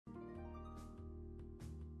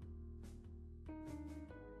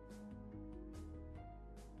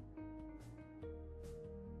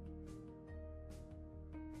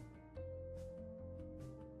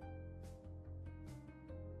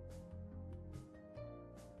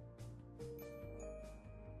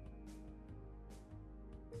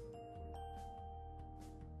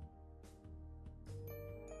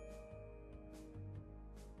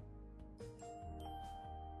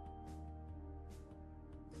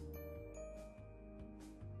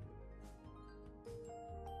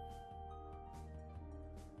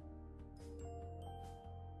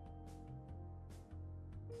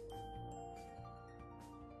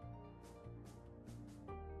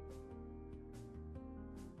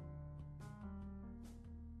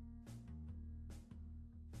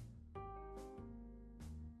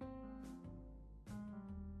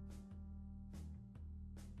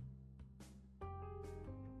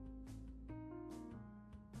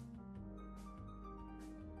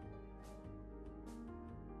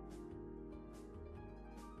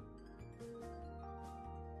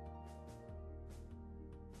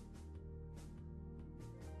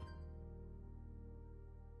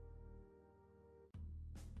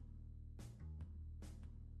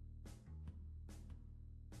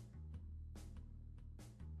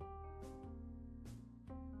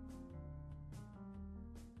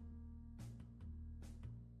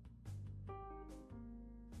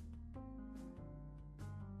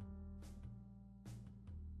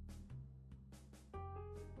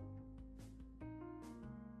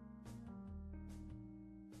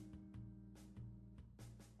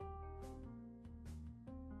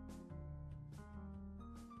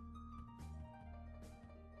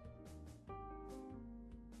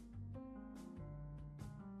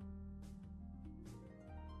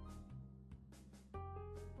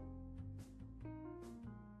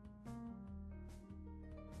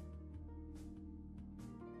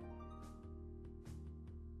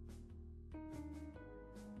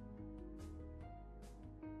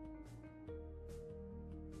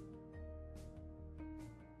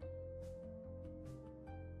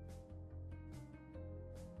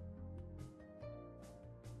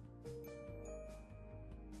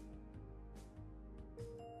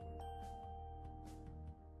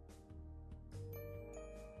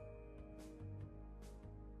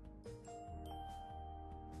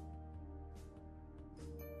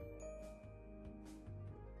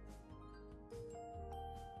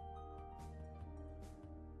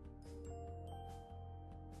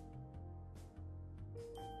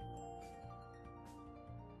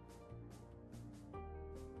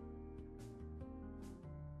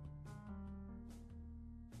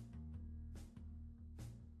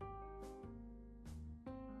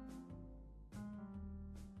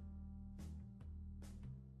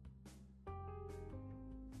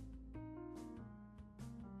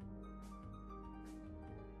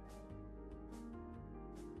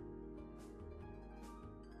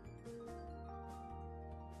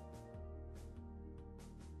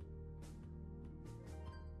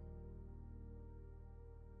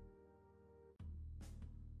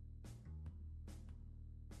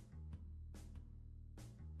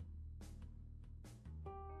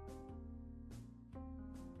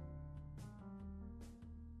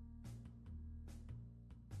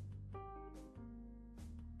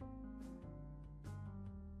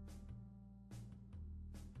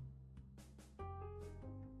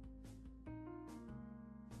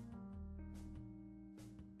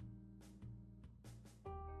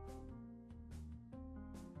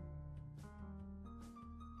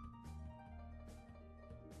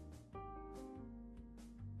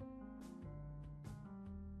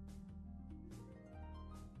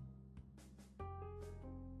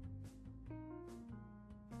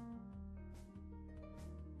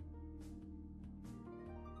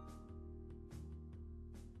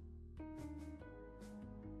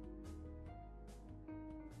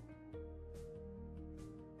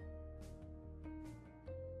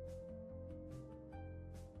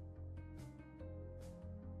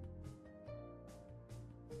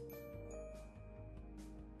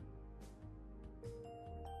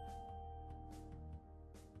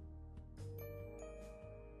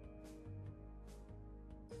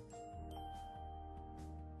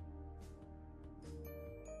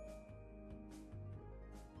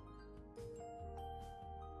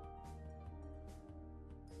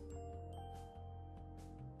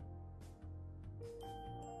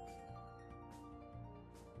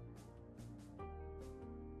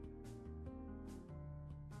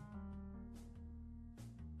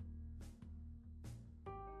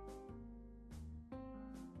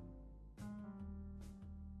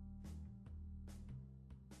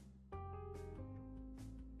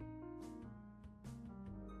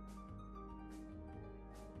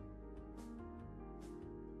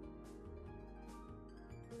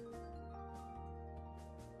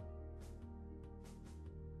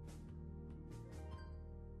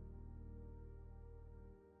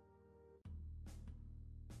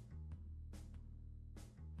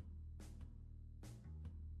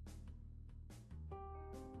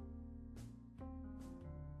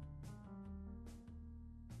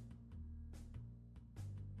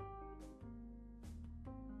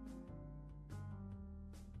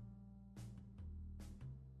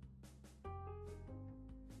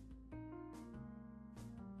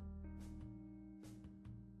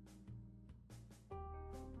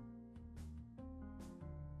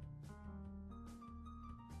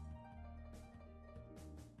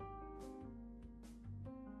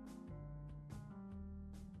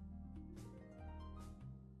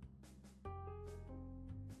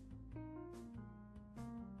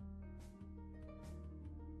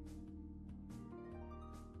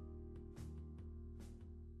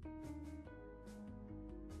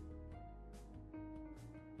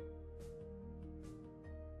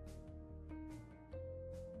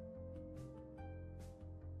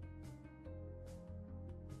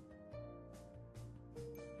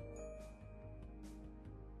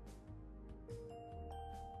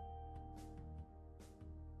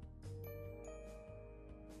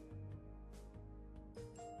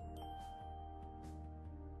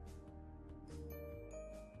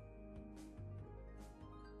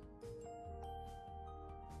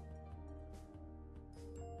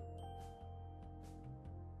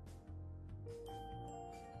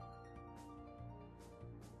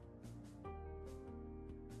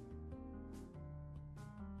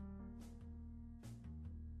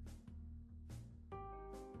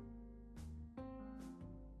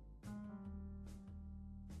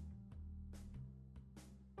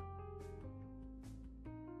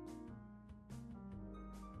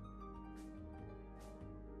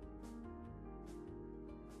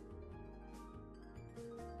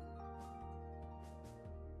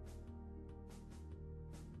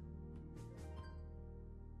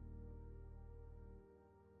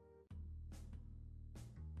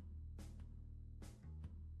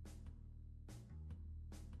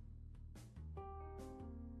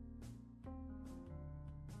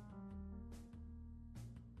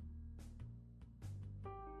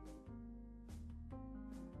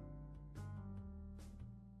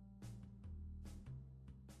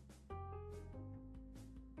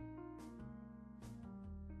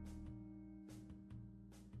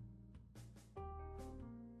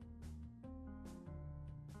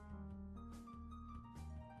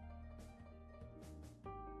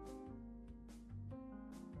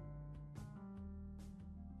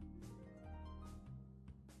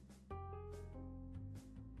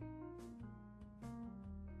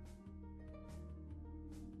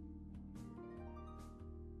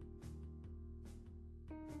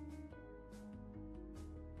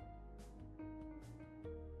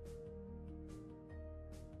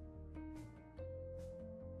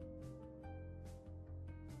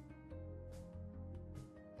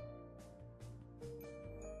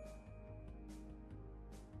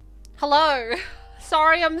Hello.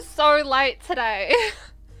 Sorry I'm so late today.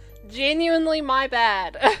 Genuinely my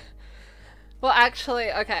bad. Well,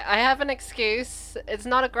 actually, okay, I have an excuse. It's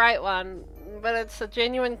not a great one, but it's a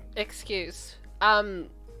genuine excuse.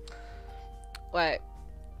 Wait.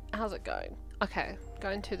 How's it going? Okay,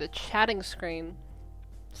 going to the chatting screen.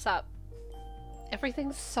 Sup?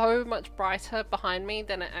 Everything's so much brighter behind me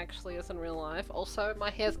than it actually is in real life. Also, my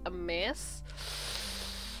hair's a mess.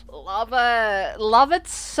 Love it. Love it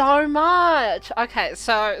so much. Okay,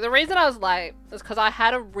 so the reason I was late is because I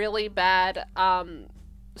had a really bad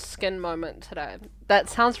skin moment today. That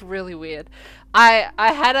sounds really weird. I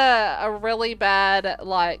had a really bad,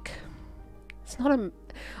 like, it's not a,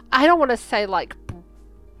 I don't want to say like,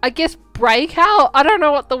 I guess breakout. I don't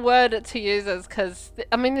know what the word to use is because,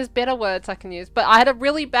 I mean, there's better words I can use, but I had a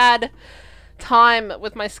really bad time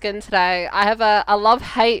with my skin today. I have a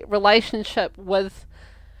love-hate relationship with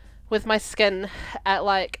my skin at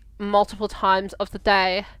like multiple times of the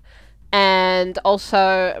day. And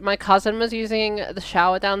also my cousin was using the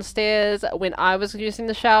shower downstairs when I was using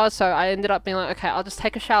the shower, so I ended up being like, okay, I'll just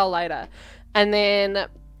take a shower later. And then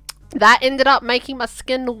that ended up making my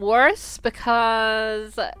skin worse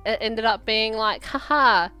because it ended up being like,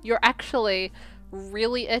 haha, you're actually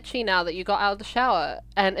really itchy now that you got out of the shower.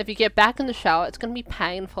 And if you get back in the shower, it's gonna be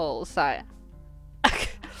painful, so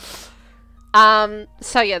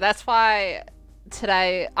so yeah, that's why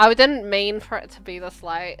today, I didn't mean for it to be this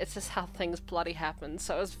late, it's just how things bloody happen,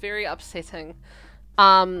 so it was very upsetting.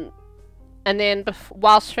 And then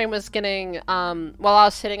while stream was getting, while I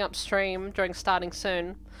was setting up stream during starting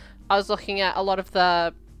soon, I was looking at a lot of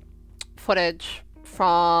the footage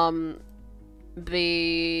from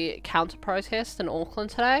the counter protest in Auckland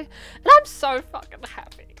today, and I'm so fucking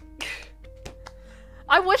happy.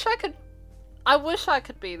 I wish I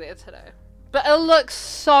could be there today. But it looks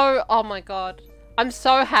so, oh my god. I'm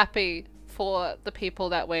so happy for the people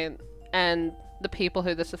that went and the people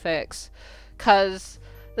who this affects. Because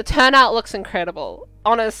the turnout looks incredible.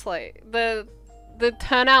 Honestly. The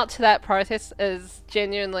turnout to that protest is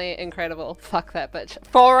genuinely incredible. Fuck that bitch.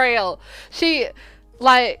 For real. She,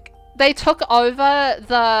 like, they took over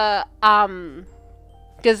the,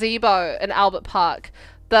 gazebo in Albert Park.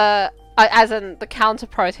 As in the counter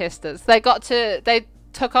protesters. They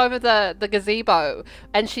took over the gazebo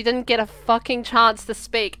and she didn't get a fucking chance to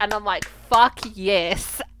speak, and I'm like, fuck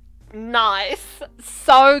yes, nice,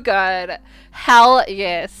 so good, hell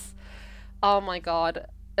yes. Oh my god,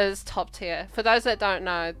 it is top tier. For those that don't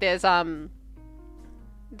know, there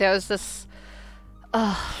was this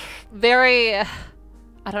very, I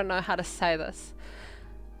don't know how to say this,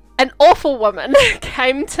 an awful woman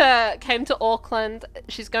came to Auckland.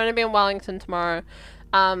 She's going to be in Wellington tomorrow.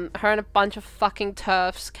 Her and a bunch of fucking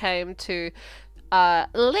TERFs came to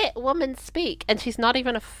let women speak, and she's not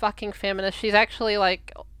even a fucking feminist. She's actually,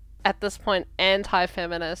 like, at this point,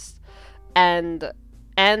 anti-feminist and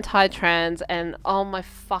anti-trans, and oh my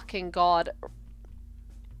fucking god.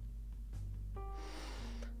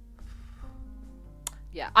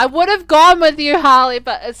 Yeah, I would have gone with you, Harley,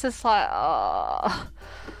 but it's just like, oh,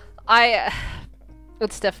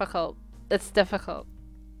 it's difficult. It's difficult.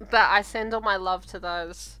 But I send all my love to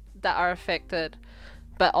those that are affected,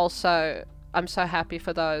 but also I'm so happy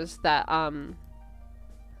for those that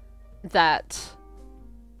that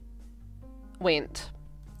went,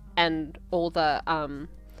 and all the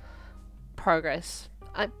progress.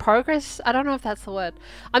 Progress? I don't know if that's the word.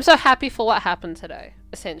 I'm so happy for what happened today,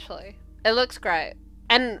 essentially. It looks great.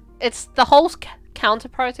 And it's the whole counter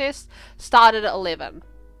protest started at 11.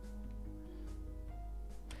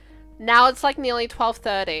 Now it's like nearly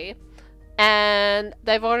 12:30 and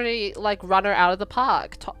they've already like run her out of the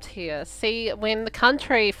park. Top tier. See, when the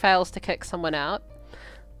country fails to kick someone out,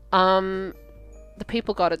 the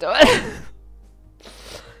people gotta do it.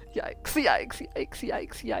 Yikes, yikes, yikes,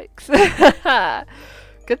 yikes, yikes.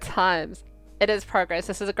 Good times. It is progress.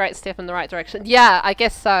 This is a great step in the right direction. Yeah, I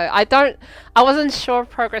guess so. I wasn't sure if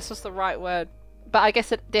progress was the right word, but I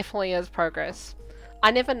guess it definitely is progress. I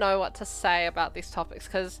never know what to say about these topics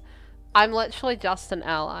because I'm literally just an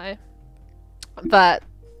ally, but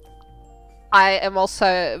I am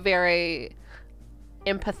also very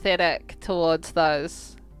empathetic towards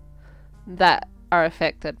those that are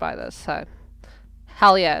affected by this. So,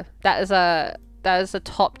 hell yeah, that is a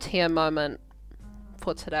top tier moment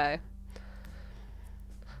for today.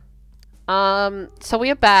 So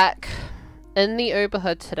we are back in the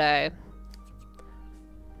Uberhood today,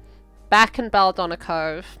 back in Belladonna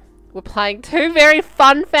Cove. We're playing two very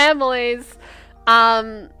fun families.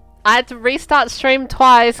 I had to restart stream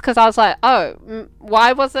twice because I was like, oh,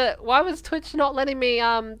 why was Twitch not letting me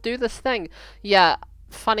do this thing? Yeah,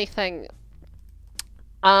 funny thing.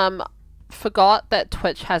 Forgot that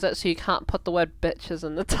Twitch has it so you can't put the word bitches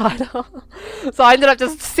in the title. So I ended up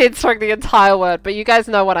just censoring the entire word, but you guys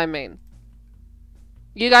know what I mean.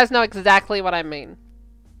 You guys know exactly what I mean.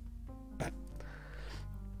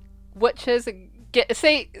 Witches,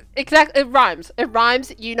 see, exactly, it rhymes. It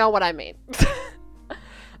rhymes, you know what I mean.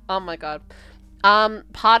 Oh my god.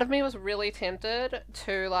 Part of me was really tempted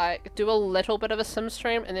to like do a little bit of a sim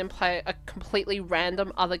stream and then play a completely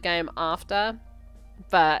random other game after.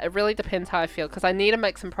 But it really depends how I feel, because I need to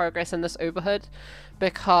make some progress in this Uberhood,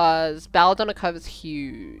 because Belladonna Cove is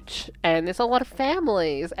huge and there's a lot of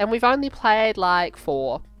families and we've only played like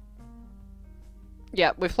 4.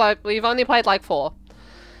 Yeah, we've only played like 4.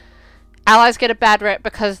 Allies get a bad rep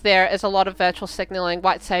because there is a lot of virtual signaling.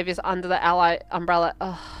 White saviors under the ally umbrella.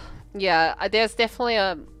 Ugh. Yeah, there's definitely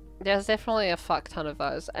a fuck ton of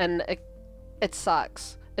those, and it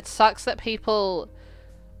sucks. It sucks that people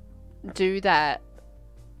do that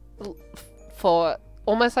for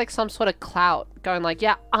almost like some sort of clout, going like,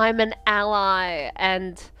 yeah, I'm an ally,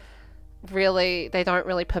 and really they don't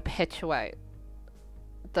really perpetuate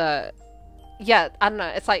the, yeah, I don't know,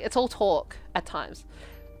 it's like it's all talk at times,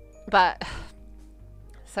 but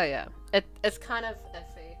so yeah, it's kind of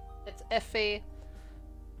iffy. It's iffy,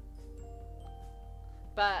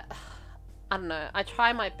 but I don't know, I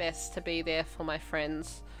try my best to be there for my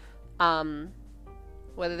friends,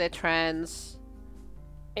 whether they're trans,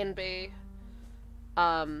 NB,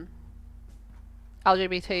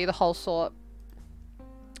 LGBT, the whole sort.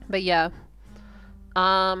 But yeah,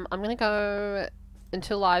 I'm gonna go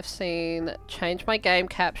into live scene, change my game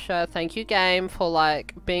capture. Thank you, game, for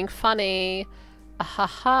like being funny.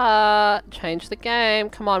 Ahaha, change the game.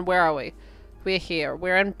 Come on, where are we? We're here.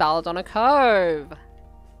 We're in Belladonna Cove.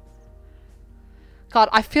 God,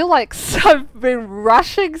 I feel like I've been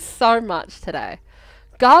rushing so much today.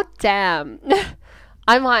 God damn.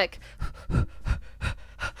 I'm like,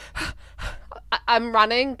 I'm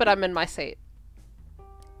running, but I'm in my seat.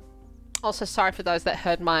 Also, sorry for those that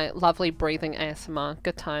heard my lovely breathing ASMR.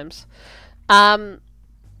 Good times. What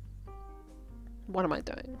am I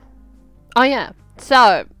doing? Oh yeah.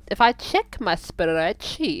 So, if I check my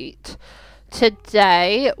spreadsheet,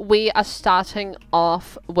 today we are starting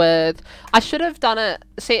off with, I should have done it,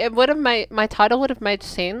 see, it would have made, my title would have made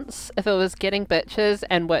sense if it was getting bitches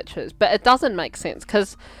and witches, but it doesn't make sense,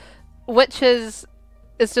 because witches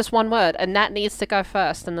is just one word, and that needs to go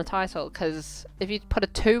first in the title, because if you put a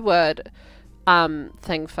 2-word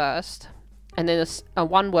thing first, and then a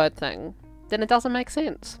 1-word thing, then it doesn't make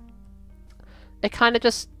sense. It kind of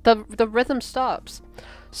just, the rhythm stops.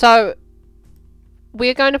 So,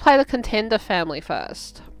 we're going to play the Contender family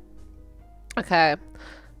first. Okay.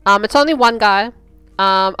 It's only one guy.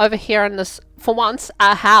 Over here in this, for once,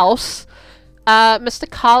 our house. Mr.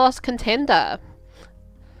 Carlos Contender.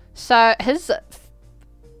 So, his,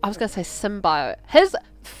 I was going to say sim bio. His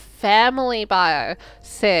family bio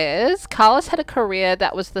says, Carlos had a career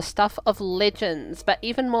that was the stuff of legends, but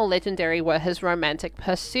even more legendary were his romantic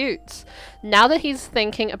pursuits. Now that he's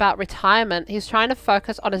thinking about retirement, he's trying to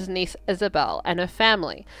focus on his niece Isabel and her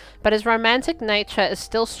family. But his romantic nature is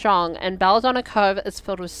still strong, and Belladonna Cove is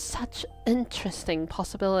filled with such interesting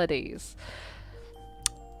possibilities.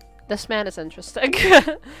 This man is interesting.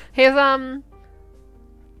 He's, oh,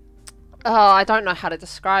 I don't know how to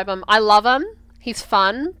describe him. I love him. He's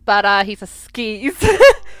fun, but he's a skis.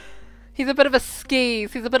 He's a bit of a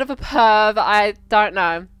skis. He's a bit of a perv. I don't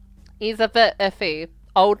know. He's a bit iffy.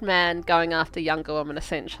 Old man going after younger women,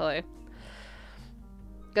 essentially.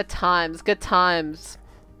 Good times. Good times.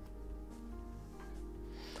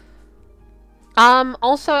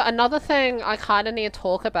 Also, another thing I kind of need to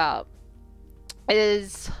talk about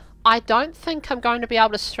is I don't think I'm going to be able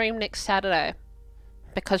to stream next Saturday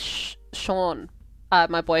because Sean,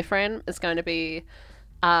 my boyfriend, is going to be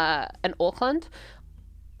in Auckland.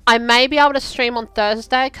 I may be able to stream on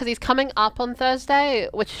Thursday because he's coming up on Thursday,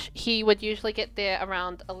 which he would usually get there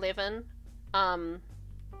around 11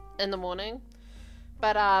 in the morning.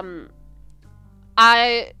 But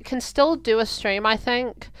I can still do a stream, I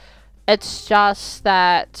think. It's just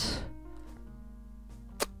that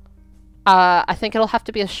I think it'll have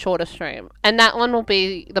to be a shorter stream. And that one will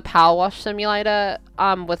be the Power Wash Simulator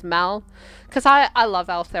with Mel. Because I love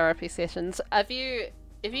our therapy sessions. If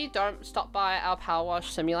you don't stop by our Power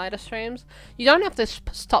Wash Simulator streams, you don't have to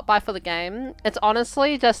stop by for the game. It's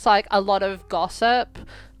honestly just like a lot of gossip,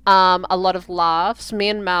 a lot of laughs. Me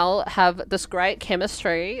and Mel have this great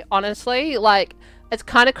chemistry, honestly. Like, it's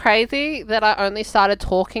kind of crazy that I only started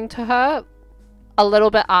talking to her a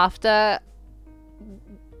little bit after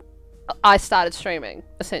I started streaming,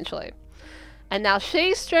 essentially. And now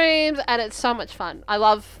she streams, and it's so much fun. I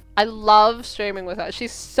love streaming with her.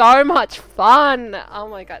 She's so much fun. Oh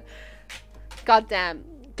my god. God damn.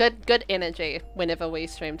 Good energy whenever we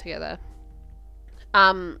stream together.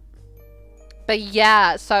 But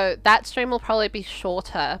yeah, so that stream will probably be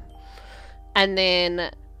shorter. And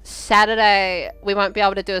then Saturday, we won't be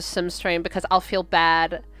able to do a sim stream because I'll feel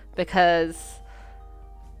bad, because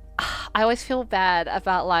I always feel bad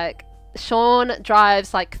about, like, Sean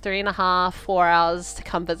drives like 3.5, 4 hours to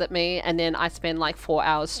come visit me, and then I spend like 4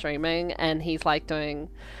 hours streaming, and he's like doing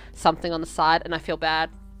something on the side, and I feel bad.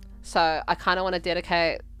 So I kind of want to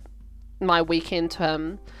dedicate my weekend to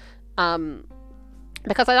him,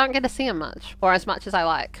 because I don't get to see him much, or as much as I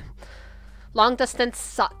like. Long distance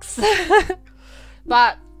sucks.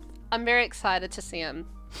 But I'm very excited to see him.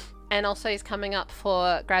 And also he's coming up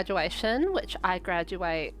for graduation, which I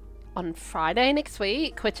graduate on Friday next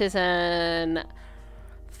week, which is in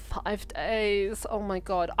 5 days. Oh my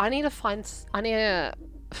god. I need to find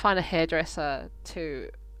a hairdresser to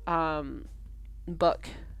book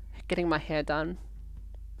getting my hair done.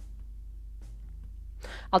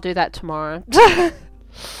 I'll do that tomorrow.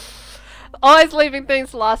 Always leaving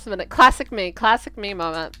things last minute. Classic me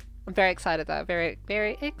moment. I'm very excited though. Very,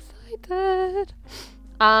 very excited.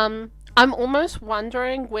 I'm almost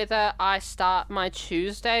wondering whether I start my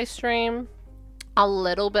Tuesday stream a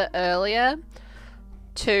little bit earlier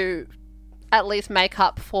to at least make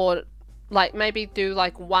up for, like, maybe do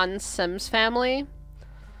like one Sims family.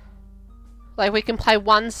 Like, we can play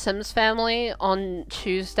one Sims family on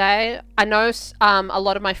Tuesday. I know a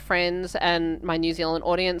lot of my friends and my New Zealand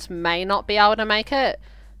audience may not be able to make it,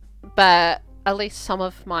 but at least some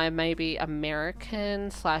of my maybe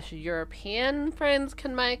American / European friends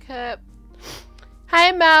can make it.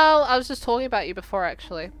 Hey Mel, I was just talking about you before,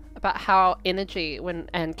 actually, about how energy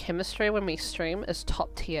and chemistry when we stream is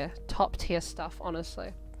top tier stuff,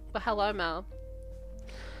 honestly. But hello Mel.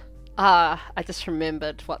 I just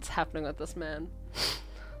remembered what's happening with this man.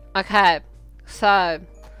 Okay, so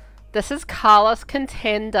this is Carlos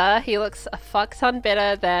Contender. He looks a fuck ton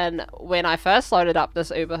better than when I first loaded up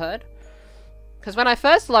this Uberhood. Because when I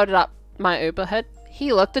first loaded up my Uberhood,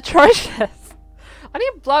 he looked atrocious. I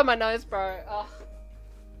need to blow my nose, bro. Ugh.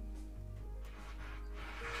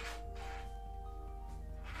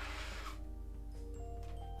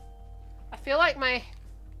 I feel like my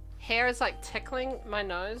hair is like tickling my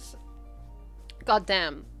nose. God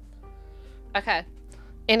damn. Okay.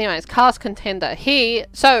 Anyways, Carlos Contender.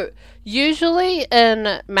 So usually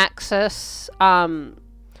in Maxis,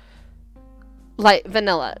 like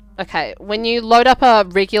vanilla, okay, when you load up a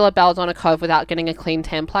regular Belladonna Cove without getting a clean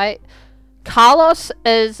template, Carlos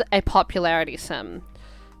is a popularity sim.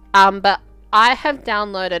 But I have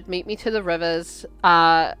downloaded Meet Me to the Rivers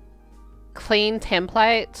clean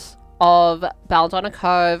templates of Belladonna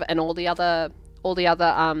Cove and all the other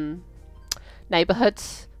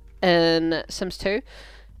neighborhoods in Sims 2.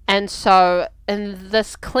 And so in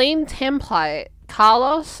this clean template,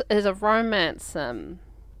 Carlos is a romance sim.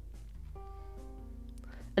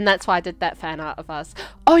 And that's why I did that fan art of us.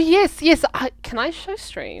 Oh yes, can I show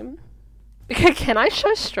stream? Can I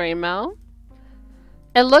show stream, Mel?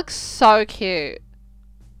 It looks so cute.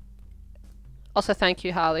 Also, thank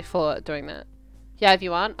you, Harley, for doing that. Yeah, if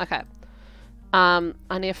you want. Okay. I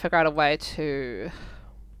need to figure out a way to...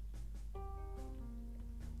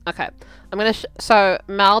 Okay. I'm gonna so,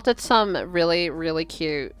 Mel did some really, really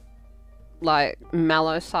cute, like,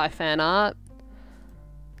 mellow sci fan art.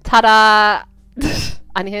 Ta-da!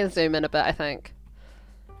 I need to zoom in a bit, I think.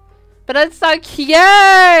 But it's so cute!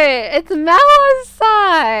 It's mellow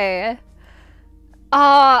sci!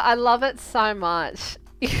 Oh, I love it so much.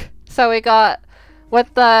 So we got,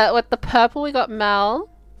 with the purple, we got Mel,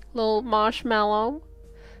 little marshmallow,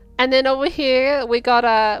 and then over here we got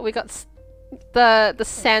the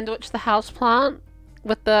sandwich, the houseplant,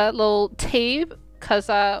 with the little tea, cause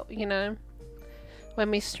you know,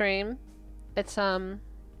 when we stream, it's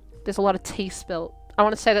there's a lot of tea spilt. I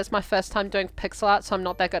want to say that's my first time doing pixel art, so I'm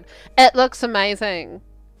not that good. It looks amazing.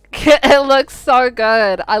 It looks so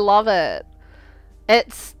good. I love it.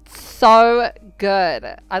 It's so good.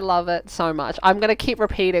 I love it so much. I'm gonna keep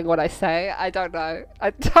repeating what I say. I don't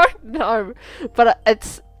know. But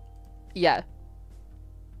it's, yeah.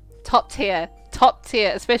 Top tier,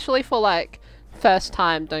 especially for like first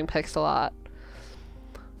time doing pixel art.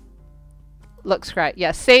 Looks great.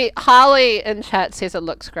 Yeah, see, Harley in chat says it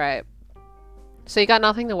looks great. So you got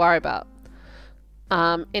nothing to worry about.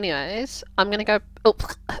 Anyways, I'm gonna go,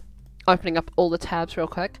 opening up all the tabs real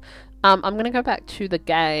quick. I'm gonna go back to the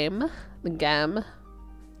game.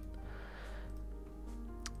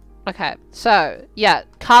 Okay, so yeah,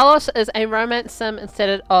 Carlos is a romance sim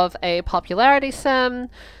instead of a popularity sim.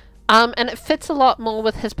 And it fits a lot more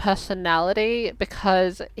with his personality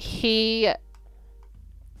because he's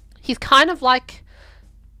kind of like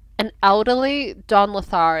an elderly Don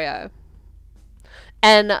Lothario.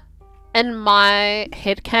 And in my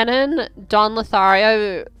headcanon, Don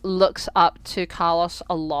Lothario looks up to Carlos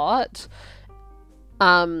a lot.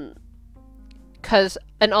 And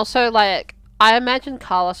also, like, I imagine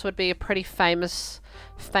Carlos would be a pretty famous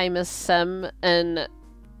sim in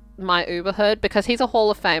my Uberhood because he's a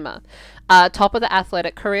Hall of Famer. Top of the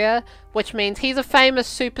athletic career, which means he's a famous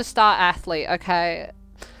superstar athlete, okay?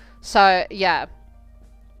 So, yeah.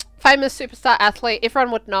 Famous superstar athlete,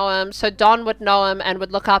 everyone would know him, so Don would know him and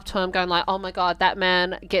would look up to him going like, oh my god, that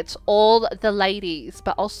man gets all the ladies.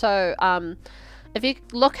 But also, if you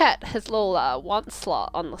look at his little want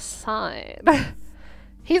slot on the side,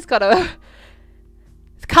 he's got a...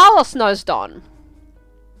 Carlos knows Don.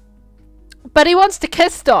 But he wants to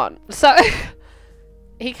kiss Don, so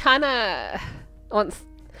he kind of wants...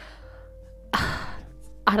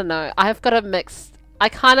 I don't know, I've got a mixed... I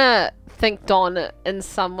kind of think Don, in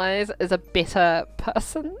some ways, is a better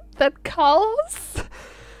person than Carlos.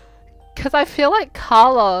 Because I feel like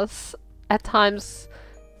Carlos, at times,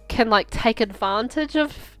 can, like, take advantage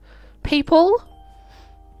of people.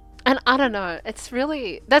 And I don't know, it's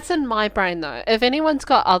really... That's in my brain, though. If anyone's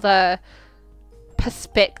got other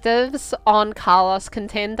perspectives on Carlos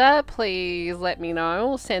Contender, please let me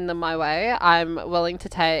know, send them my way. I'm willing to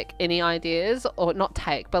take any ideas, or not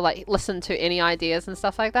take, but like listen to any ideas and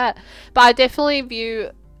stuff like that. But I definitely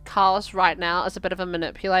view Carlos right now as a bit of a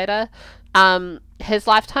manipulator. His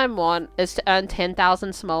lifetime want is to earn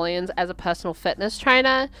 10,000 simoleons as a personal fitness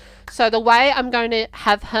trainer. So the way I'm going to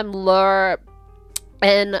have him lure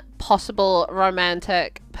in possible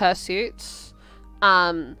romantic pursuits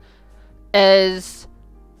is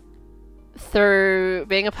through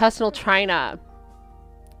being a personal trainer.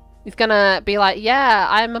 He's gonna be like, yeah,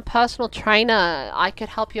 I'm a personal trainer, I could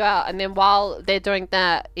help you out. And then while they're doing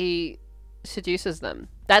that, he seduces them.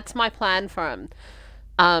 That's my plan for him.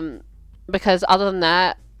 Because other than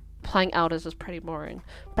that, playing elders is pretty boring.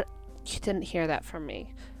 But you didn't hear that from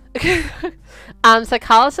me. So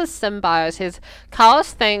Carlos's sim bio says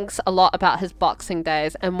Carlos thinks a lot about his boxing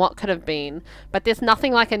days and what could have been, but there's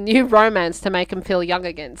nothing like a new romance to make him feel young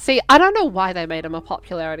again. See, I don't know why they made him a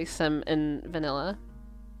popularity sim in vanilla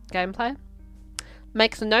gameplay.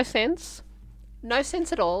 Makes no sense. No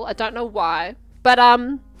sense at all. I don't know why. But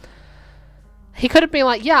he could have been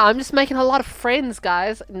like, yeah, I'm just making a lot of friends,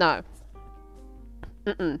 guys. No.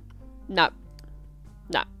 No.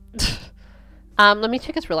 No. Let me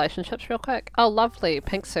check his relationships real quick. Oh, lovely.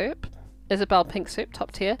 Pink Soup. Isabel Pink Soup,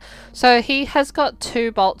 top tier. So he has got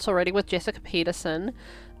 2 bolts already with Jessica Peterson.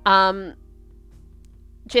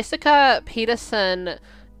 Jessica Peterson,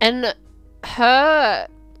 and her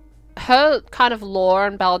kind of lore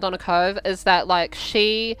in Belladonna Cove is that, like,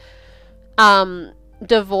 she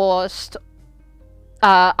divorced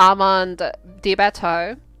Armand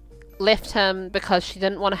Debateau, left him because she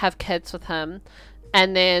didn't want to have kids with him.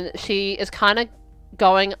 And then she is kind of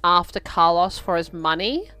going after Carlos for his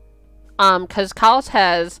money. Because Carlos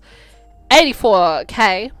has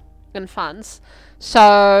 84k in funds.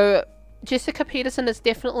 So Jessica Peterson is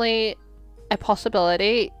definitely a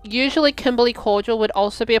possibility. Usually Kimberly Cordial would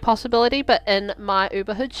also be a possibility. But in my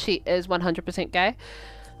Uberhood, she is 100% gay.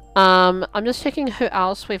 I'm just checking who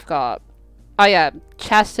else we've got. Oh yeah,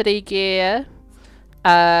 Chastity Gear.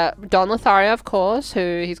 Don Lothario, of course,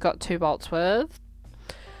 who he's got 2 bolts with.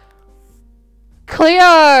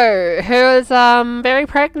 Cleo, who is very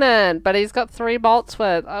pregnant, but he's got 3 bolts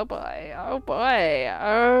with. Oh boy, oh boy,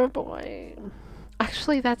 oh boy.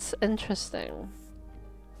 Actually, that's interesting.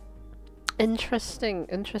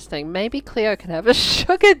 Interesting. Maybe Cleo can have a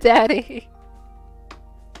sugar daddy.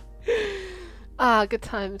 Good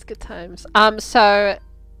times. So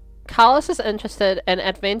Carlos is interested in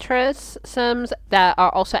adventurous sims that are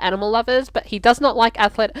also animal lovers, but he does not like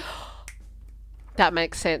athletic. That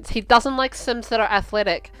makes sense. He doesn't like sims that are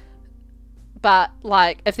athletic, but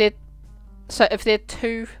like if they're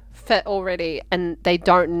too fit already and they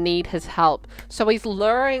don't need his help. So he's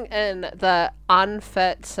luring in the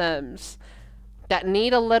unfit sims that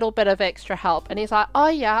need a little bit of extra help, and he's like, oh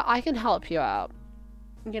yeah, I can help you out.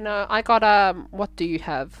 You know, I got what do you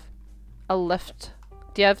have? A lift.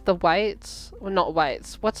 Do you have the weights? Well, not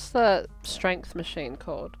weights. What's the strength machine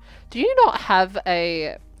called? Do you not have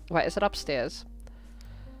a... Wait, is it upstairs?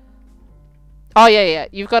 Oh, yeah.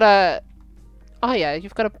 You've got a... Oh, yeah.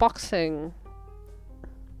 You've got a boxing...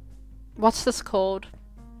 What's this called?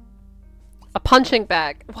 A punching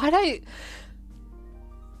bag. Why do I...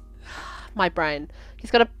 My brain.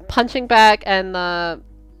 He's got a punching bag and the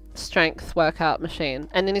strength workout machine.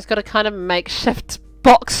 And then he's got a kind of makeshift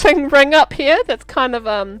boxing ring up here. That's kind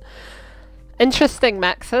of, interesting,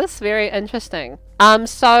 Maxis. Very interesting.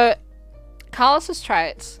 So, Carlos's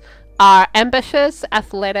traits are ambitious,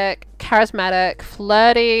 athletic, charismatic,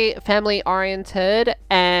 flirty, family-oriented,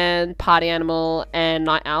 and party animal, and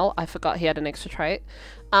night owl. I forgot he had an extra trait.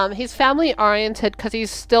 He's family-oriented because he's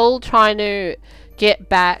still trying to get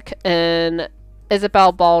back in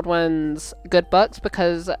Isabel Baldwin's good books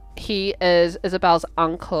because he is Isabel's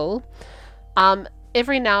uncle.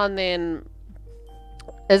 Every now and then,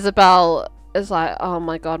 Isabel is like, oh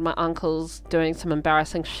my god, my uncle's doing some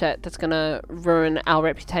embarrassing shit that's gonna ruin our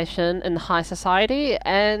reputation in high society,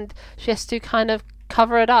 and she has to kind of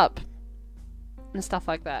cover it up and stuff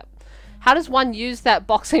like that. How does one use that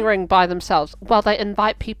boxing ring by themselves? Well, they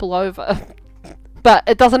invite people over. But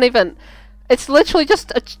it doesn't even... It's literally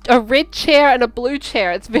just a red chair and a blue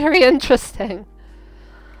chair. It's very interesting.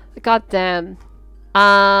 God damn.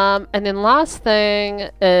 And then last thing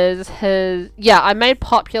is his... Yeah, I made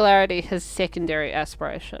popularity his secondary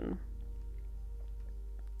aspiration.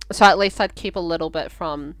 So at least I'd keep a little bit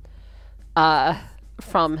from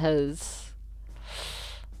his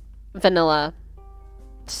vanilla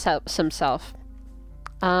himself.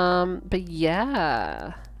 But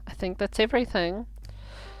yeah, I think that's everything.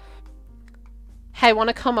 Hey, want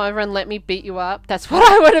to come over and let me beat you up? That's what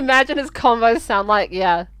I would imagine his combos sound like.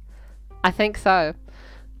 Yeah, I think so.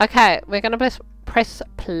 Okay, we're gonna press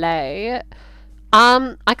play.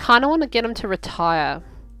 I kind of want to get him to retire.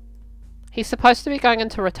 He's supposed to be going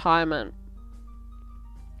into retirement.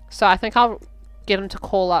 So I think I'll get him to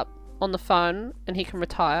call up on the phone and he can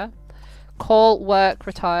retire. Call, work,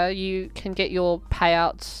 retire. You can get your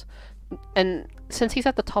payouts. And since he's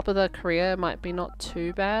at the top of the career, it might be not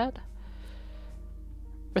too bad.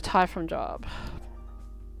 Retire from job.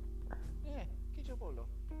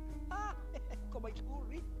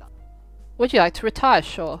 Would you like to retire?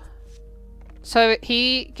 Sure. So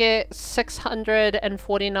he gets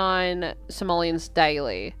 649 simoleons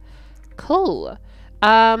daily. Cool.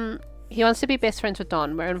 He wants to be best friends with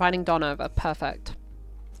Don. We're inviting Don over. Perfect.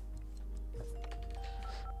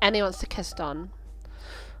 And he wants to kiss Don.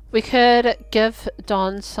 We could give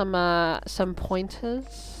Don some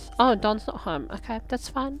pointers. Oh, Don's not home. Okay, that's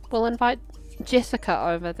fine. We'll invite Jessica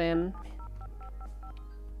over then.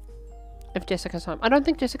 If Jessica's home. I don't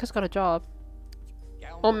think Jessica's got a job.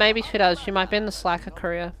 Or maybe she does. She might be in the slacker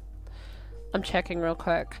career. I'm checking real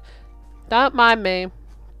quick. Don't mind me.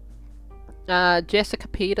 Jessica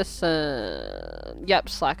Peterson. Yep,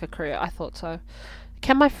 slacker career. I thought so.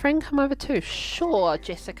 Can my friend come over too? Sure,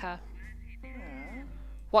 Jessica.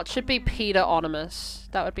 What should be Peter Onimus?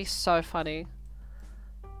 That would be so funny.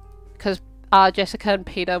 Because Jessica and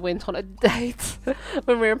Peter went on a date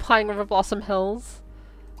when we were playing River Blossom Hills.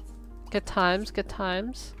 Good times, good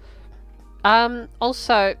times.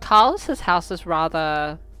 Also, Carlos's house is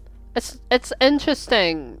rather... It's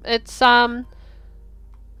interesting. It's, it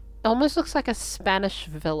almost looks like a Spanish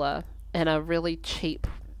villa in a really cheap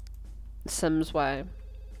Sims way.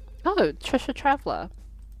 Oh, Trisha Traveller.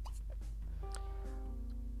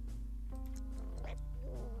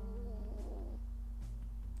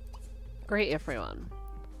 Great, everyone.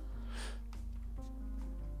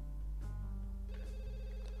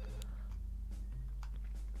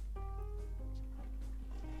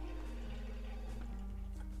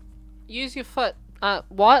 Use your foot.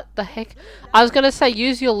 What the heck? I was gonna say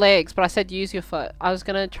use your legs, but I said use your foot. I was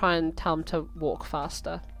gonna try and tell him to walk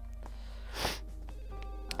faster.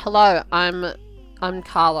 Hello, I'm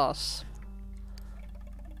Carlos.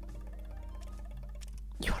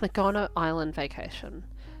 You wanna go on an island vacation?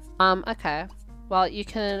 Okay. Well, you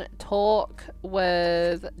can talk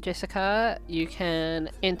with Jessica. You can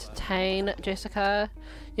entertain Jessica.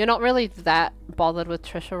 You're not really that bothered with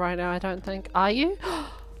Trisha right now, I don't think. Are you?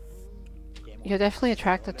 You're definitely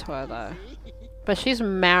attracted to her though. But she's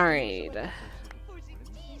married.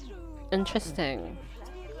 Interesting.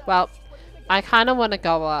 Well, I kind of want to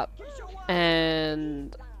go up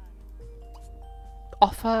and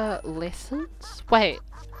offer lessons? Wait.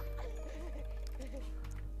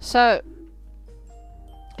 So,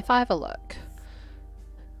 if I have a look.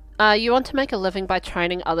 You want to make a living by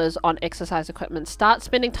training others on exercise equipment. Start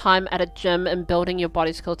spending time at a gym and building your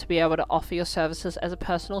body skill to be able to offer your services as a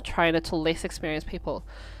personal trainer to less experienced people.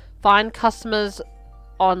 Find customers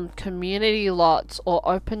on community lots or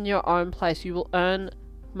open your own place. You will earn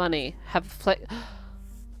money. Have flex.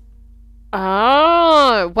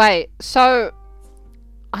 Oh, wait. So,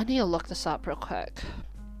 I need to look this up real quick.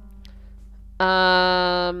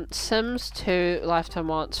 Sims 2 lifetime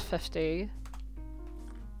wants 50.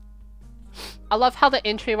 I love how the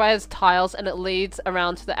entryway has tiles and it leads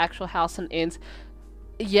around to the actual house and ends.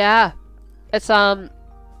 Yeah. It's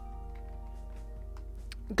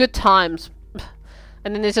good times.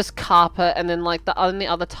 And then there's just carpet, and then like the only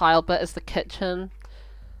other tile bit is the kitchen.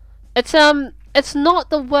 It's not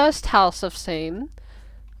the worst house I've seen,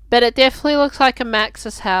 but it definitely looks like a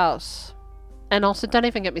Max's house. And also, don't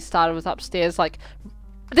even get me started with upstairs. Like,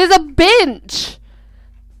 there's a bench!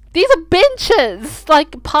 These are benches!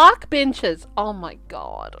 Like, park benches. Oh my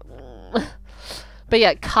god. But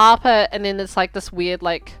yeah, carpet, and then it's like this weird,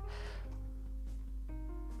 like,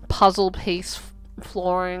 puzzle piece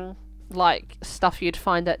flooring. Like, stuff you'd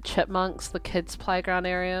find at Chipmunks, the kids' playground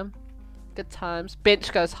area. Good times.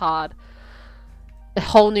 Bench goes hard. A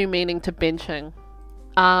whole new meaning to benching.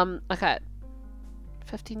 Okay.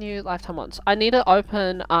 50 new lifetime wants. I need to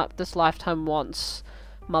open up this lifetime wants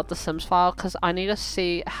mod the Sims file because I need to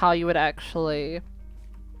see how you would actually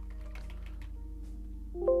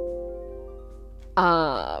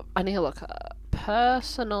I need to look at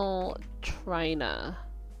personal trainer.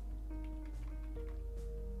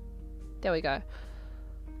 There we go.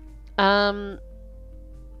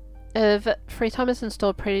 If free time is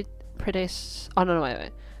installed oh no,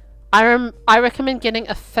 wait. I recommend getting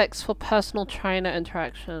a fix for personal trainer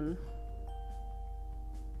interaction.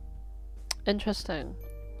 Interesting.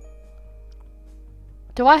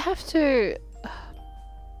 Do I have to...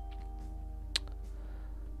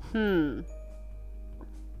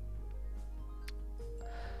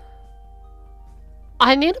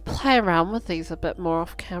 I need to play around with these a bit more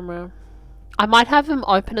off camera. I might have him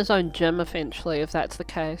open his own gym eventually, if that's the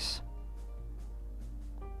case.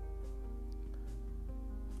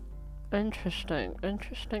 Interesting,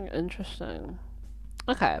 interesting, interesting.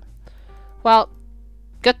 Okay. Well,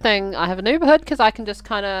 good thing I have an Uberhood, because I can just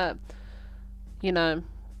kind of, you know,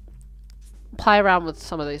 play around with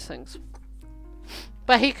some of these things.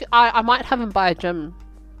 But I might have him buy a gym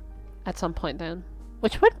at some point then,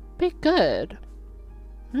 which would be good.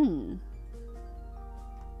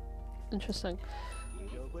 Interesting.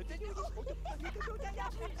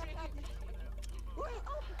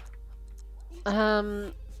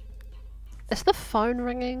 Is the phone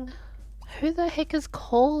ringing? Who the heck is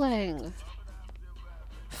calling?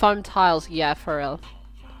 Foam tiles, yeah, for real.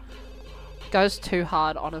 Goes too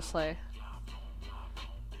hard, honestly.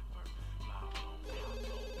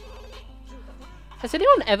 Has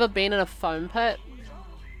anyone ever been in a foam pit?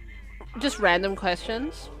 Just random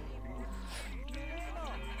questions.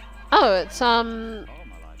 Oh, it's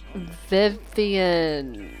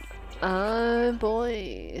Vivian. Oh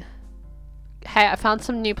boy. Hey, I found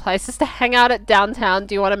some new places to hang out at downtown.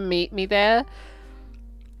 Do you want to meet me there?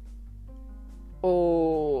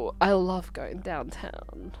 Oh, I love going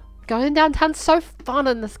downtown. Going downtown's so fun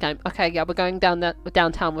in this game. Okay, yeah, we're going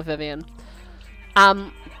downtown with Vivian.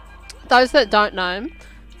 Those that don't know,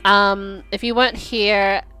 if you weren't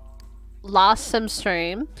here last sim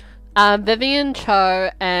stream, Vivian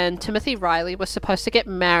Cho and Timothy Riley were supposed to get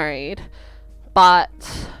married,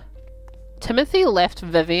 but Timothy left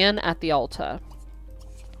Vivian at the altar.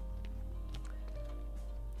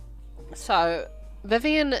 So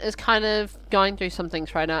Vivian is kind of going through some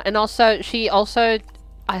things right now, and also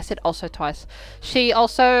I said also twice. She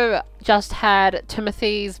also just had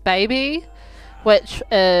Timothy's baby, which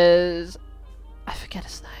is, I forget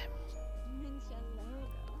his name.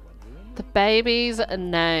 The baby's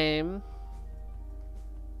name.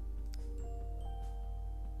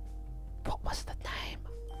 What was the name?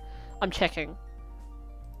 I'm checking.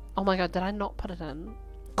 Oh my god, did I not put it in?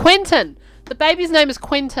 Quentin! The baby's name is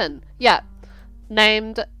Quentin. Yeah.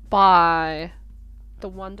 Named by the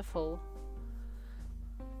wonderful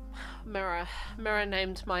Mirror. Mirror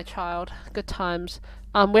named my child. Good times.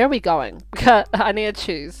 Where are we going? I need to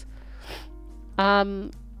choose.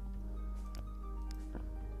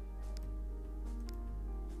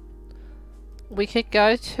 We could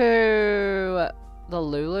go to the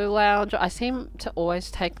Lulu Lounge. I seem to always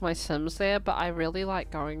take my Sims there, but I really like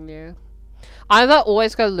going there. I either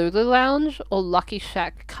always go Lulu Lounge or Lucky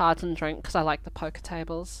Shack Cards and Drink because I like the poker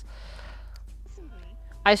tables.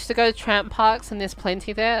 I used to go to tramp parks and there's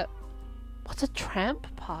plenty there. What's a tramp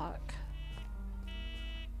park?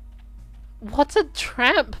 What's a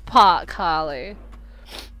tramp park, Harley?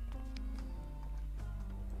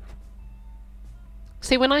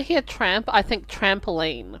 See, when I hear tramp, I think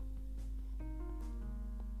trampoline.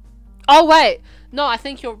 Oh, wait. No, I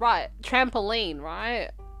think you're right. Trampoline, right?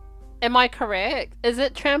 Am I correct? Is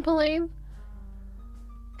it trampoline?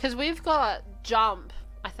 Because we've got jump,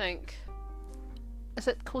 I think. Is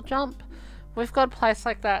it called jump? We've got a place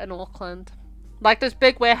like that in Auckland. Like those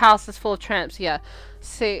big warehouses full of tramps, yeah.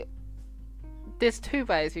 See, there's two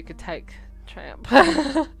ways you could take tramp.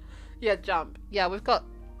 Yeah, jump. Yeah, we got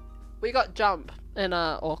jump in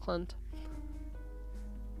Auckland.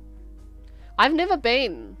 I've never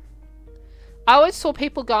been. I always saw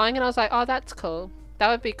people going and I was like, oh, that's cool. That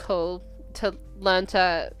would be cool to learn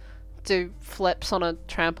to do flips on a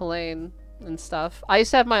trampoline and stuff. I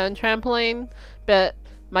used to have my own trampoline, but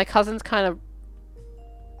my cousins kind of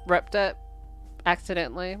ripped it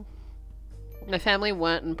accidentally. My family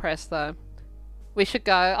weren't impressed though. We should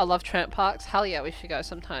go. I love tramp parks. Hell yeah, we should go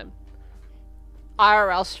sometime.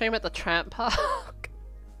 IRL stream at the tramp park.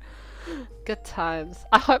 Good times.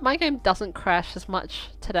 I hope my game doesn't crash as much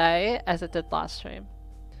today as it did last stream.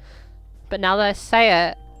 But now that I say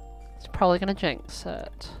it, it's probably gonna jinx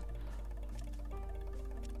it.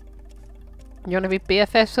 You wanna be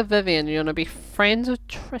BFFs with Vivian, you wanna be friends with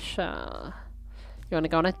Trisha. You wanna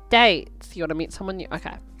go on a date, you wanna meet someone new.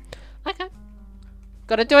 Okay. Okay.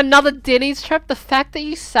 Gotta do another Denny's trip. The fact that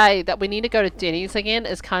you say that we need to go to Denny's again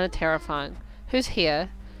is kind of terrifying. Who's here?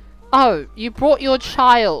 Oh, you brought your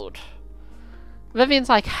child. Vivian's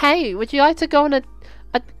like, hey, would you like to go on a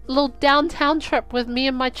little downtown trip with me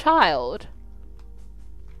and my child?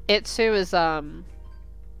 Itsu is,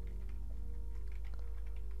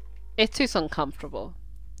 Itsu's uncomfortable.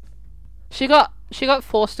 She got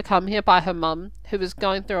forced to come here by her mum, who was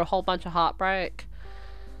going through a whole bunch of heartbreak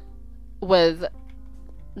with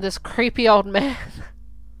this creepy old man.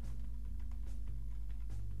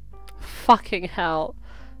 Fucking hell.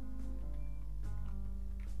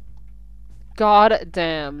 God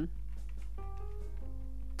damn.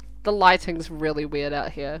 The lighting's really weird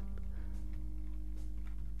out here.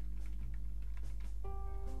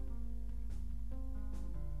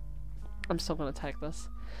 I'm still gonna take this.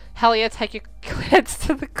 Hell yeah, take your kids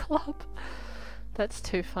to the club. That's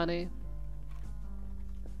too funny.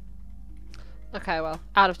 Okay, well,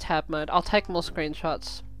 out of tab mode. I'll take more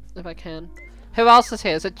screenshots if I can. Who else is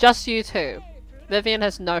here? Is it just you two? Vivian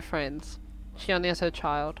has no friends. She only has her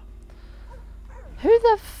child. Who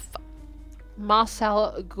the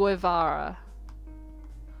Marcel Guevara.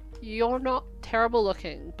 You're not terrible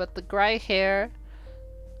looking, but the grey hair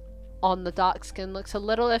on the dark skin looks a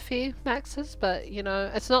little iffy, Max's, but you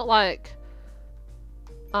know, it's not like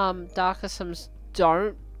darker sims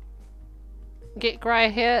don't get grey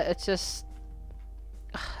hair, it's just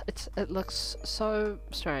it looks so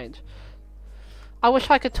strange. I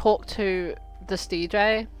wish I could talk to this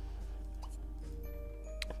DJ,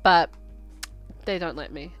 but they don't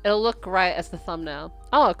let me. It'll look great as the thumbnail.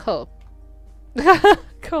 Oh, cool.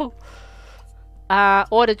 Cool.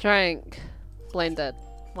 Order drink. Blended.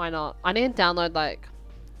 Why not? I need to download like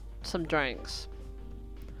some drinks.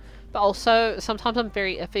 But also, sometimes I'm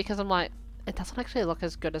very iffy because I'm like, it doesn't actually look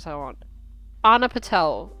as good as I want. Anna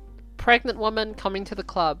Patel. Pregnant woman coming to the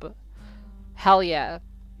club. Hell yeah.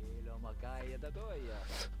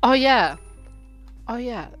 Oh yeah. Oh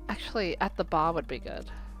yeah. Actually, at the bar would be good.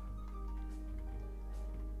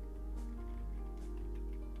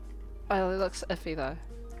 Oh, it looks iffy though.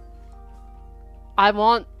 I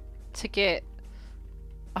want to get...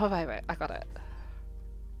 Oh wait, I got it.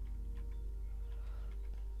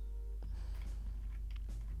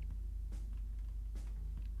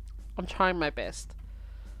 I'm trying my best.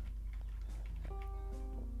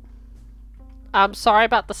 I'm sorry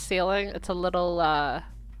about the ceiling. It's a little,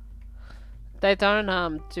 they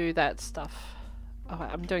don't, do that stuff. Oh, wait,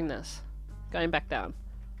 I'm doing this. Going back down.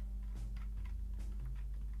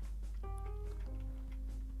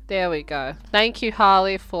 There we go. Thank you,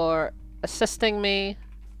 Harley, for assisting me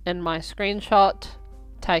in my screenshot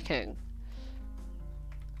taking.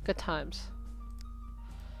 Good times.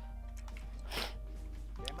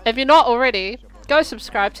 If you're not already, go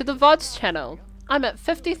subscribe to the VODs channel. I'm at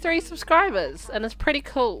 53 subscribers and it's pretty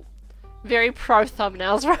cool. Very pro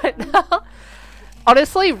thumbnails right now.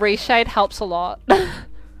 Honestly, reshade helps a lot.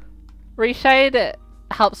 Reshade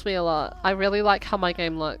helps me a lot. I really like how my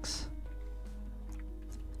game looks.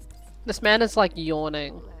 This man is like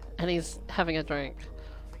yawning and he's having a drink.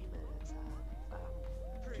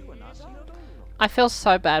 I feel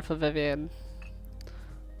so bad for Vivian.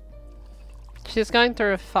 She's going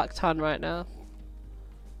through a fuck ton right now.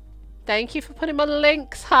 Thank you for putting my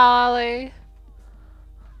links, Harley.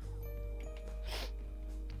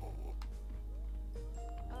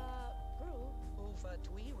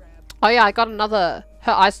 Oh yeah, I got another.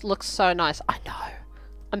 Her eyes look so nice. I know.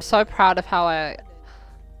 I'm so proud of how I...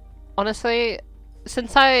 Honestly,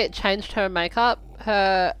 since I changed her makeup,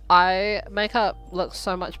 her eye makeup looks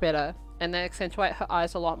so much better. And they accentuate her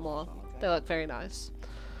eyes a lot more. They look very nice.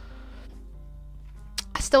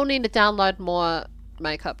 still need to download more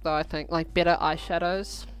makeup though, I think. Like better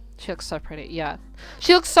eyeshadows. She looks so pretty, yeah.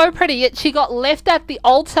 She looks so pretty, yet she got left at the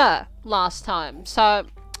altar last time. So,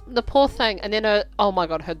 the poor thing. And then her, oh my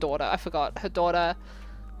god, her daughter. I forgot. Her daughter.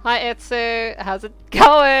 Hi, Etsu. How's it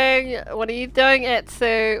going? What are you doing,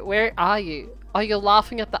 Etsu? Where are you? Oh, you're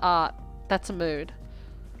laughing at the art. That's a mood.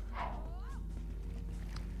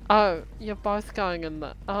 Oh, you're both going in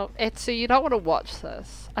the... Oh, Etsu, you don't want to watch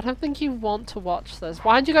this. I don't think you want to watch this.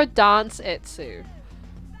 Why'd you go dance, Etsu?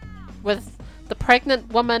 With the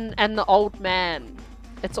pregnant woman and the old man.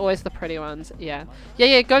 It's always the pretty ones. Yeah.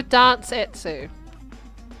 Yeah, go dance, Etsu.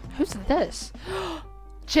 Who's this?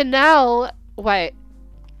 Janelle. Wait.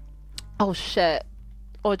 Oh, shit.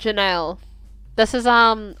 Or Janelle. This is,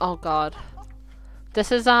 oh, God.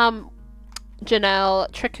 This is, Janelle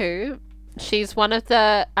Triku. She's one of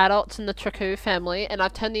the adults in the Triku family, and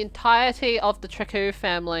I've turned the entirety of the Triku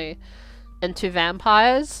family into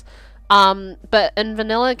vampires. But in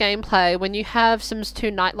vanilla gameplay, when you have Sims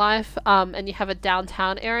 2 Nightlife, and you have a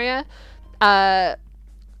downtown area,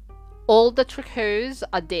 all the Trikus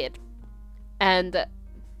are dead. And,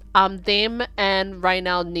 them and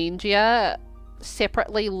Raynell Ninja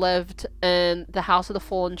separately lived in the House of the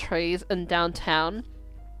Fallen Trees in downtown.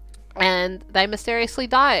 And they mysteriously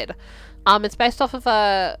died. It's based off of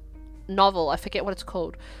a novel, I forget what it's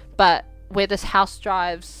called, but where this house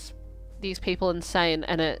drives these people insane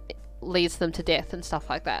and it leads them to death and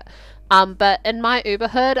stuff like that. But in my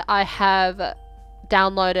Uberhood, I have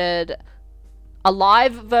downloaded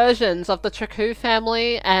alive versions of the Triku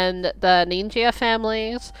family and the Ninja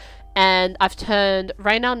families, and I've turned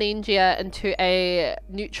Raynell Ninja into a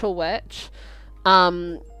neutral witch,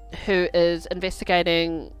 who is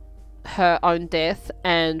investigating her own death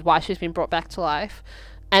and why she's been brought back to life.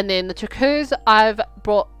 And then the Trikus I've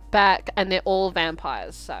brought back, and they're all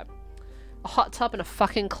vampires. So a hot tub and a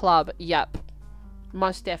fucking club. Yep,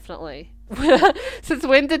 most definitely. Since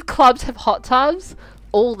when did clubs have hot tubs?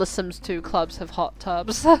 All the Sims 2 clubs have hot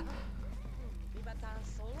tubs.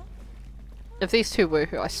 If these two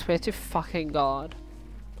woohoo, I swear to fucking god.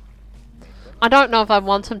 I don't know if I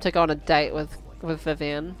want him to go on a date with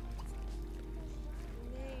Vivian.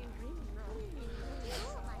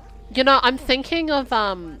 You know, I'm thinking of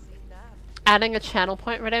adding a channel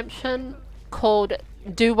point redemption called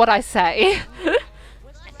Do What I Say.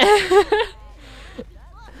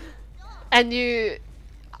 And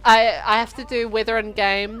I have to do whether in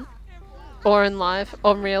game or in life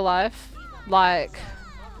or in real life, like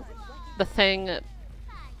the thing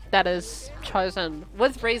that is chosen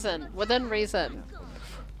with reason, within reason.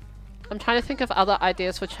 I'm trying to think of other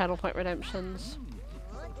ideas for channel point redemptions.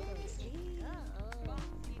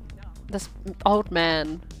 This old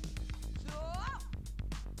man.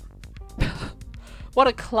 What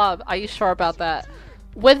a club. Are you sure about that?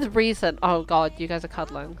 With reason. Oh god, you guys are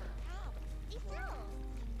cuddling.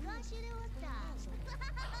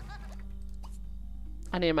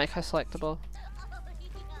 I need to make her selectable.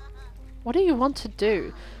 What do you want to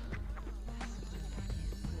do?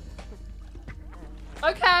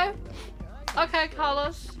 Okay. Okay,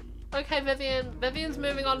 Carlos. Okay, Vivian. Vivian's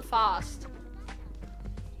moving on fast.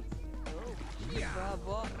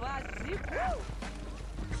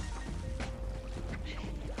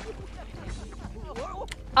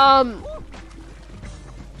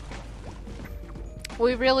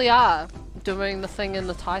 We really are doing the thing in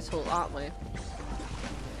the title, aren't we?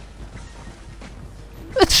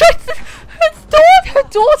 Her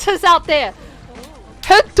daughter's out there!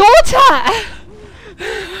 Her daughter!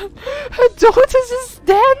 Her daughter's just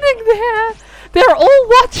standing there! They're all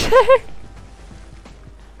watching!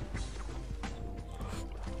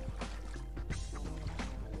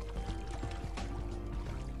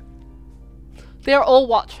 They're all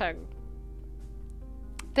watching.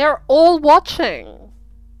 They're all watching!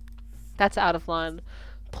 That's out of line.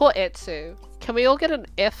 Poor Etsu. Can we all get an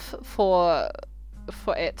F for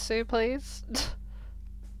Etsu, please?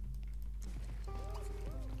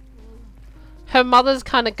 Her mother's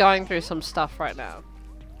kind of going through some stuff right now.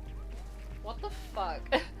 What the fuck?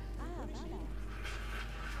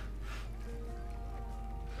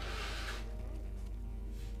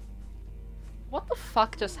 What the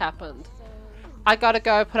fuck just happened? I gotta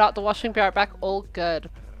go put out the washing, be right back. All good.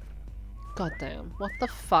 God damn. What the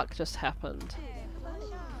fuck just happened?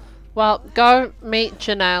 Well, go meet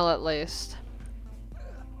Janelle at least.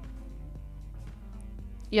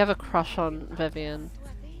 You have a crush on Vivian.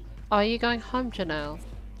 Oh, are you going home, Janelle?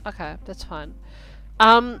 Okay, that's fine.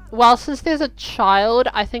 Well, since there's a child,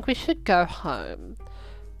 I think we should go home.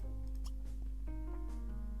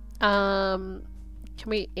 Can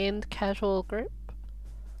we end casual group?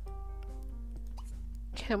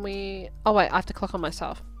 Can we... Oh wait, I have to click on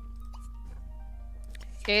myself.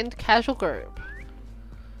 End casual group.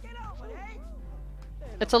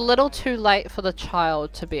 It's a little too late for the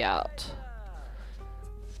child to be out.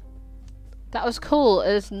 That was cool.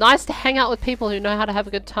 It's nice to hang out with people who know how to have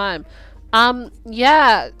a good time.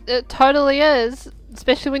 Yeah, it totally is.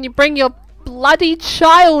 Especially when you bring your bloody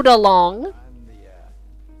child along.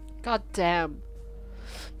 God damn.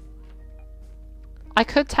 I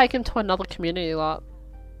could take him to another community lot.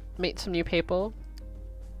 Meet some new people.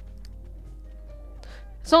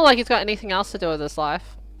 It's not like he's got anything else to do with his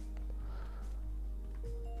life.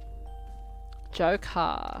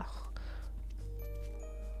 Joker.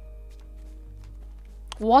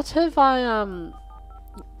 What if I,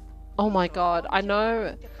 oh my god, I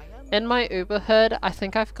know in my Uberhood, I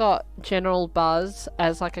think I've got General Buzz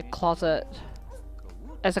as like a closet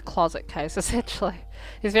case, essentially.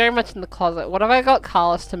 He's very much in the closet. What if I got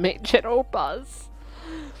Carlos to meet General Buzz?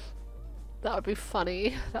 That would be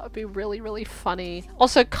funny. That would be really, really funny.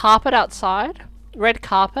 Also, carpet outside. Red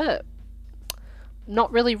carpet.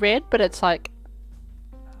 Not really red, but it's like,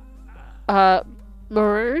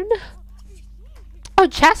 maroon? Oh,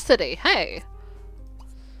 Chastity, hey!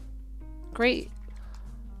 Great.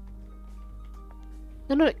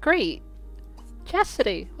 No, great.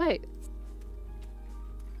 Chastity, wait.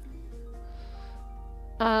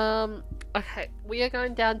 Okay, we are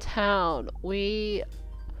going downtown.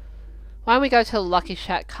 Why don't we go to the Lucky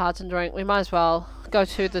Shack Cards and Drink? We might as well go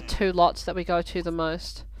to the two lots that we go to the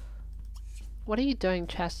most. What are you doing,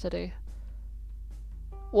 Chastity?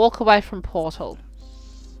 Walk away from portal.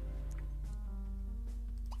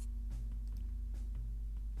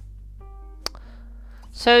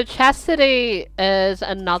 So Chastity is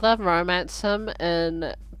another romance sim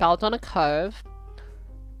in Belladonna Cove.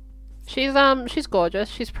 She's gorgeous,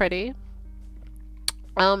 she's pretty.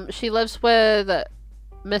 She lives with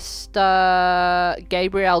Mr.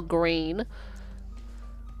 Gabriel Green.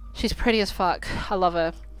 She's pretty as fuck. I love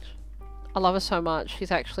her. I love her so much.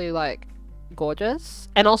 She's actually like gorgeous.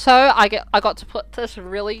 And also I got to put this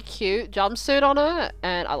really cute jumpsuit on her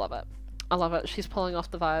and I love it. I love it. She's pulling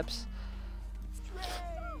off the vibes.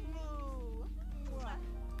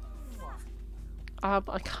 I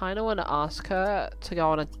kind of want to ask her to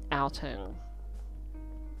go on an outing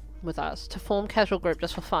with us, to form casual group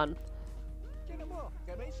just for fun.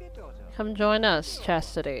 Come join us,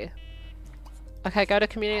 Chastity. Okay, go to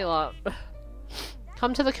community lot.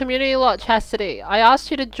 Come to the community lot, Chastity. I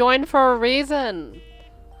asked you to join for a reason.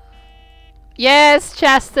 Yes,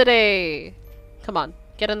 Chastity! Come on,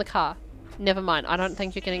 get in the car. Never mind, I don't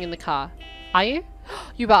think you're getting in the car. Are you?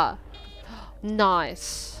 You are.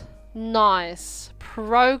 Nice. Nice.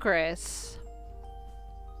 Progress.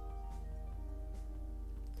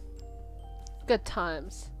 Good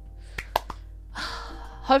times.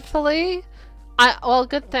 Hopefully, well,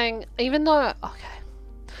 good thing, even though, okay.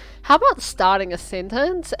 How about starting a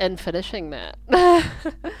sentence and finishing that?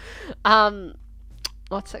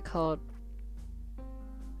 What's it called?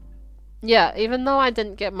 Yeah, even though I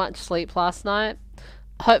didn't get much sleep last night,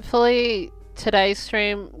 hopefully today's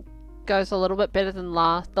stream goes a little bit better than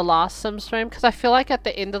the last sim stream, because I feel like at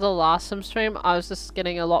the end of the last sim stream I was just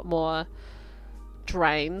getting a lot more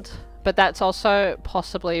drained, but that's also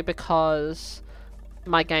possibly because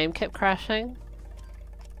my game kept crashing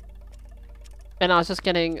and I was just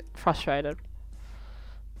getting frustrated.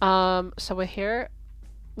 So we're here.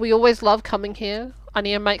 We always love coming here. I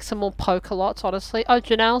need to make some more poker lots, honestly. Oh,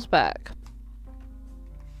 Janelle's back.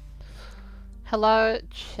 Hello,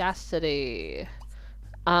 Chastity.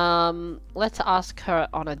 Let's ask her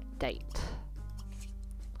on a date.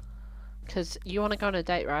 Because you want to go on a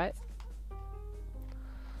date, right?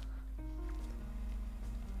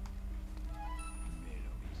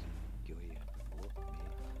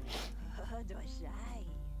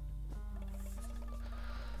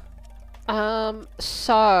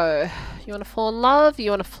 So, you want to fall in love?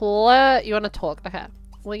 You want to flirt? You want to talk? Okay.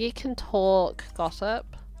 We can talk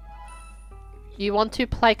gossip. You want to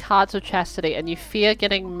play cards with Chastity and you fear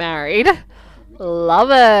getting married. Love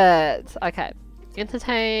it. Okay.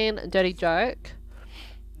 Entertain, dirty joke.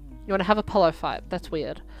 You want to have a pillow fight. That's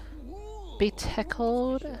weird. Be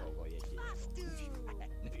tickled.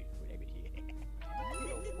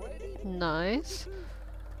 Nice.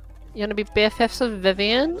 You want to be BFFs with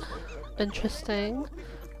Vivian? Interesting.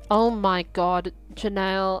 Oh my god.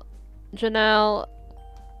 Janelle.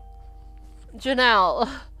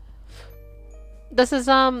 This is,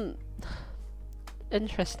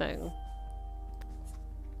 interesting.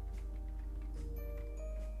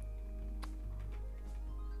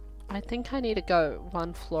 I think I need to go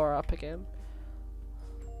one floor up again.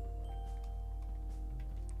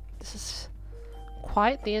 This is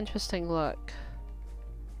quite the interesting look.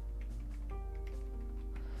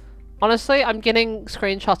 Honestly, I'm getting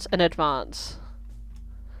screenshots in advance.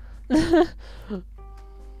 Can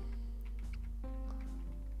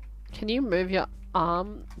you move your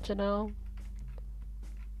arm, Janelle?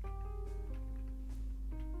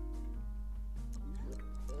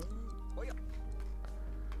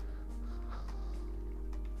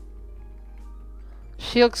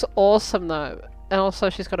 She looks awesome though. And also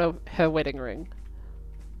she's got her wedding ring.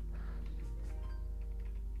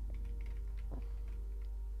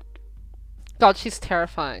 God, she's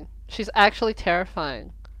terrifying. She's actually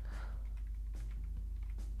terrifying.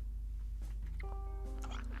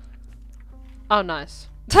 Oh, nice.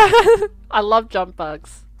 I love jump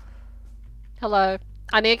bugs. Hello.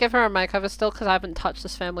 I need to give her a makeover still because I haven't touched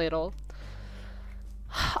this family at all.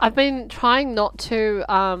 I've been trying not to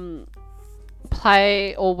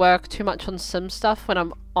play or work too much on sim stuff when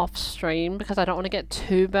I'm off stream because I don't want to get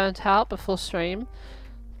too burnt out before stream.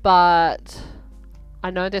 But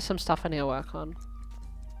I know there's some stuff I need to work on.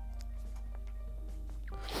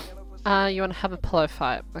 You want to have a pillow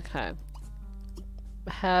fight? Okay.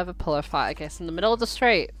 Have a pillow fight, I guess, in the middle of the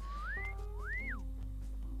street.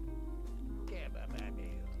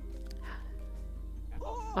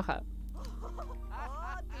 Okay.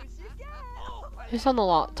 Who's on the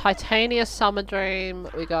lot? Titania Summer Dream,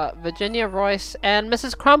 we got Virginia Royce, and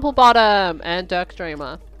Mrs. Crumplebottom, and Dirk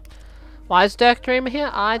Dreamer. Why is Dirk Dreamer here?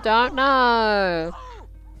 I don't know.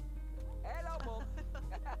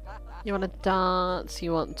 You want to dance,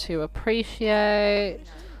 you want to appreciate.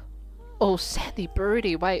 Oh, Sandy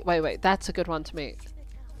Broody. Wait. That's a good one to meet.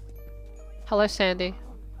 Hello, Sandy.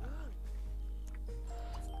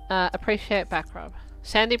 Appreciate back rub.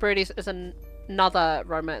 Sandy Broody is another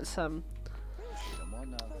romance.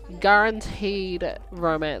 Guaranteed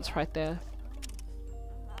romance right there.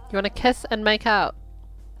 You want to kiss and make out?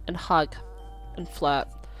 And hug. And flirt.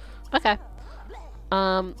 Okay.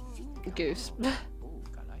 Goose.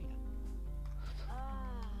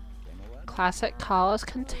 Classic Carlos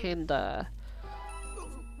Contender.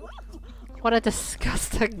 What a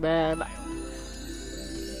disgusting man.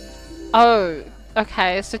 Oh,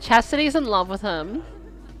 okay, so Chastity's in love with him.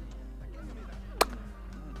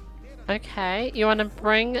 Okay, you want to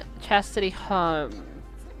bring Chastity home.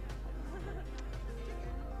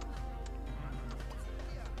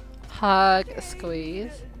 Hug,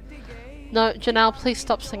 squeeze. No, Janelle, please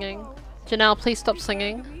stop singing. Janelle, please stop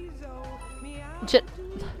singing.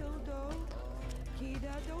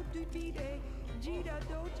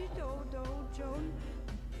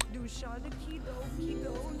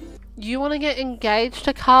 You want to get engaged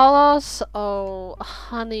to Carlos? Oh,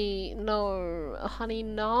 honey, no. Honey,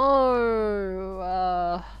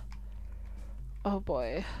 no. Oh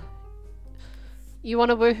boy. You want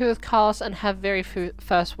to woohoo with Carlos and have very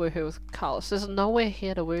first woohoo with Carlos. There's nowhere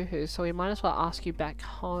here to woohoo, so we might as well ask you back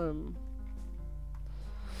home.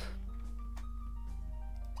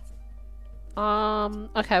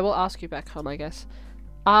 Okay, we'll ask you back home, I guess.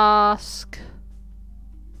 Ask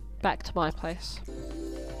back to my place.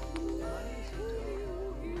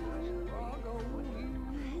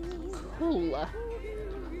 Cool.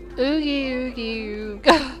 Oogie oogie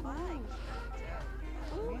oogie.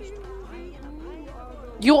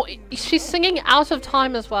 She's singing out of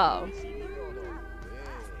time as well.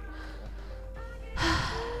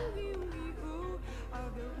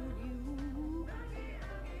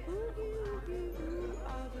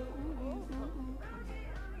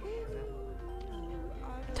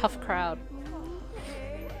 Tough crowd.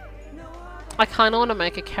 I kind of want to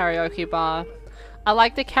make a karaoke bar. I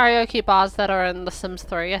like the karaoke bars that are in The Sims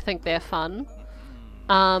 3. I think they're fun.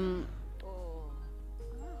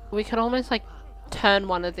 We could almost like turn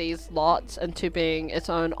one of these lots into being its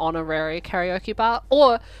own honorary karaoke bar.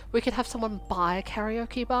 Or we could have someone buy a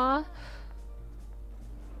karaoke bar.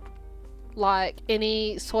 Like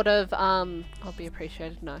any sort of, I'll be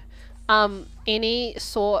appreciated, no. Any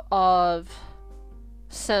sort of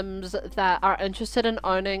Sims that are interested in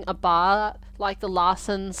owning a bar like the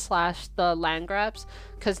Larsons / the Landgrabs,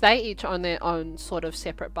 because they each own their own sort of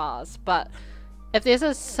separate bars. But if there's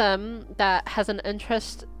a Sim that has an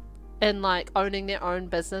interest in like owning their own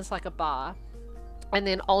business like a bar, and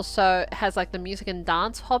then also has like the music and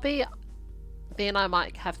dance hobby, then I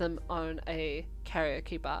might have them own a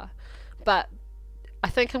karaoke bar. But I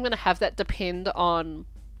think I'm going to have that depend on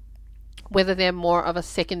whether they're more of a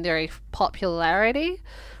secondary popularity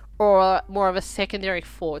or more of a secondary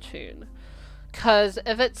fortune. Because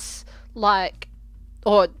if it's like,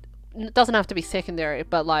 or it doesn't have to be secondary,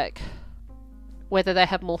 but like whether they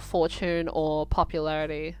have more fortune or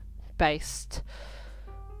popularity based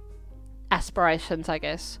aspirations, I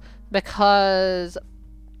guess, because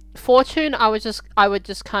fortune, I would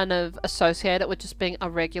just kind of associate it with just being a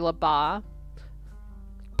regular bar.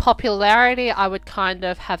 Popularity, I would kind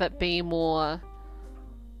of have it be more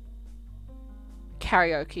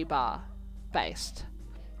karaoke bar based.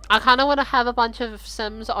 I kind of want to have a bunch of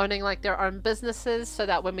Sims owning like their own businesses so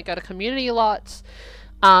that when we go to community lots,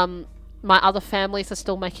 my other families are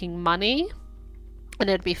still making money and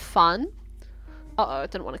it'd be fun. Uh-oh, I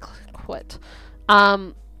didn't want to quit.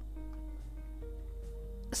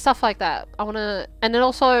 Stuff like that. I want to, and then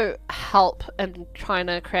also help in trying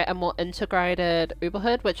to create a more integrated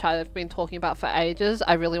Uberhood, which I've been talking about for ages.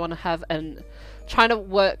 I really want to have trying to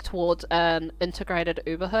work towards an integrated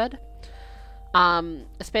Uberhood.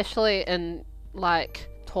 Especially in like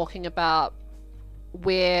talking about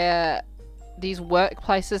where these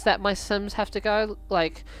workplaces that my Sims have to go.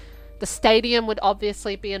 Like the stadium would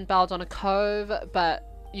obviously be in Belladonna Cove, but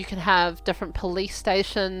you can have different police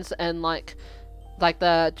stations and like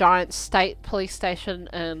the giant state police station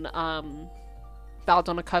in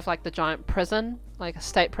Belladonna Cove, like the giant prison, like a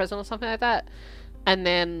state prison or something like that, and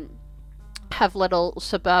then have little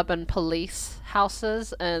suburban police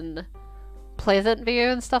houses in Pleasant View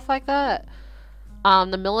and stuff like that.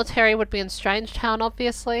 The military would be in Strangetown,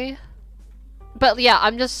 obviously. But yeah,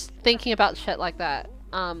 I'm just thinking about shit like that.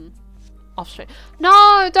 Off stream.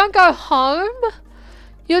 No, don't go home!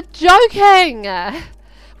 You're joking!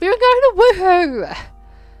 We were going to Woohoo!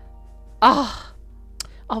 Oh.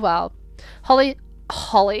 Oh well. Holy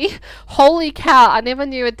cow, I never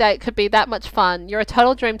knew a date could be that much fun. You're a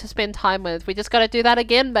total dream to spend time with. We just gotta do that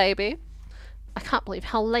again, baby. I can't believe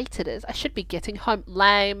how late it is. I should be getting home.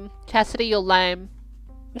 Lame. Chastity, you're lame.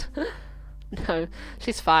 No,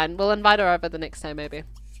 she's fine. We'll invite her over the next day, maybe.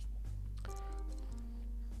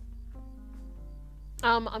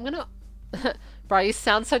 I'm gonna... Bro, you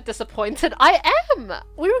sound so disappointed. I am!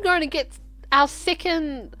 We were going to get our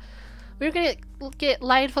second... We were going to get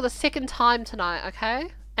laid for the second time tonight, okay?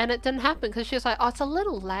 And it didn't happen because she was like, oh, it's a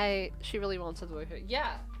little late. She really wanted to woohoo.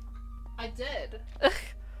 Yeah, I did.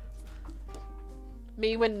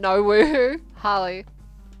 Me with no woohoo? Harley.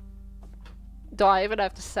 Do I even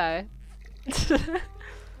have to say?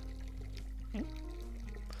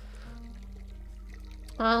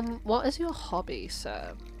 What is your hobby,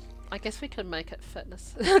 sir? I guess we could make it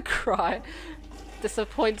fitness. Cry.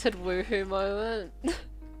 Disappointed woohoo moment.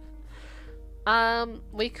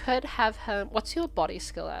 We could have him... What's your body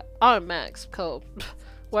skill at? Oh, max. Cool.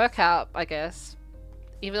 Workout, I guess.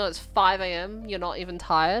 Even though it's 5 AM, you're not even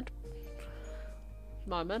tired.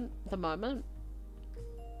 The moment.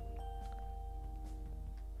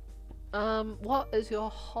 What is your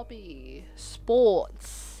hobby?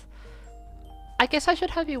 Sports. I guess I should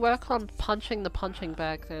have you work on punching the punching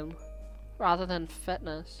bag then, rather than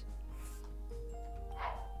fitness.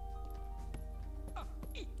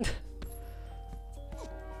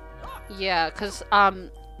 Yeah, because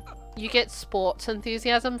you get sports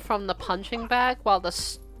enthusiasm from the punching bag, while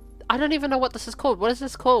I don't even know what this is called. What is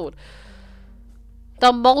this called?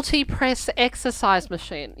 The multi-press exercise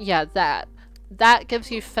machine. Yeah, that gives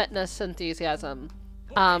you fitness enthusiasm.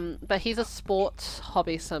 But he's a sports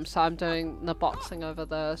hobby sim, so I'm doing the boxing over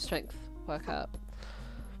the strength workout.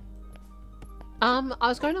 I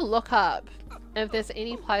was going to look up if there's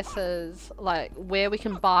any places like where we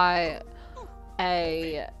can buy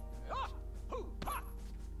a...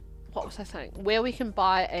 What was I saying? Where we can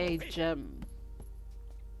buy a gym.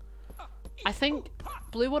 I think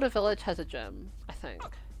Bluewater Village has a gym, I think.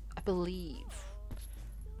 I believe.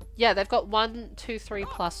 Yeah, they've got 1, 2, 3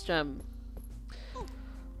 plus gym.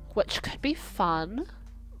 Which could be fun.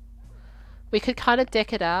 We could kind of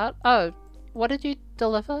deck it out. Oh, what did you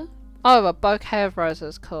deliver? Oh, a bouquet of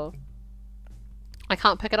roses. Cool. I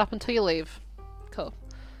can't pick it up until you leave. Cool.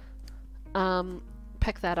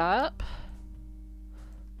 Pick that up.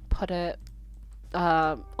 Put it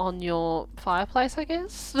on your fireplace, I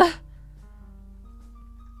guess.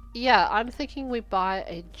 Yeah, I'm thinking we buy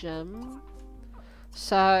a gym.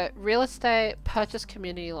 So, real estate, purchase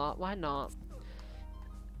community lot. Why not?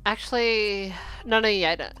 Actually, no,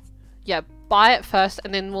 yeah. Yeah, buy it first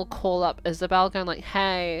and then we'll call up Isabel going like,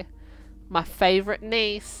 hey, my favorite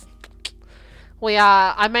niece.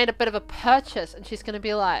 I made a bit of a purchase, and she's going to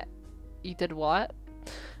be like, you did what?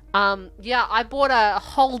 Yeah, I bought a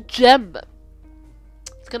whole gym.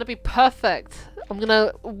 It's going to be perfect. I'm going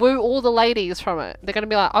to woo all the ladies from it. They're going to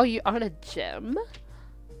be like, oh, you own a gym?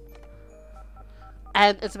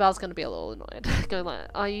 And Isabel's going to be a little annoyed. Going like,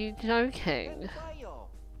 are you joking?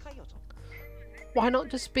 Why not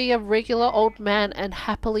just be a regular old man and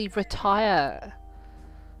happily retire?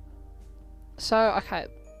 So, okay.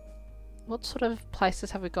 What sort of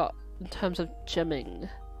places have we got in terms of gymming?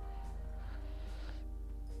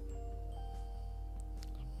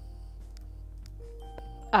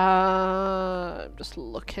 I'm just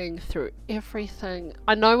looking through everything.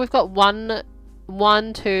 I know we've got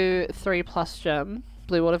 1, 2, 3 plus gym,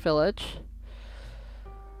 Bluewater Village.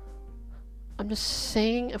 I'm just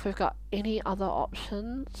seeing if we've got any other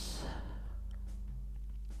options.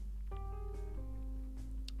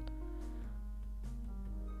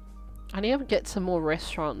 I need to get some more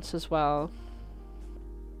restaurants as well.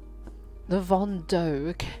 The Von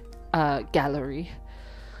Doe Gallery.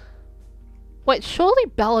 Wait, surely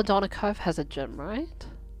Belladonna Cove has a gym, right?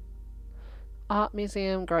 Art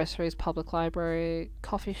museum, groceries, public library,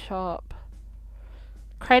 coffee shop.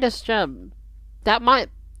 Kratos Gym. That might...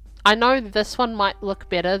 I know this one might look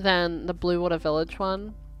better than the Bluewater Village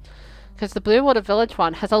one. Because the Bluewater Village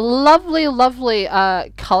one has a lovely, lovely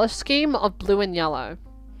colour scheme of blue and yellow.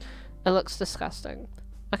 It looks disgusting.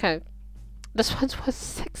 Okay. This one's worth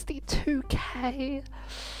 62k.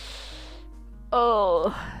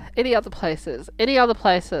 Oh. Any other places? Any other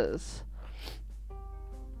places?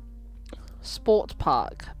 Sports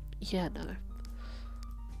park. Yeah, no.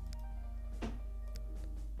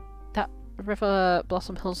 That River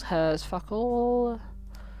Blossom Hills has fuck all.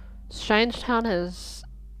 Strangetown has...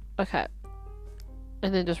 Okay.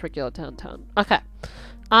 And then just regular downtown. Okay.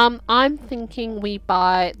 I'm thinking we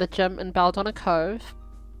buy the gym in Belladonna Cove.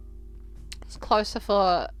 It's closer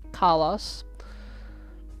for Carlos.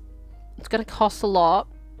 It's gonna cost a lot,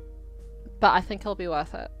 but I think it'll be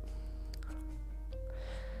worth it.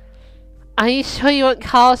 Are you sure you want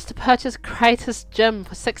Carlos to purchase Kratos Gym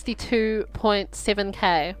for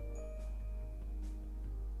 62.7k?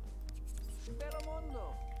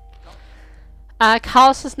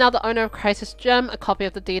 Carlos is now the owner of Kratos Gym. A copy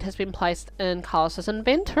of the deed has been placed in Carlos's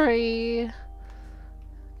inventory.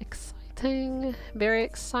 Exciting. Very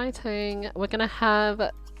exciting. We're gonna have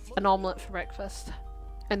an omelette for breakfast.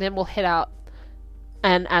 And then we'll head out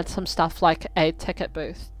and add some stuff like a ticket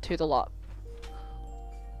booth to the lot.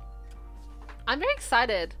 I'm very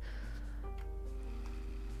excited.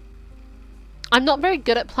 I'm not very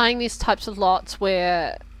good at playing these types of lots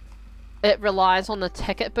where it relies on the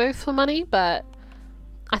ticket booth for money, but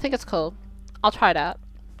I think it's cool. I'll try it out.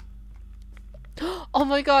 Oh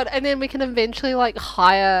my god, and then we can eventually like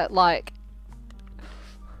hire like,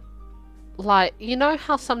 you know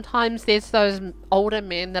how sometimes there's those older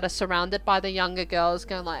men that are surrounded by the younger girls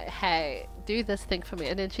going like, hey, do this thing for me.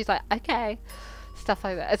 And then she's like, okay. Stuff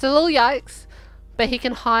like that. It's a little yikes, but he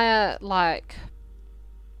can hire like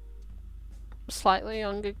slightly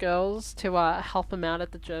younger girls to help him out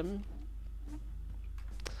at the gym.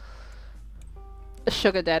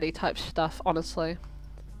 Sugar daddy type stuff, honestly.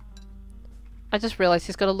 I just realized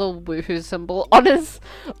he's got a little woohoo symbol on his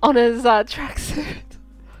tracksuit.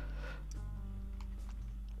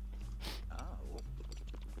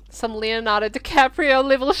 Some Leonardo DiCaprio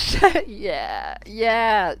level shit. Yeah,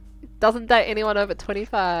 yeah. Doesn't date anyone over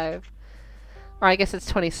 25. Or I guess it's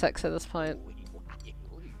 26 at this point.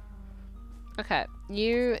 Okay,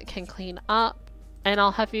 you can clean up, and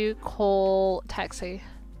I'll have you call taxi.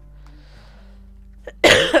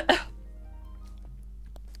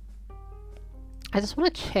 I just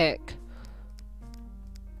want to check.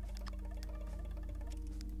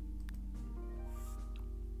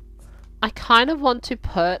 I kind of want to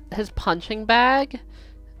put his punching bag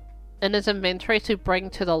in his inventory to bring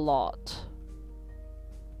to the lot.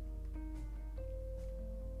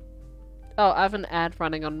 Oh, I have an ad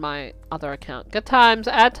running on my other account. Good times,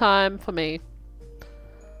 ad time for me.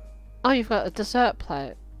 Oh, you've got a dessert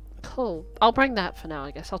plate. Cool. I'll bring that for now,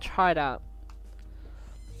 I guess. I'll try it out.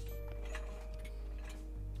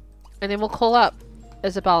 And then we'll call up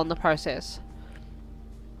Isabel in the process.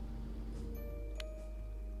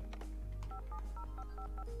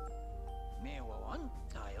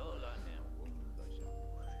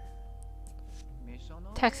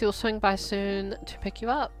 Taxi will swing by soon to pick you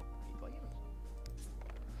up.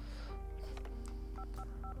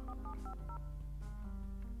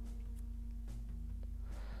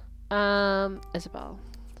 Isabel.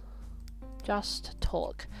 Just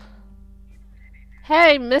talk.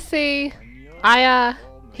 Hey, Missy!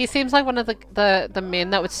 He seems like one of the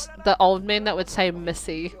men that would, the old men that would say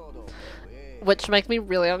Missy. Which makes me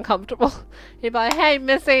really uncomfortable. He'd be like, hey,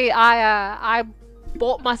 Missy, I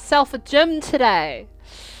bought myself a gym today.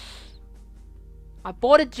 I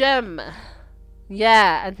bought a gym.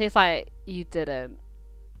 Yeah, and he's like, you didn't.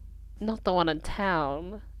 Not the one in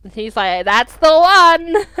town. And he's like, that's the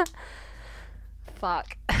one!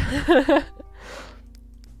 Fuck.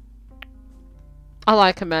 I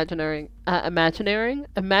like imagining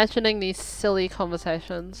these silly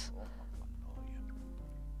conversations.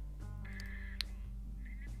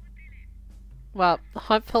 Well,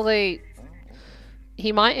 hopefully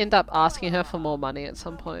he might end up asking her for more money at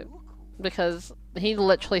some point, because he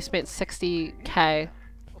literally spent 60k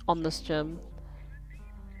on this gym.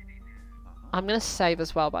 I'm gonna save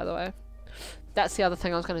as well, by the way. That's the other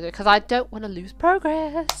thing I was gonna do, because I don't want to lose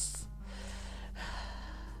progress.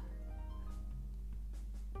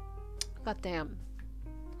 God damn.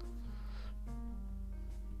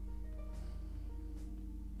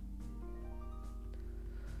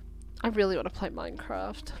 I really want to play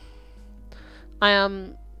Minecraft.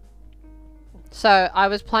 So I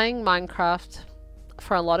was playing Minecraft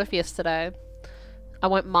for a lot of yesterday. I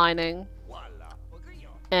went mining.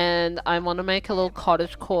 And I want to make a little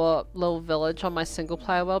cottagecore little village on my single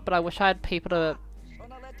player world, but I wish I had people to...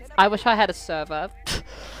 I wish I had a server.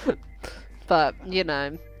 But, you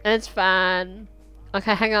know. And it's fine.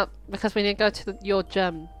 Okay, hang up, because we need to go to your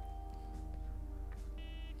gym.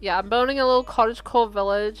 Yeah, I'm building a little cottagecore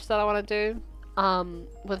village that I want to do.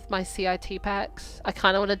 With my CIT packs. I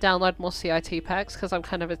kind of want to download more CIT packs, because I'm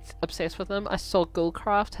kind of obsessed with them. I saw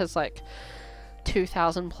Ghoulcraft has like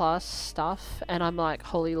 2,000 plus stuff, and I'm like,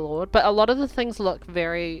 holy lord. But a lot of the things look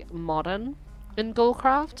very modern in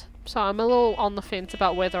Ghoulcraft, so I'm a little on the fence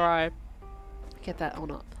about whether I get that or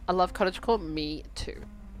not. I love cottagecore. Me too.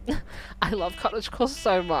 I love cottagecore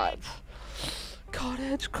so much.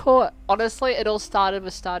 Cottagecore. Honestly, it all started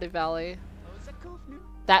with Stardew Valley.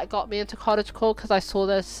 That got me into cottagecore because I saw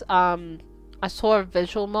this, I saw a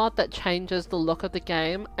visual mod that changes the look of the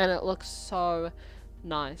game, and it looks so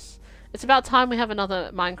nice. It's about time we have another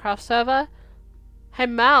Minecraft server. Hey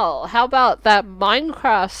Mal, how about that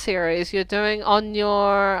Minecraft series you're doing on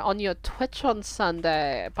your Twitch on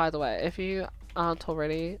Sunday? By the way, if you aren't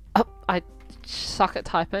already... Oh, I suck at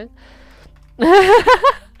typing. That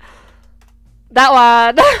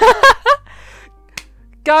one!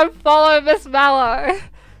 Go follow Miss Mallow!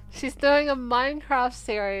 She's doing a Minecraft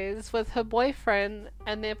series with her boyfriend,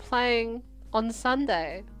 and they're playing on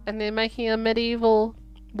Sunday. And they're making a medieval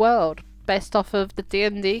world based off of the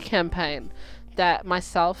D&D campaign that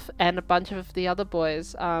myself and a bunch of the other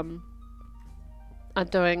boys are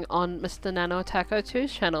doing on Mr. Nano Attaco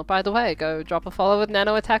 2's channel. By the way, go drop a follow with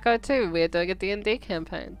Nano Attaco 2. We're doing a D&D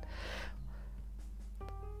campaign.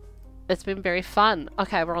 It's been very fun.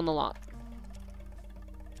 Okay, we're on the lot.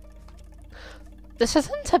 This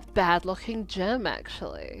isn't a bad looking gym,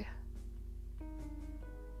 actually.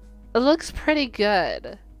 It looks pretty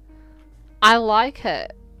good. I like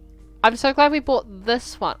it. I'm so glad we bought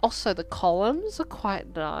this one. Also, the columns are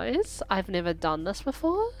quite nice. I've never done this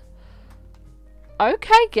before.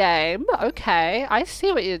 Okay, game. Okay, I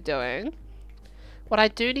see what you're doing. What I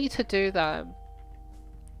do need to do, though,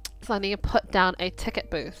 is I need to put down a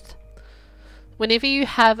ticket booth. Whenever you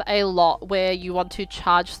have a lot where you want to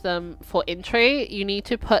charge them for entry, you need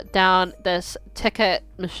to put down this ticket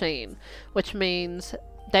machine, which means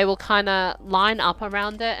they will kind of line up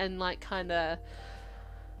around it and like kind of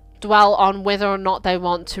dwell on whether or not they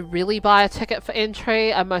want to really buy a ticket for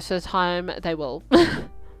entry, and most of the time they will.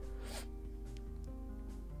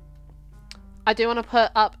 I do want to put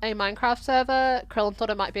up a Minecraft server. Krillin thought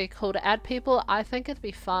it might be cool to add people. I think it'd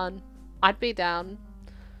be fun. I'd be down.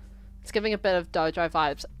 It's giving a bit of dojo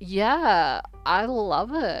vibes. Yeah, I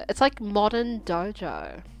love it. It's like modern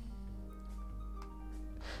dojo.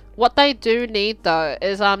 What they do need though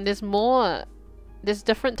is there's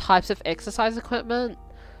different types of exercise equipment.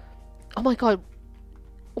 Oh my god,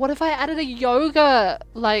 what if I added a yoga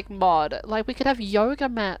like mod? Like we could have yoga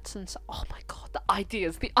mats and so. Oh my god, the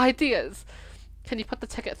ideas. Can you put the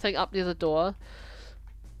ticket thing up near the door?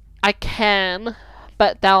 I can,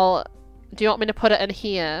 but do you want me to put it in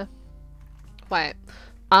here? Wait,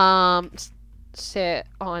 set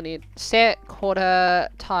quarter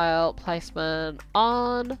tile placement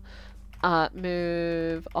on,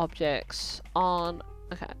 move objects on,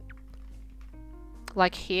 okay.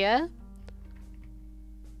 Like here?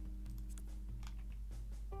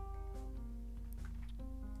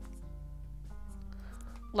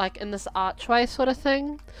 Like in this archway sort of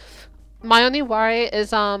thing. My only worry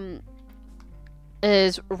is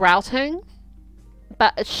routing,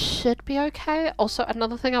 but it should be okay. Also,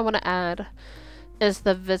 another thing I want to add is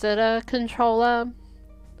the visitor controller.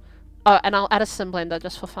 Oh, and I'll add a sim blender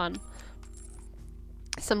just for fun.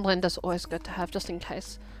 Sim blender's always good to have, just in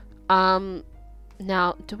case.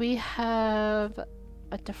 Now, do we have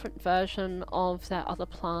a different version of that other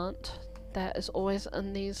plant that is always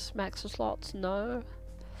in these max slots? No.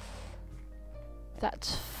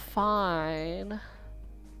 That's fine.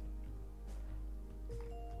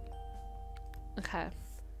 Okay.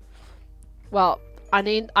 Well,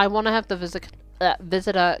 I want to have the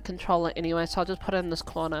visitor controller anyway, so I'll just put it in this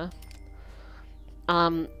corner.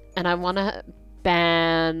 And I want to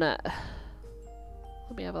ban... Let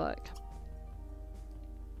me have a look.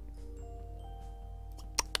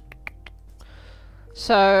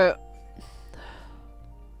 So...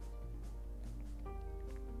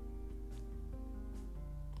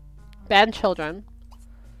 ban children.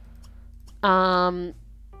 I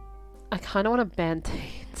kind of want to ban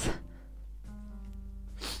teens.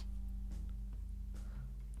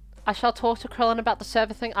 I shall talk to Krillin about the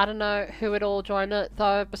server thing. I don't know who would all join it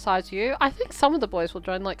though besides you. I think some of the boys will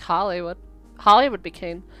join, like Harley would. Harley would be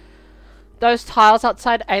keen. Those tiles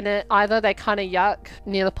outside ain't it either? They kind of yuck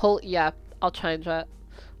near the pool. Yeah, I'll change it.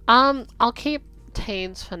 I'll keep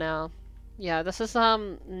teens for now. Yeah, this is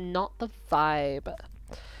not the vibe.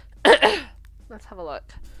 Let's have a look.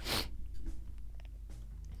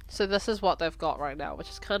 So this is what they've got right now, which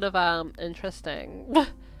is kind of interesting.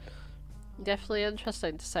 Definitely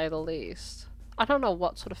interesting to say the least. I don't know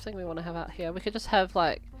what sort of thing we want to have out here. We could just have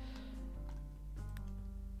like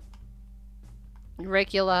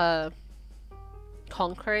regular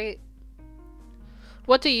concrete.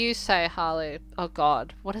 What do you say, Harley? Oh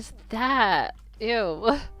god, what is that?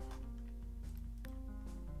 Ew.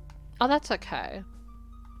 Oh, that's okay.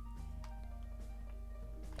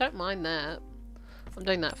 Don't mind that. I'm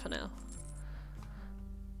doing that for now.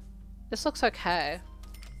 This looks okay.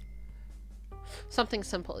 Something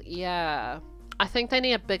simple. Yeah. I think they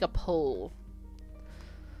need a bigger pool.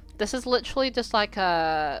 This is literally just like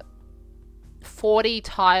a 40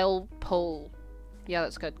 tile pool. Yeah,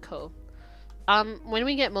 that's good. Cool. When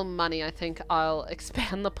we get more money, I think I'll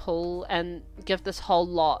expand the pool and give this whole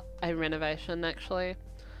lot a renovation, actually.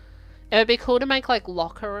 It would be cool to make like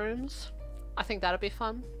locker rooms. I think that'd be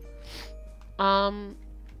fun.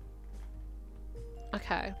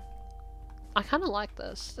 Okay. I kind of like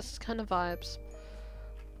this. This is kind of vibes.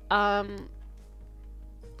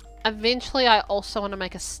 Eventually I also want to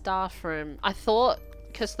make a staff room. I thought,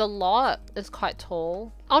 because the lot is quite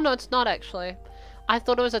tall. Oh no, it's not actually. I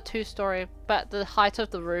thought it was a 2-story, but the height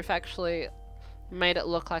of the roof actually made it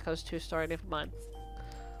look like it was 2-story. Never mind.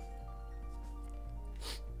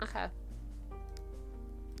 Okay.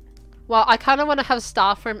 Well, I kind of want to have a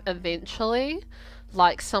staff room eventually.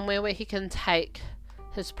 Like somewhere where he can take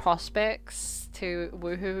his prospects to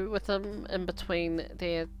woohoo with them in between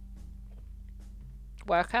their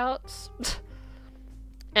workouts.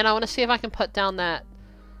 And I want to see if I can put down that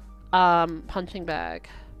punching bag.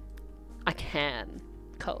 I can.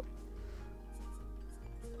 Cool.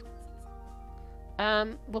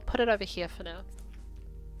 We'll put it over here for now.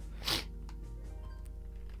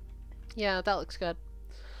 Yeah, that looks good.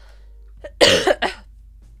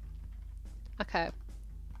 Okay.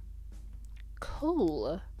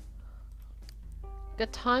 Cool.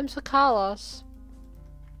 Good times for Carlos.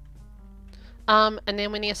 And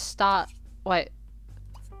then we need to start... Wait.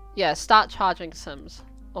 Yeah, start charging Sims.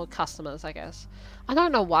 Or customers, I guess. I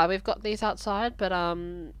don't know why we've got these outside, but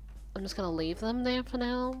I'm just gonna leave them there for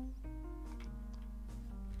now.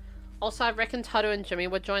 Also, I reckon Todu and Jimmy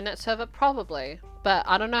would join that server, probably. But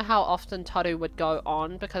I don't know how often Todu would go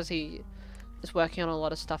on, because he is working on a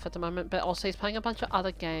lot of stuff at the moment. But also he's playing a bunch of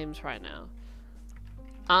other games right now.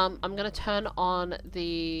 I'm gonna turn on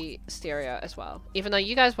the stereo as well. Even though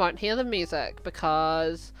you guys won't hear the music,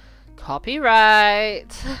 because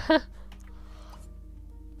copyright!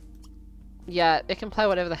 Yeah, it can play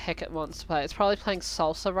whatever the heck it wants to play. It's probably playing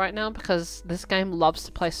salsa right now, because this game loves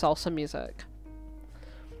to play salsa music.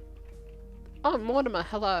 Oh, Mortimer,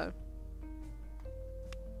 hello.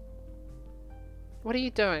 What are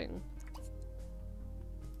you doing?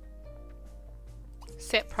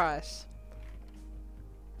 Set price.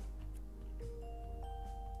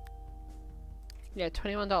 Yeah,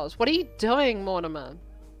 $21. What are you doing, Mortimer?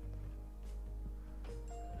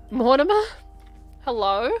 Mortimer?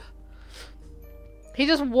 Hello? He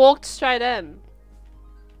just walked straight in.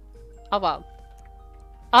 Oh well.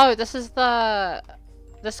 Oh, this is the...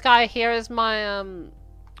 This guy here is my,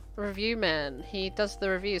 review man. He does the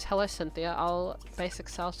reviews. Hello, Cynthia. I'll basic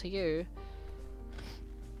sell to you.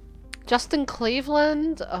 Justin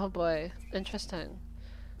Cleveland? Oh boy. Interesting.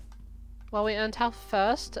 Well, we earned our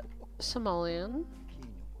first Somalian.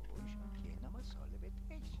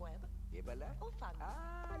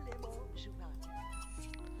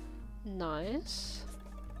 Nice.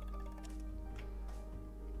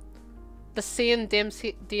 The C in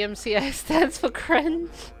DMCA stands for cringe.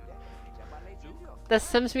 The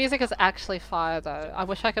Sims music is actually fire though. I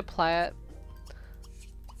wish I could play it.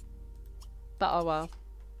 But oh well.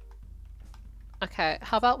 Okay,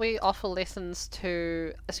 how about we offer lessons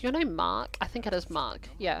to... Is your name Mark? I think it is Mark.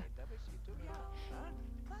 Yeah.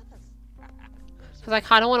 Because I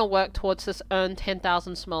kind of want to work towards this earn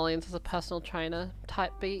 10,000 simoleons as a personal trainer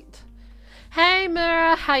type beat. Hey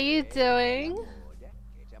Mira, how you doing?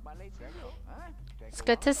 It's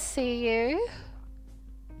good to see you.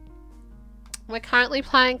 We're currently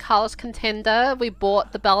playing Carlos Contender. We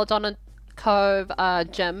bought the Belladonna Cove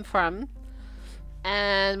gym from.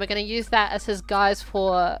 And we're going to use that as his guise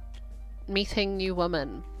for meeting new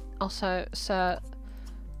women. Also, sir,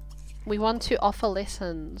 we want to offer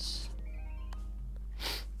lessons.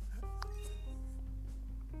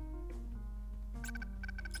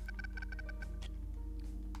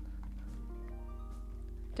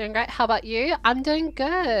 Doing great. How about you? I'm doing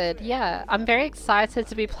good. Yeah, I'm very excited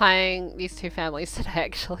to be playing these two families today,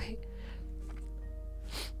 actually.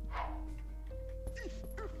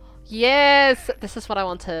 Yes! This is what I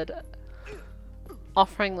wanted.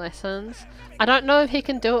 Offering lessons. I don't know if he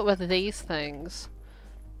can do it with these things.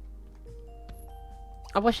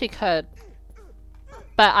 I wish he could.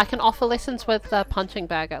 But I can offer lessons with the punching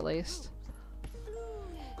bag at least.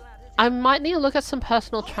 I might need to look at some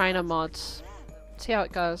personal trainer mods. See how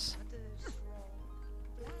it goes.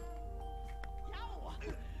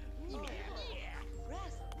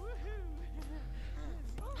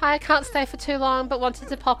 Hi, I can't stay for too long, but wanted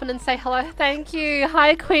to pop in and say hello. Thank you.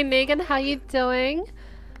 Hi, Queen Megan. How you doing?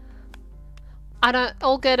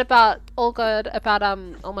 All good about, oh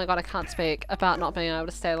my god, I can't speak, about not being able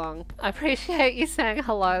to stay long. I appreciate you saying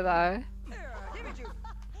hello, though.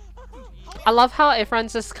 I love how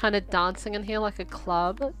everyone's just kind of dancing in here like a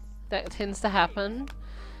club. That tends to happen.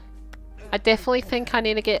 I definitely think I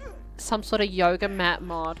need to get some sort of yoga mat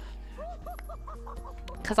mod.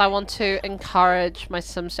 Because I want to encourage my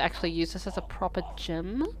Sims to actually use this as a proper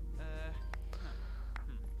gym.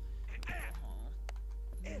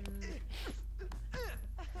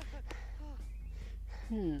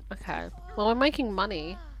 Okay. Well, we're making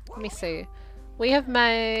money. Let me see. We have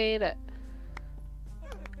made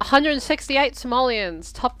 168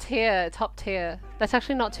 simoleons. Top tier, top tier. That's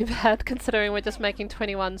actually not too bad considering we're just making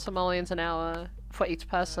 21 simoleons an hour for each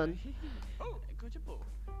person.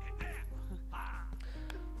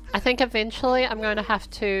 I think eventually I'm going to have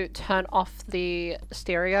to turn off the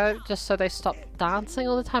stereo just so they stop dancing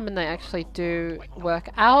all the time and they actually do work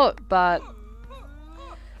out, but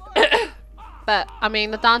but I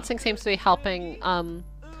mean the dancing seems to be helping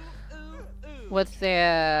with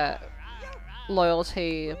their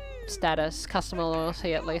loyalty status, customer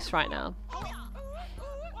loyalty at least right now.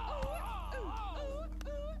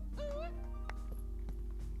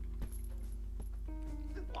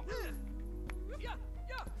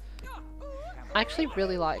 I actually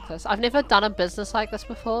really like this. I've never done a business like this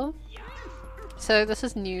before, so this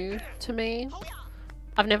is new to me.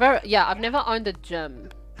 I've never owned a gym.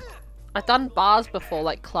 I've done bars before,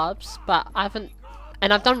 like clubs, but I haven't,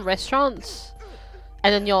 and I've done restaurants,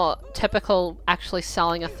 and then your typical actually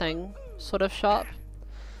selling a thing sort of shop,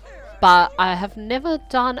 but I have never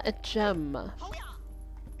done a gym.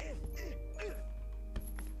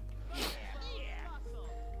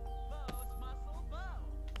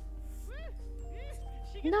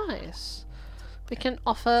 Nice. We can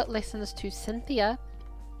offer lessons to Cynthia.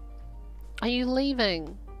 Are you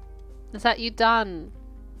leaving? Is that you done?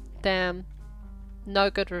 Damn.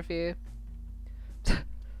 No good review.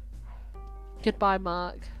 Goodbye,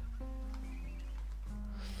 Mark.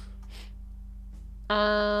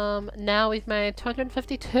 Now we've made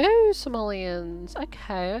 252 simoleons.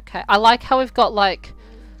 Okay, okay. I like how we've got like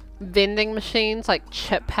vending machines, like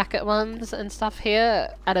chip packet ones and stuff here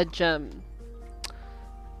at a gym.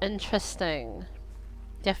 Interesting.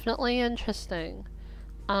 Definitely interesting.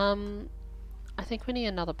 I think we need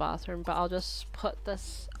another bathroom, but I'll just put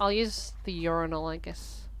this... I'll use the urinal, I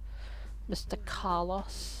guess. Mr.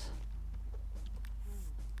 Carlos.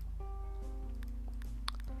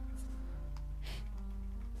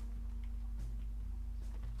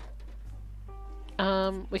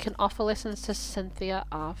 We can offer lessons to Cynthia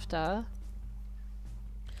after.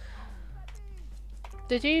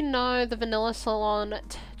 Did you know the vanilla salon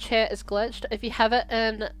chair is glitched? If you have it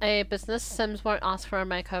in a business, Sims won't ask for a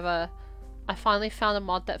makeover. I finally found a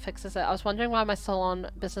mod that fixes it. I was wondering why my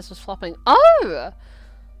salon business was flopping. Oh!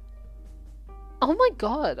 Oh my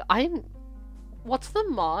god. What's the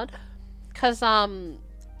mod? Because,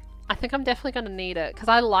 I think I'm definitely going to need it. Because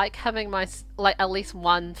I like having my, like, at least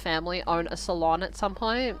one family own a salon at some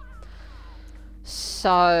point.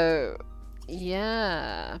 So,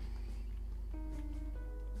 yeah.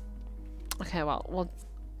 Okay, well,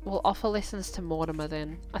 we'll offer lessons to Mortimer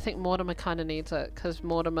then. I think Mortimer kind of needs it, because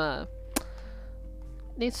Mortimer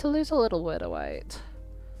Needs to lose a little bit of weight.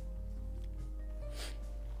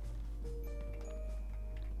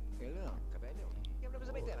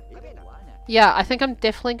 Yeah, I think I'm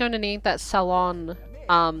definitely going to need that salon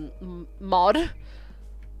mod,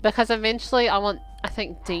 because eventually I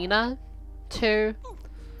think Dina to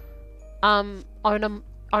own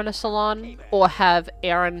a salon, or have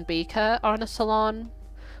Erin Beaker own a salon.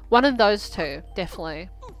 One of those two, definitely.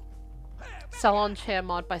 Salon chair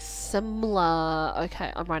mod by Similar.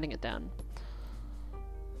 Okay, I'm writing it down.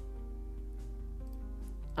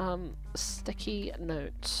 Sticky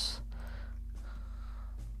notes.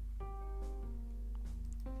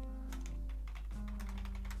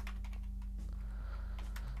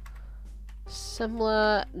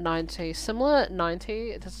 Similar 90. Similar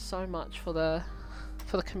 90 does so much for the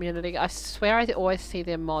community. I swear I always see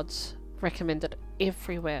their mods recommended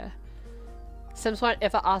everywhere. Sims won't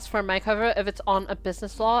ever ask for a makeover if it's on a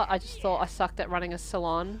business lot. I just thought I sucked at running a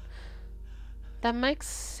salon. That makes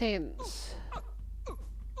sense.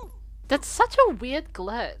 That's such a weird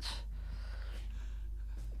glitch.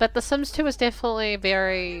 But The Sims 2 is definitely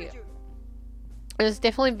very... It is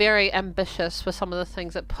definitely very ambitious for some of the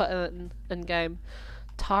things it put in game.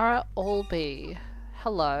 Tara Albee.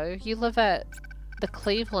 Hello. You live at the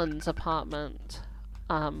Cleveland's apartment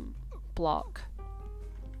block.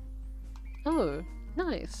 Oh,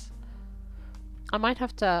 nice. I might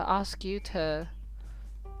have to ask you to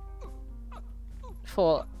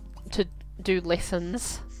do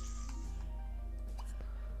lessons.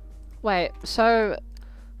 Wait, so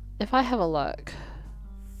if I have a look.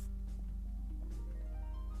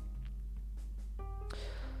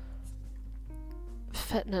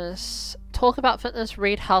 Fitness. Talk about fitness,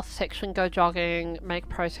 read health section, go jogging, make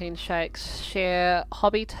protein shakes, share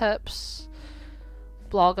hobby tips,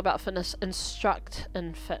 blog about fitness, instruct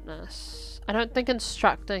in fitness. I don't think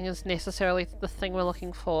instructing is necessarily the thing we're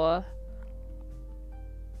looking for.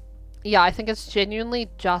 Yeah, I think it's genuinely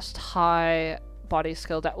just high body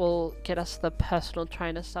skill that will get us the personal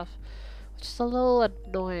trainer stuff, which is a little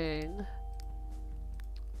annoying.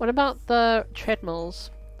 What about the treadmills?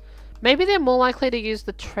 Maybe they're more likely to use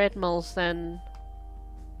the treadmills than...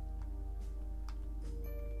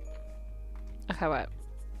 Okay, wait.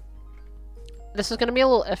 This is going to be a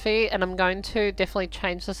little iffy, and I'm going to definitely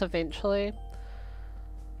change this eventually.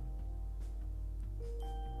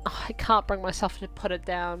 Oh, I can't bring myself to put it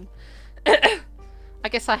down. I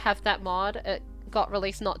guess I have that mod. It got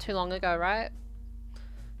released not too long ago, right?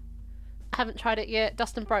 I haven't tried it yet.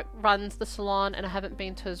 Dustin runs the salon, and I haven't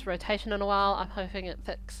been to his rotation in a while. I'm hoping it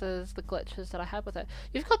fixes the glitches that I had with it.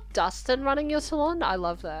 You've got Dustin running your salon? I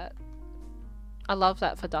love that. I love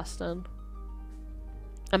that for Dustin.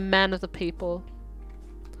 A man of the people.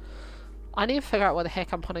 I need to figure out where the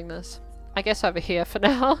heck I'm putting this. I guess over here for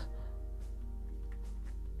now.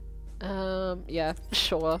 Yeah,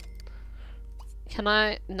 sure. Can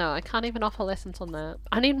I? No, I can't even offer lessons on that.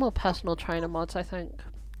 I need more personal trainer mods, I think.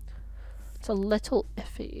 It's a little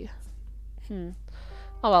iffy. Oh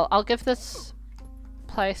well, I'll give this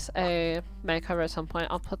place a makeover at some point.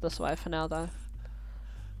 I'll put this away for now though.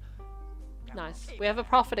 Nice. We have a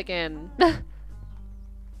profit again.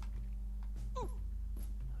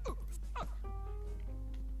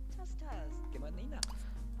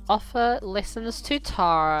 Offer lessons to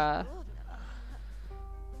Tara.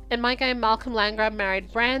 In my game, Malcolm Landgrab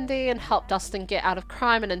married Brandy and helped Dustin get out of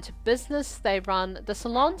crime and into business. They run the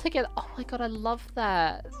salon together. Oh my god, I love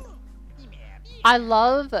that. I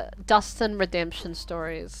love Dustin redemption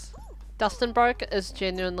stories. Dustin Broke is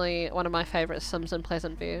genuinely one of my favourite Sims in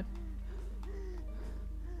Pleasant View.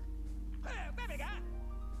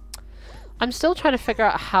 I'm still trying to figure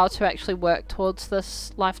out how to actually work towards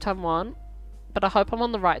this lifetime one, but I hope I'm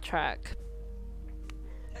on the right track.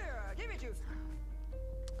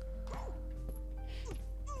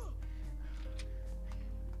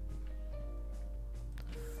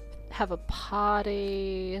 Have a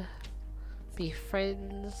party, be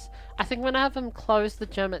friends. I think I'm gonna have him close the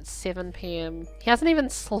gym at 7 PM. He hasn't even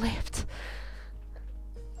slept.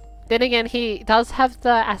 Then again, he does have the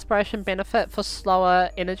aspiration benefit for slower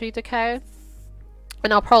energy decay.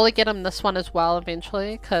 And I'll probably get him this one as well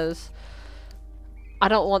eventually, because I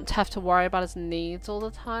don't want to have to worry about his needs all the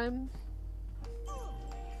time.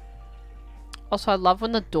 Also, I love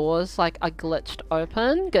when the doors like are glitched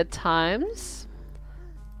open. Good times.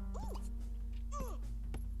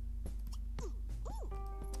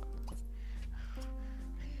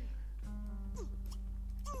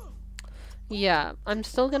 Yeah, I'm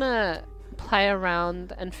still gonna play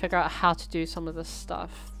around and figure out how to do some of this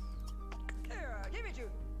stuff.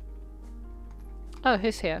 Oh,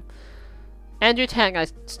 who's here? Andrew Tang, I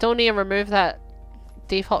still need to remove that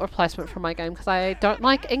default replacement for my game because I don't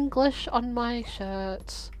like English on my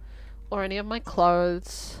shirts or any of my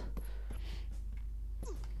clothes.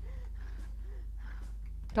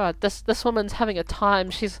 God, this woman's having a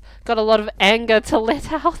time. She's got a lot of anger to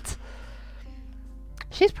let out.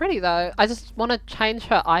 She's pretty though. I just want to change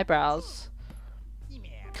her eyebrows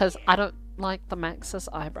because I don't like the Max's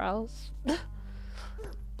eyebrows.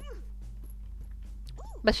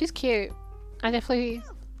 But she's cute. I definitely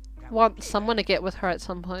want someone to get with her at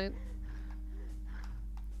some point.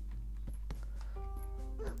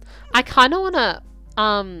 I kind of want to,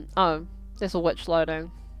 oh, there's a witch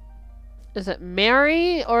loading. Is it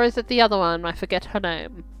Mary or is it the other one? I forget her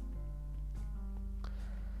name.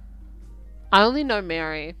 I only know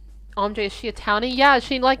Mary. OMG, is she a townie? Yeah,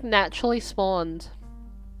 she like naturally spawned.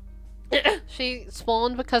 She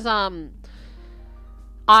spawned because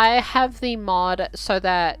I have the mod so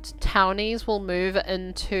that townies will move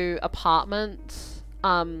into apartments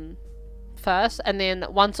first, and then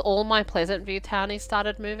once all my Pleasant View townies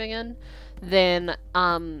started moving in, then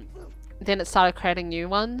it started creating new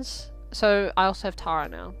ones. So I also have Tara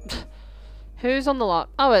now. Who's on the lot?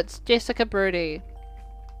 Oh, it's Jessica Broody.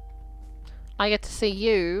 I get to see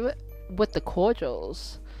you with the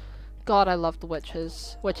cordials. God, I love the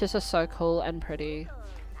witches. Witches are so cool and pretty.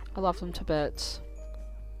 I love them to bits.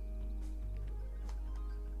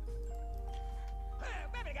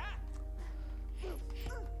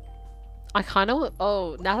 I kind of,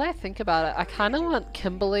 oh, now that I think about it, I kind of want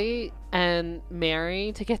Kimberly and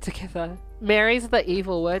Mary to get together. Mary's the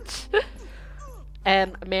evil witch.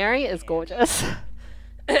 And Mary is gorgeous.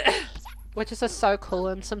 Witches are so cool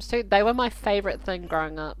in Sims 2. They were my favorite thing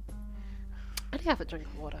growing up. I need to have a drink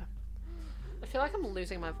of water. I feel like I'm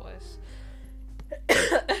losing my voice.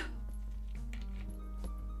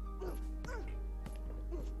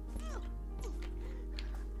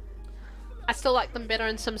 I still like them better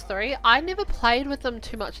in Sims 3. I never played with them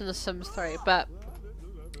too much in the Sims 3, but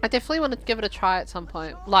I definitely want to give it a try at some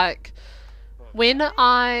point. Like, when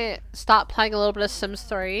I start playing a little bit of Sims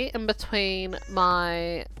 3 in between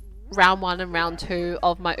my round 1 and round 2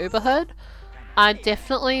 of my Uberhood, I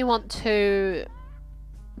definitely want to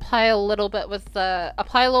play a little bit with the... I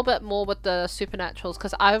play a little bit more with the supernaturals,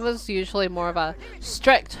 because I was usually more of a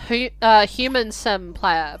strict human sim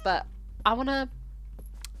player, but I want to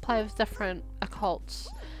play with different occults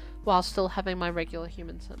while still having my regular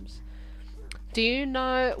human sims. Do you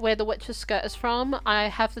know where the witch's skirt is from? I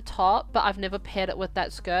have the top, but I've never paired it with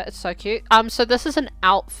that skirt. It's so cute. So this is an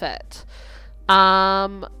outfit.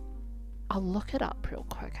 I'll look it up real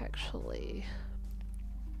quick actually,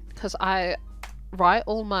 because I write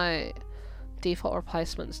all my default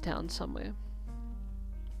replacements down somewhere.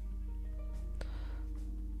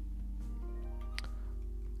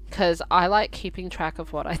 Because I like keeping track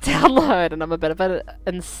of what I download, and I'm a bit of an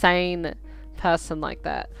insane person like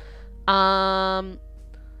that.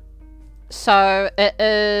 So it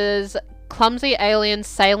is Clumsy Alien,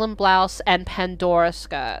 Salem Blouse, and Pandora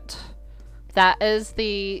Skirt. That is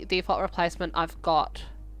the default replacement I've got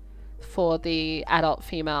for the adult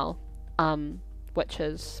female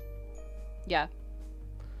witches. Yeah.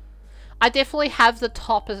 I definitely have the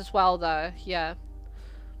top as well though, yeah.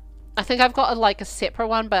 I think I've got like a separate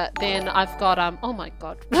one, but then I've got oh my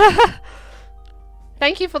god.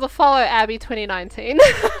 Thank you for the follow, Abby 2019.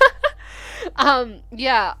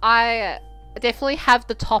 Yeah, I definitely have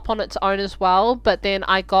the top on its own as well, but then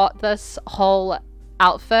I got this whole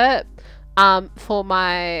outfit for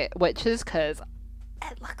my witches because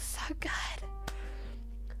it looks so good.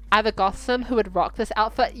 I have a goth sim who would rock this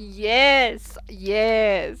outfit. Yes,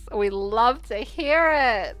 yes, we love to hear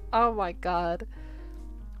it. Oh my god.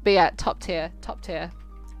 But yeah, top tier, top tier.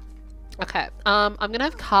 Okay, I'm gonna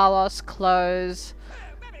have Carlos close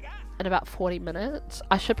in about 40 minutes.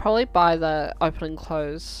 I should probably buy the open and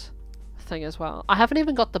close thing as well. I haven't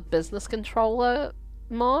even got the business controller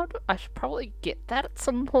mod. I should probably get that at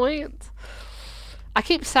some point. I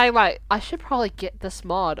keep saying like, I should probably get this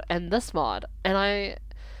mod, and I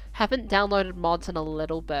haven't downloaded mods in a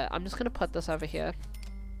little bit. I'm just gonna put this over here.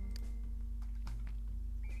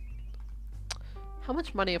 How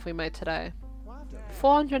much money have we made today?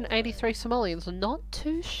 483 simoleons, not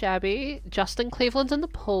too shabby. Justin Cleveland's in the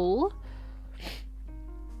pool.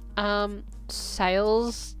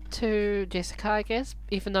 Sales to Jessica, I guess,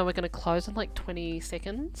 even though we're going to close in like 20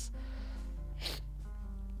 seconds.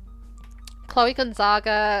 Chloe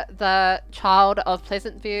Gonzaga, the child of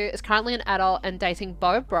Pleasant View, is currently an adult and dating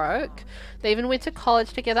Bo Broke. They even went to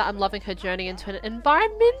college together. I'm loving her journey into an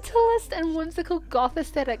environmentalist and whimsical goth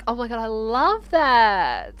aesthetic. Oh my god, I love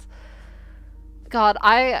that. God,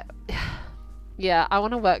 yeah, I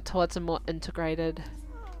want to work towards a more integrated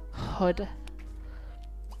hood.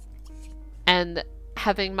 And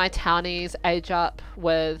having my townies age up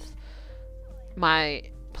with my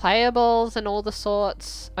playables and all the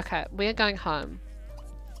sorts. Okay, we're going home.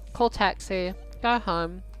 Call taxi. Go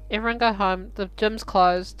home. Everyone go home. The gym's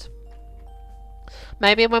closed.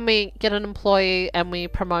 Maybe when we get an employee and we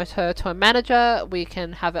promote her to a manager, we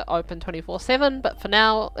can have it open 24/7, but for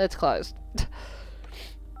now, it's closed.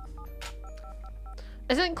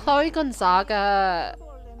 Isn't Chloe Gonzaga,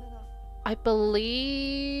 I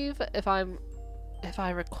believe, if I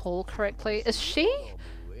recall correctly, is she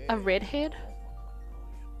a redhead?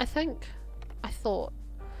 I thought.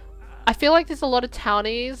 I feel like there's a lot of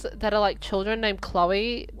townies that are like children named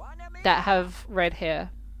Chloe that have red hair.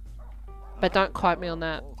 But don't quote me on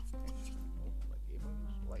that.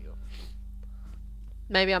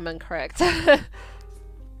 Maybe I'm incorrect. So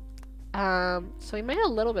we made a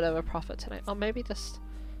little bit of a profit tonight. Or maybe just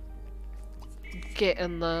get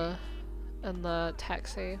in the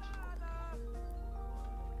taxi.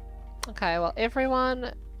 Okay, well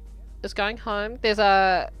everyone is going home. There's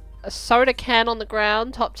a soda can on the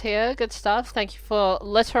ground, top tier, good stuff. Thank you for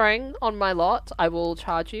littering on my lot. I will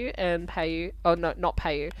charge you and pay you. Oh no, not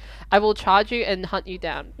pay you. I will charge you and hunt you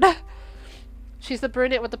down. She's the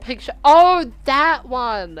brunette with the pink shirt. Oh, that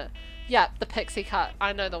one! Yeah, the pixie cut.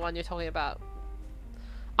 I know the one you're talking about.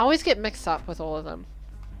 I always get mixed up with all of them.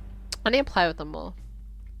 I need to play with them more.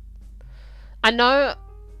 I know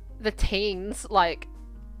the teens, like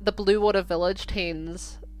the Blue Water Village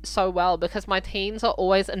teens, so well because my teens are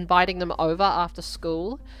always inviting them over after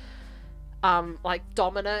school. Like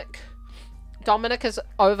Dominic is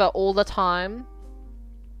over all the time.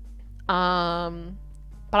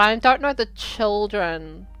 But I don't know the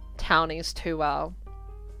children townies too well.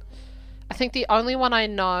 I think the only one I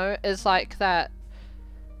know is like that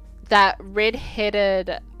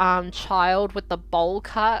red-headed child with the bowl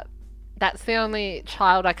cut. That's the only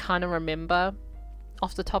child I kind of remember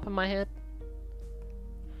off the top of my head.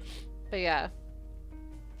 But yeah.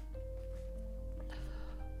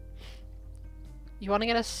 You want to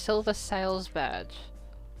get a silver sales badge?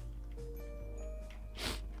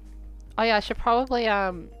 Oh yeah, I should probably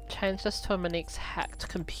change this to a Monique's hacked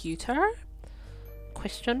computer?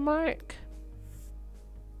 Question mark?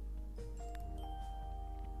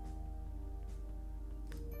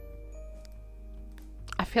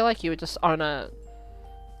 I feel like you would just own a...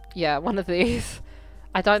 yeah, one of these.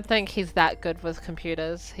 I don't think he's that good with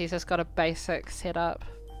computers. He's just got a basic setup.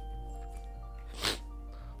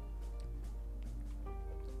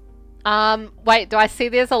 Wait, do I see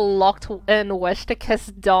there's a locked in wish to kiss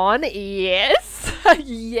Dawn? Yes!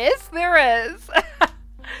 Yes, there is!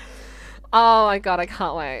 Oh my god, I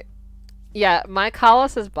can't wait. Yeah, my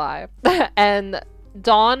Carlos is bi. And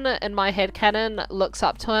Dawn, in my headcanon, looks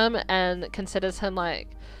up to him and considers him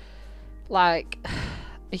like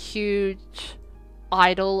a huge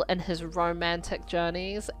idol in his romantic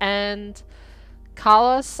journeys, and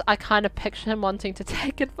Carlos, I kind of picture him wanting to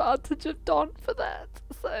take advantage of Don for that,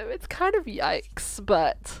 so it's kind of yikes,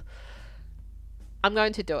 but I'm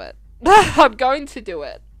going to do it. I'm going to do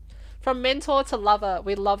it. From mentor to lover,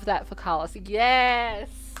 we love that for Carlos. Yes!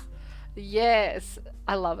 Yes!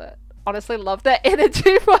 I love it. Honestly, love that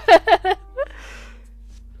energy for it.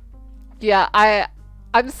 Yeah,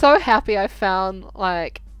 I'm so happy I found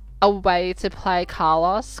like a way to play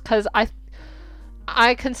Carlos, because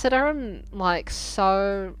I consider him like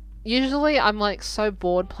so... usually I'm like so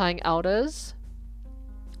bored playing elders,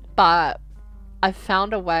 but I've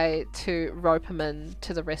found a way to rope him in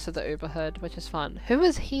to the rest of the Uberhood, which is fun. Who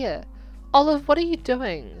is here? Olive, what are you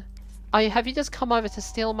doing? Oh, have you just come over to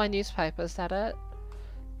steal my newspaper? Is that it?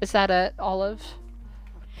 Is that it, Olive?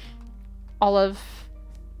 Olive,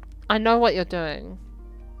 I know what you're doing.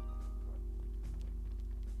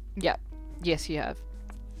 Yep. Yes, you have.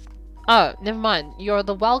 Oh, never mind. You're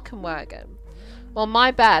the welcome wagon. Well,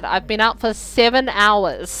 my bad. I've been out for 7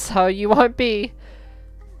 hours, so you won't be...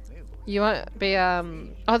 oh,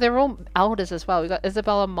 they're all elders as well. We've got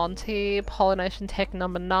Isabella Monty, Pollination Tech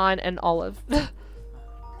number 9, and Olive.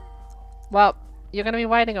 Well, you're going to be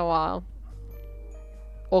waiting a while.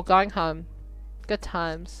 Or going home. Good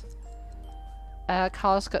times.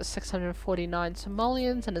 Carlos got 649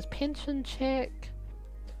 simoleons in his pension check.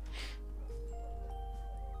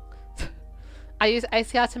 I use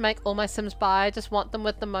ACR to make all my Sims bi. I just want them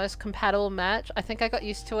with the most compatible match. I think I got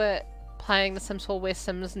used to it playing The Sims 4 where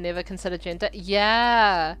Sims never consider gender.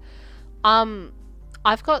 Yeah.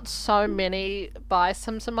 I've got so many bi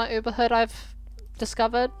Sims in my Uberhood I've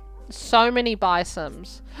discovered. So many bi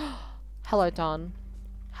Sims. Hello, Don.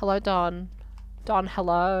 Hello, Don. Don,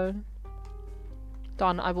 hello.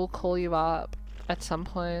 Don, I will call you up. at some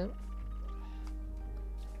point.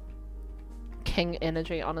 King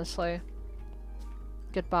energy, honestly.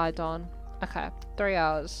 Goodbye, Dawn. Okay, 3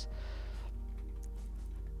 hours.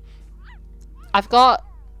 I've got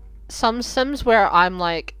some Sims where I'm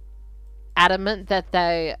like adamant that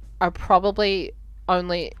they are probably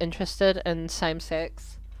only interested in same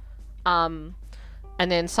sex. And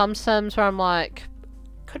then some Sims where I'm like,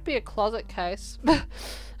 could be a closet case.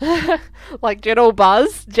 Like General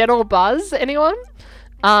Buzz, anyone?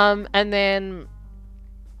 And then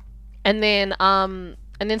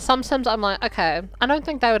some Sims I'm like, okay, I don't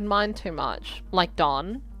think they would mind too much. Like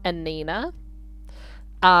Don and Nina.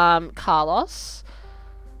 Carlos.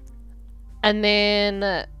 And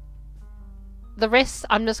then the rest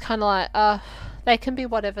I'm just kind of like, they can be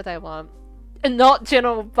whatever they want. And not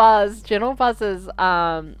General Buzz. General Buzz is,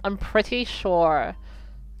 I'm pretty sure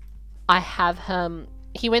I have him.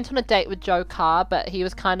 He went on a date with Joe Carr, but he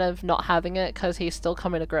was kind of not having it because he's still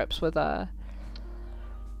coming to grips with that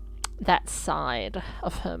side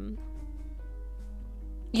of him.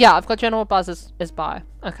 Yeah, I've got General Buzz is bi.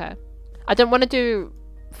 Okay. I didn't want to do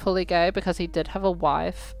fully gay because he did have a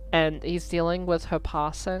wife and he's dealing with her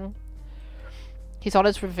passing. He's on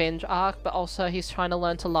his revenge arc, but also he's trying to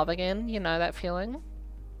learn to love again. You know that feeling?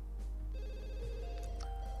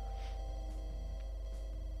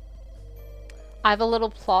 I have a little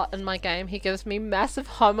plot in my game. He gives me massive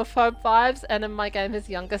homophobe vibes, and in my game his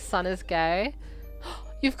youngest son is gay.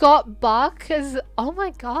 You've got Buck as... Oh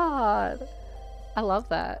my god. I love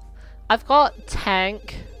that. I've got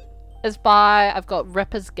Tank as bi. I've got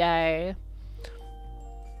Rip as gay.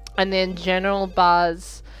 And then General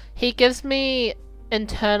Buzz. He gives me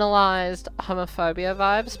internalized homophobia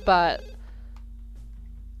vibes, but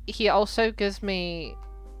he also gives me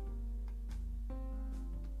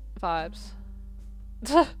vibes.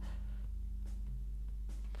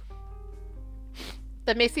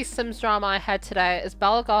 The messy Sims drama I had today is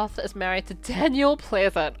Bella Goth is married to Daniel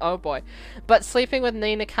Pleasant, oh boy, but sleeping with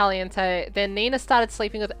Nina Caliente. Then Nina started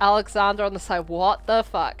sleeping with Alexander on the side. What the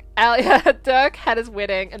fuck? Dirk had his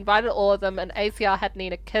wedding, invited all of them, and ACR had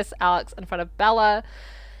Nina kiss Alex in front of Bella,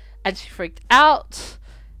 and she freaked out.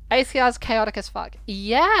 ACR's chaotic as fuck.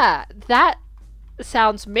 Yeah, that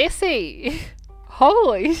sounds messy.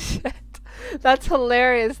 Holy shit. That's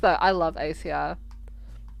hilarious though. I love ACR.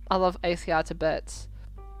 I love ACR to bits.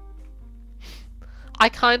 I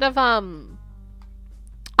kind of,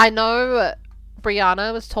 I know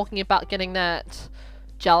Brianna was talking about getting that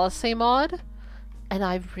jealousy mod, and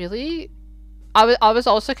I was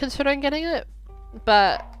also considering getting it,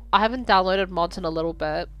 but I haven't downloaded mods in a little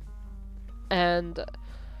bit, and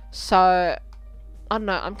so, I don't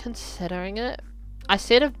know, I'm considering it. I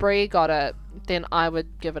said if Brie got it, then I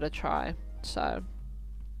would give it a try, so.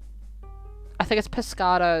 I think it's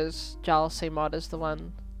Pescado's jealousy mod is the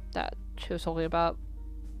one that she was talking about,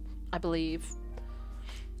 I believe.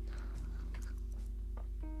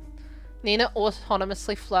 Nina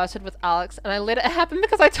autonomously flirted with Alex, and I let it happen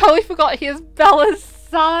because I totally forgot he is Bella's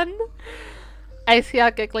son.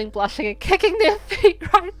 ACR giggling, blushing, and kicking their feet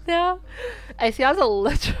right now. ACR's a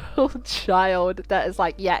literal child that is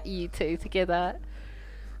like, yeah, you two together.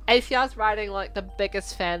 ACR's writing like the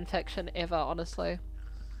biggest fan fiction ever, honestly.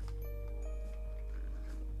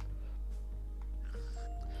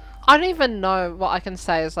 I don't even know what I can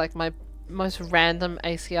say is like my most random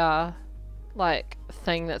ACR like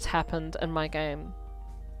thing that's happened in my game.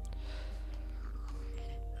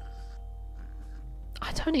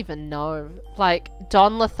 I don't even know. Like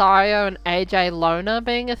Don Lothario and AJ Lona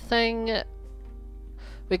being a thing.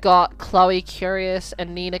 We got Chloe Curious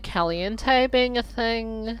and Nina Caliente being a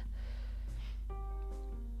thing.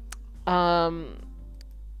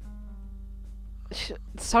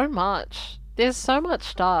 So much. There's so much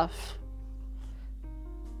stuff.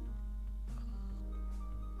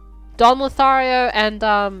 Don Lothario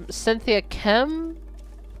and Cynthia Kim.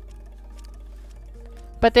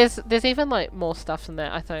 But there's even like more stuff in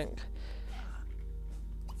there, I think.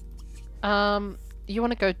 You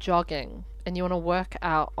want to go jogging and you want to work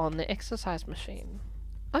out on the exercise machine.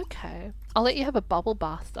 Okay. I'll let you have a bubble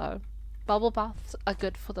bath though. Bubble baths are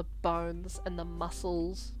good for the bones and the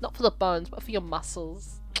muscles. Not for the bones, but for your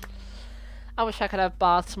muscles. I wish I could have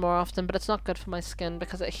baths more often, but it's not good for my skin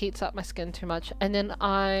because it heats up my skin too much. And then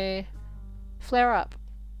I flare up.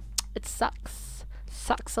 It sucks.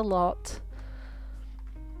 Sucks a lot.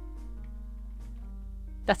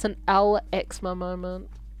 That's an L-Exma moment.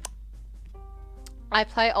 I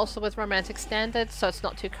play also with romantic standards, so it's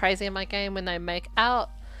not too crazy in my game when they make out,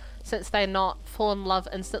 since they not fall in love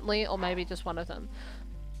instantly, or maybe just one of them.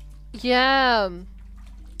 Yeah.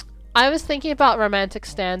 I was thinking about romantic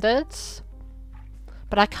standards.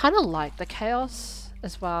 But I kind of like the chaos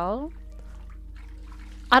as well.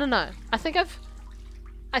 I don't know. I think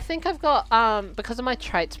I've got, because of my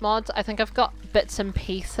traits mods, I think I've got bits and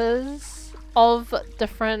pieces of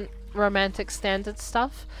different romantic standard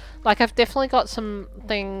stuff. Like, I've definitely got some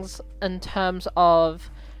things in terms of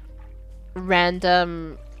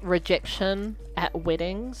random rejection at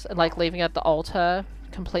weddings, like leaving at the altar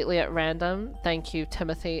completely at random. Thank you,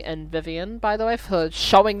 Timothy and Vivian, by the way, for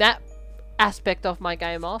showing that aspect of my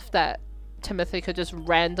game off, that Timothy could just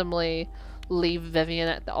randomly leave Vivian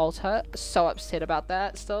at the altar. So upset about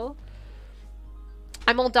that still.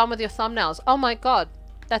 I'm all done with your thumbnails. Oh my god,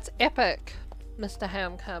 that's epic, Mr.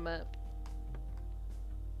 HeyImKermit.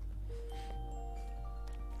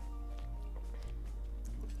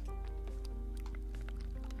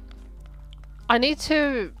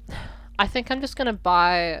 I think I'm just gonna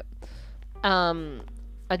buy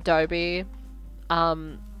Adobe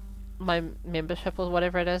my membership or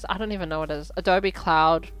whatever it is. I don't even know what it is. Adobe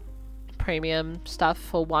Cloud Premium stuff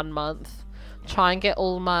for 1 month. Try and get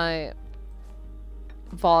all my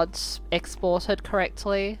VODs exported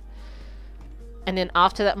correctly. And then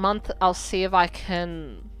after that month, I'll see if I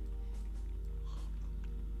can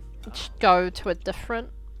go to a different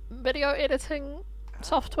video editing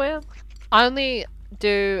software. I only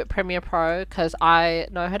do Premiere Pro because I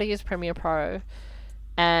know how to use Premiere Pro,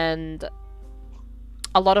 and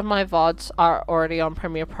a lot of my VODs are already on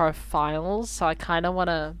Premiere Pro files, so I kind of want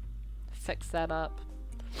to fix that up.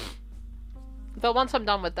 But once I'm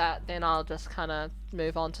done with that, then I'll just kind of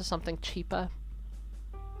move on to something cheaper.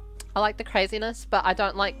 I like the craziness, but I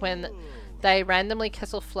don't like when they randomly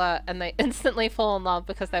kiss or flirt and they instantly fall in love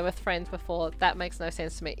because they were friends before. That makes no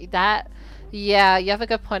sense to me. Yeah, you have a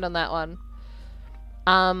good point on that one.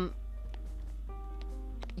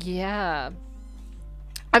 Yeah.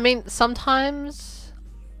 I mean, sometimes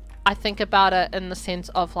I think about it in the sense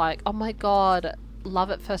of like, oh my god, love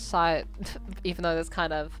at first sight, even though that's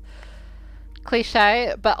kind of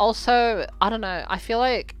cliche, but also, I don't know, I feel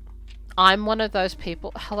like I'm one of those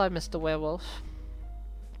people. Hello, Mr. Werewolf.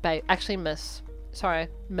 Actually, Miss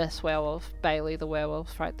Werewolf. Bailey the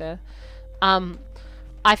werewolf right there.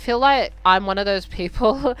 I feel like I'm one of those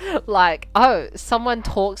people, like, oh, someone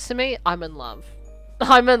talks to me, I'm in love.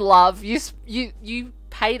 I'm in love. You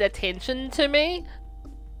paid attention to me?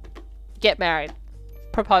 Get married.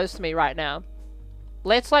 Propose to me right now.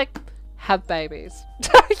 Let's, like, have babies.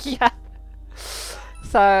 Yeah.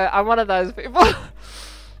 So, I'm one of those people.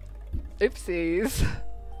 Oopsies.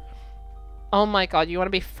 Oh my god, you want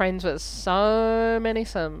to be friends with so many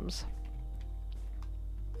Sims.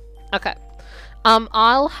 Okay.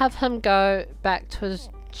 I'll have him go back to his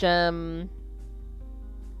gym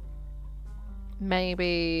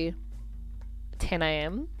maybe 10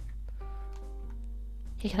 AM.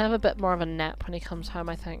 He can have a bit more of a nap when he comes home,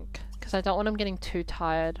 I think, because I don't want him getting too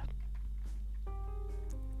tired.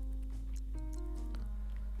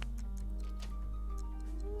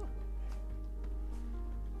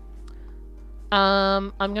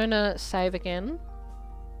 I'm gonna save again.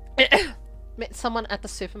 Met someone at the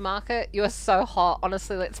supermarket. You are so hot.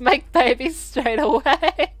 Honestly, let's make babies straight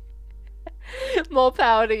away. More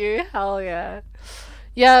power to you. Hell yeah.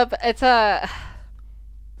 Yeah, but it's a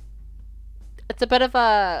bit of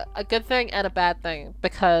a good thing and a bad thing,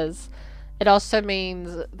 because it also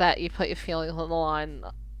means that you put your feelings on the line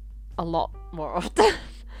a lot more often.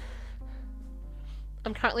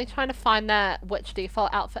 I'm currently trying to find that witch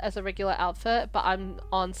default outfit as a regular outfit, but I'm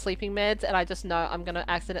on sleeping meds and I just know I'm gonna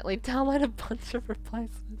accidentally download a bunch of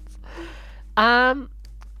replacements.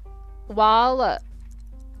 While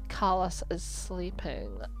Carlos is sleeping,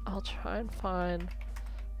 I'll try and find...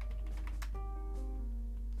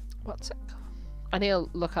 what's it called? I need to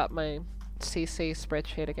look up my CC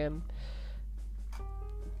spreadsheet again.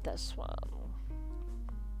 This one.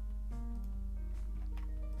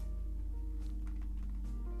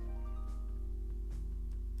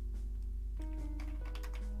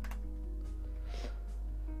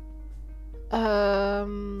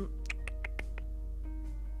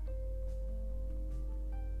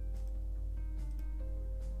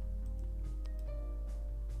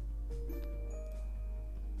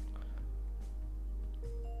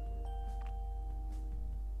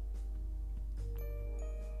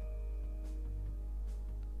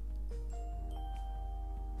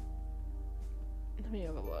 Let me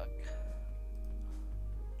have a look.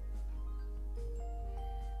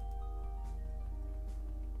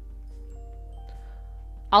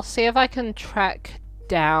 I'll see if I can track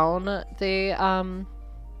down the,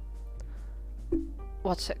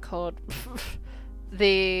 what's it called?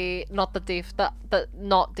 the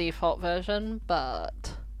not default version,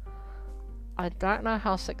 but I don't know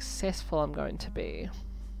how successful I'm going to be.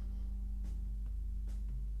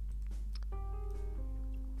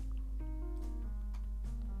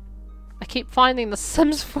 I keep finding the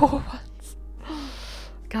Sims 4 ones.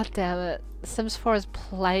 God damn it. Sims 4 is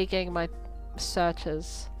plaguing my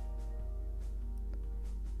searches.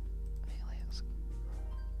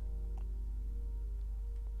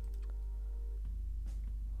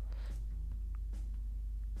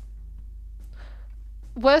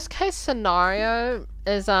 Worst case scenario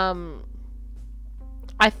is, I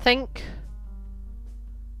think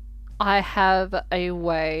I have a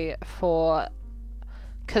way for,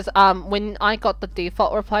 because when I got the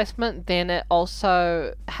default replacement, then it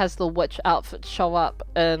also has the witch outfit show up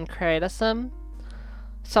in Creator Sim.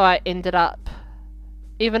 So I ended up,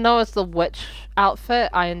 even though it's the witch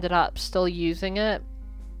outfit, I ended up still using it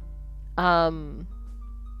as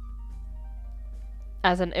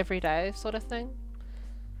an everyday sort of thing.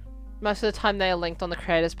 Most of the time they are linked on the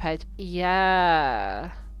creators page. Yeah.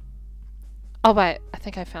 Oh wait, I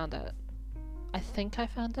think I found it. I think I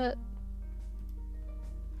found it.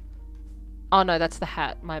 Oh no, that's the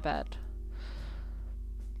hat. My bad.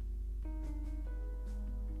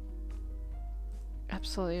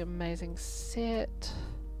 Absolutely amazing set.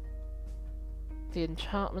 The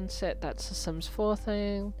enchantment set, that's the Sims 4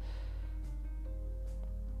 thing.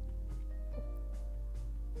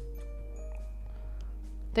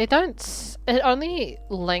 They don't... It only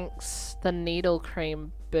links the needle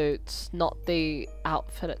cream boots, not the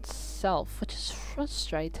outfit itself, which is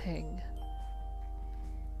frustrating.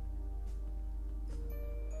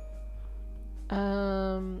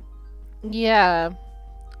 Yeah.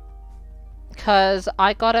 Because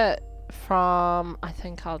I got it from... I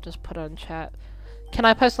think I'll just put it in chat. Can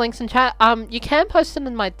I post links in chat? You can post it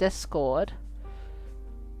in my Discord.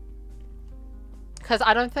 Because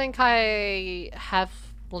I don't think I have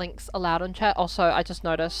links allowed in chat. Also, I just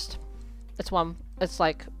noticed it's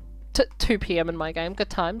like 2 PM in my game. Good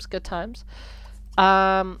times, good times.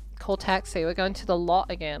 Call taxi. We're going to the lot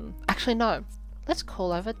again. Actually, no. Let's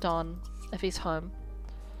call over Don if he's home.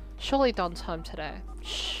 Surely Don's home today.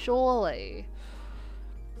 Surely.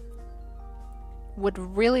 Would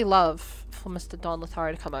really love for Mr. Don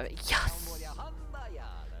Lothario to come over. Yes!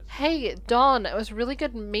 Hey, Don, it was really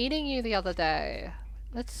good meeting you the other day.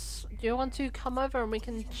 Do you want to come over and we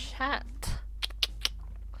can chat?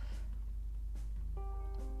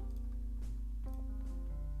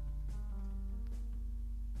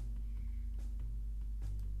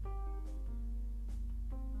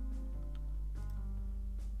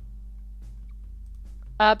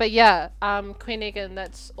 But yeah, Queen Egan,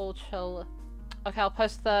 that's all chill. Okay, I'll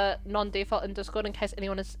post the non-default in Discord in case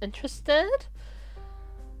anyone is interested.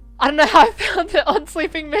 I don't know how I found it on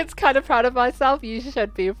Sleeping Meds. Kind of proud of myself. You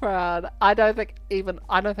should be proud. I don't think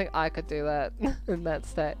I could do that in that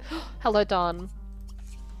state. Hello, Don.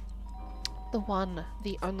 The one,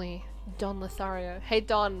 the only Don Lothario. Hey,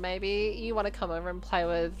 Don, maybe you want to come over and play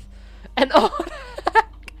with an old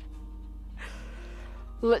hack.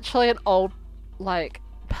 Literally an old, like,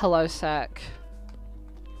 pillow sack.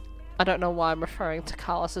 I don't know why I'm referring to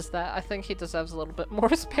Carlos as that. I think he deserves a little bit more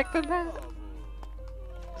respect than that.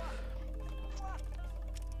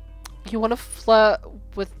 You want to flirt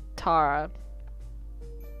with Tara.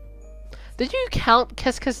 Did you count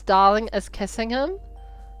Kiss Kiss Darling as kissing him?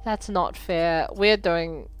 That's not fair. We're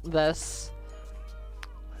doing this.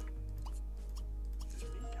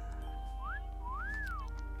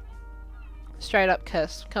 Straight up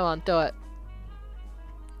kiss. Come on, do it.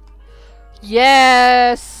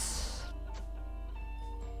 Yes!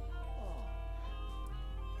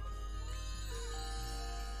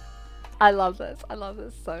 I love this. I love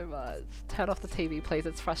this so much. Turn off the TV, please.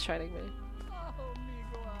 It's frustrating me.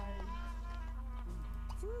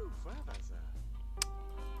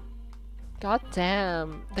 God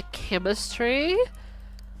damn. The chemistry.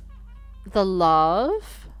 The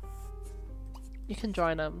love. You can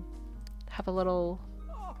join them. Have a little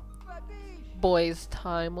boys'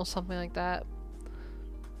 time or something like that.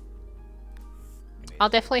 I'll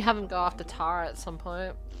definitely have him go after Tara at some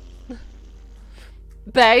point.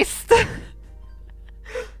 Based.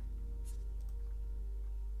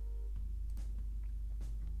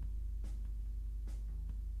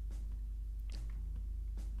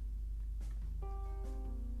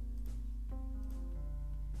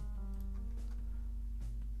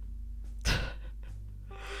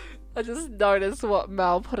 I just noticed what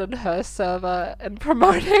Mel put in her server and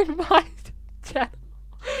promoting my channel.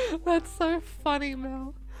 That's so funny,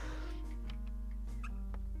 Mel.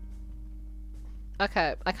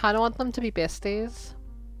 Okay, I kind of want them to be besties.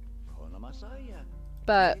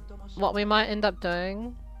 But what we might end up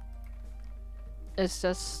doing is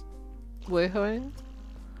just woohooing.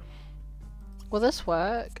 Will this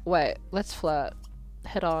work? Wait, let's flirt.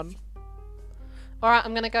 Head on. Alright,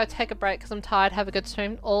 I'm gonna go take a break because I'm tired. Have a good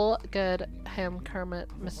stream. All good. HeyImKermit,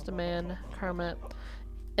 Mr. Man, Kermit.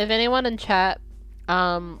 If anyone in chat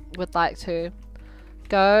would like to,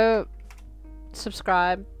 go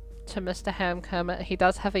subscribe to Mr. HeyImKermit. He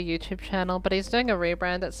does have a YouTube channel, but he's doing a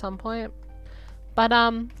rebrand at some point. But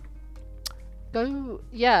go,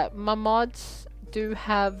 yeah, my mods do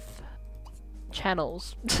have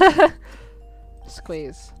channels.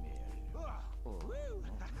 Squeeze.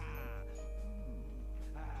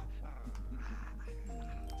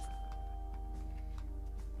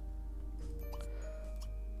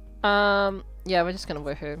 Yeah, we're just gonna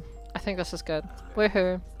woohoo. I think this is good.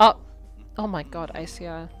 Woohoo. Oh my god,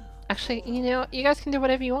 ACR. Actually, you know, you guys can do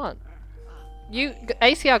whatever you want.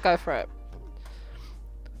 ACR, go for it.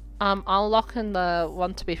 I'll lock in the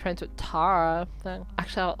want to be friends with Tara thing.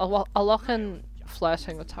 Actually, I'll lock in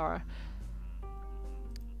flirting with Tara.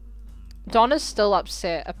 Donna's still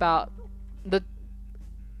upset about the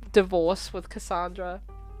divorce with Cassandra.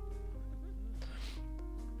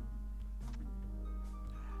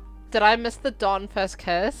 Did I miss the Don first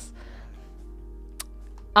kiss?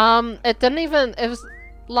 It didn't even, it was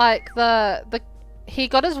like he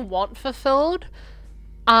got his want fulfilled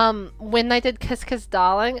when they did Kiss Kiss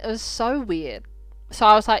Darling. It was so weird. So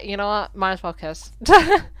I was like, you know what, might as well kiss.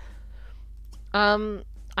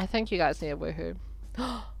 I think you guys need a woohoo.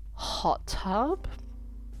 Hot tub?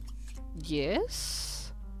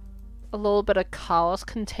 Yes? A little bit of Carlos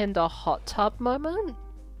Contender hot tub moment?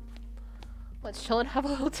 Let's chill and have a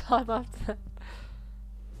little time after that.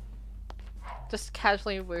 Just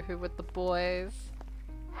casually woohoo with the boys.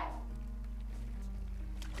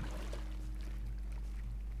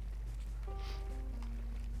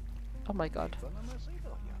 Oh my god.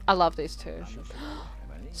 I love these two.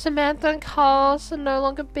 Samantha and Carlos are no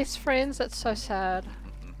longer best friends. That's so sad.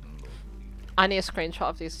 I need a screenshot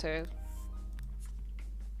of these two.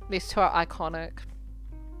 These two are iconic.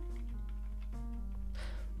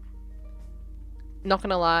 Not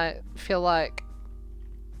gonna lie, feel like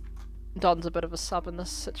Don's a bit of a sub in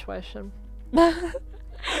this situation.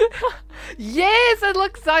 Yes, it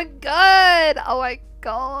looks so good! Oh my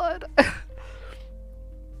god.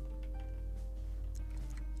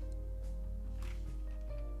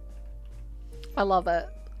 I love it.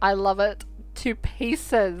 I love it to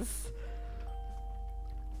pieces.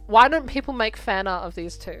 Why don't people make fan art of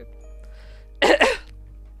these two?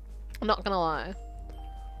 I'm not gonna lie.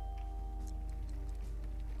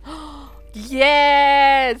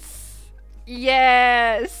 Yes!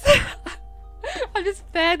 Yes! I'm just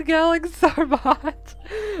fangirling so much.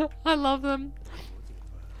 I love them.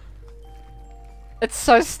 It's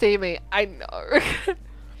so steamy. I know.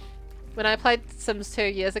 When I played Sims 2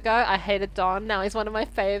 years ago, I hated Don. Now he's one of my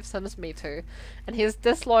fave Sims, me too. And he's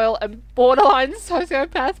disloyal and borderline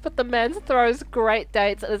sociopath, but the man throws great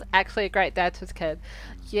dates and is actually a great dad to his kid.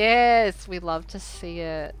 Yes, we love to see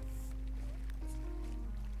it.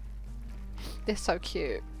 They're so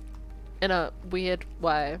cute. In a weird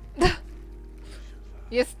way.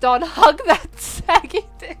 Yes, Don, hug that saggy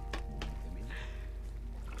dick.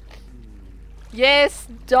 Yes,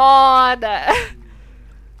 Don!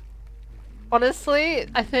 Honestly,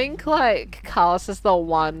 I think like Carlos is the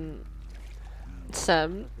one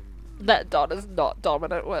sim that Don is not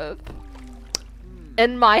dominant with.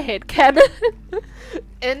 In my head canon.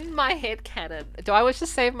 In my head canon. Do I wish to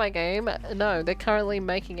save my game? No, they're currently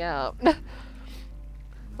making out.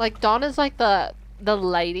 Like Don is like the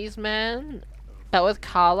ladies man, but with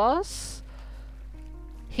Carlos,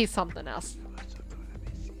 he's something else.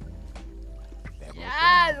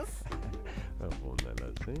 Yes!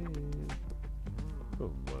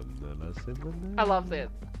 I love them.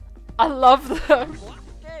 I love them.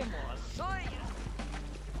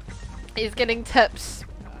 He's getting tips.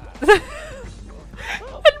 And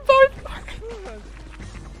both.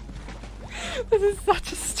 This is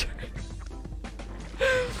such a story.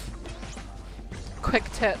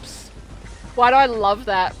 Quick tips. Why do I love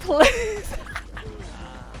that? Please.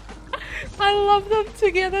 I love them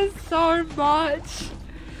together so much.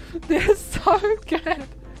 They're so good.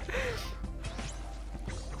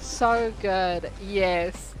 So good.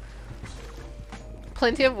 Yes.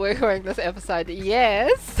 Plenty of woohooing this episode.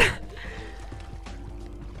 Yes.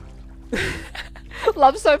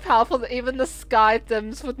 Love so powerful that even the sky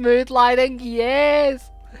dims with mood lighting. Yes.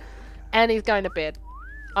 And he's going to bed.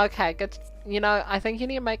 Okay, good. You know, I think you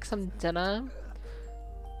need to make some dinner.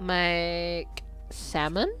 Make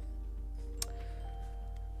salmon.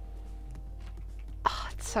 Oh,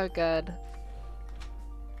 it's so good.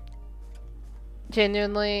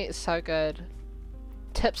 Genuinely so good.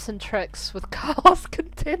 Tips and tricks with Carlos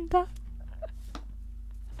Contender.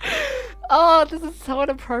 Oh, this is so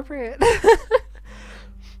inappropriate.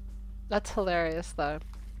 That's hilarious though.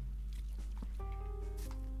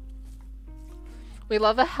 We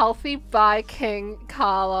love a healthy Viking,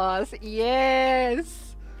 Carlos.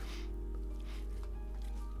 Yes!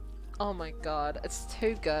 Oh my god, it's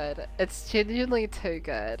too good. It's genuinely too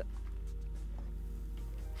good.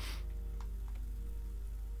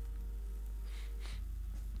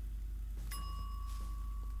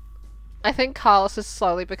 I think Carlos is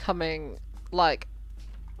slowly becoming like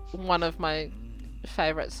one of my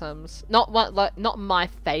favorite Sims. Not my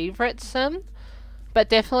favorite Sim, but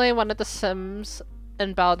definitely one of the Sims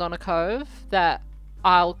in Belladonna Cove that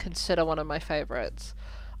I'll consider one of my favorites.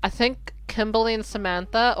 I think Kimberly and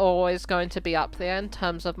Samantha are always going to be up there in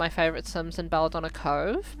terms of my favorite Sims in Belladonna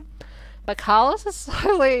Cove, but Carlos is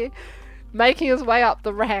slowly making his way up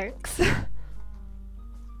the ranks.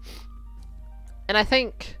 And I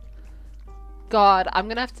think, God, I'm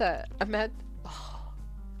gonna have to imagine. Oh.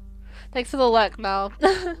 Thanks for the lurk, Mel.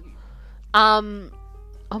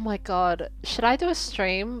 Oh my god, should I do a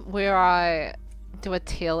stream where I do a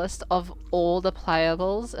tier list of all the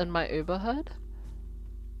playables in my Uberhood?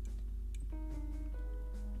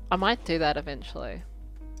 I might do that eventually.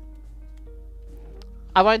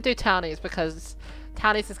 I won't do Townies because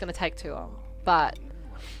Townies is going to take too long, but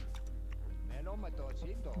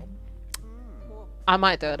I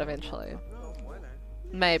might do it eventually.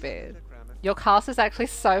 Maybe. Your cast is actually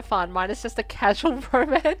so fun. Mine is just a casual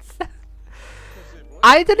romance.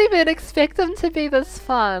 I didn't even expect them to be this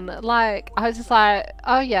fun. Like, I was just like,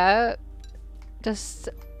 oh yeah, just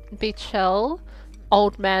be chill.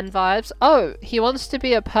 Old man vibes. Oh, he wants to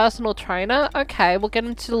be a personal trainer? Okay, we'll get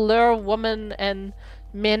him to lure women and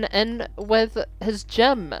men in with his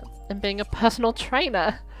gym and being a personal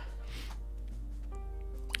trainer.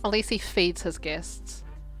 At least he feeds his guests.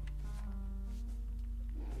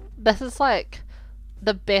 This is like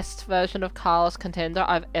the best version of Carlos Contender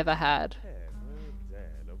I've ever had.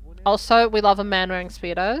 Also, we love a man wearing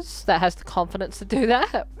Speedos that has the confidence to do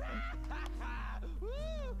that.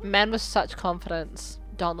 Man with such confidence.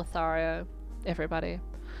 Don Lothario. Everybody.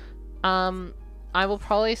 I will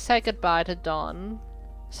probably say goodbye to Don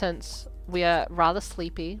since we are rather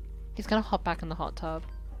sleepy. He's gonna hop back in the hot tub.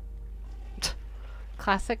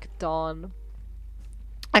 Classic Don.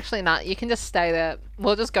 Actually, nah, you can just stay there.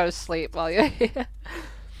 We'll just go to sleep while you're here.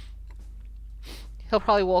 He'll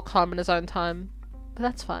probably walk home in his own time. But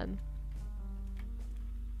that's fine.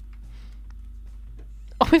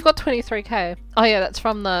 Oh, we've got 23k. Oh yeah, that's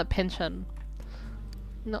from the pension.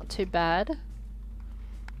 Not too bad.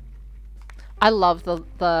 I love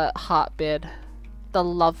the heart bed. The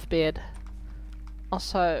love bed.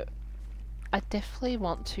 Also, I definitely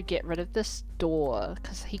want to get rid of this door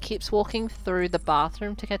because he keeps walking through the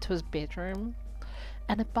bathroom to get to his bedroom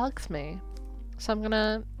and it bugs me. So I'm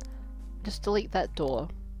gonna just delete that door.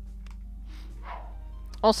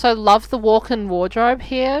 Also love the walk-in wardrobe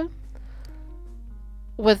here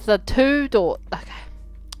with the two door. Okay.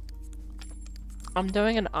 I'm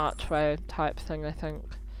doing an archway type thing, I think.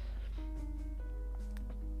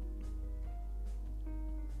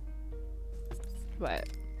 Wait,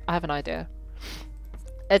 I have an idea.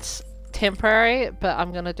 It's temporary, but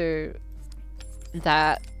I'm gonna do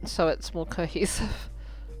that so it's more cohesive.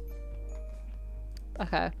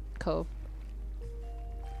 Okay, cool.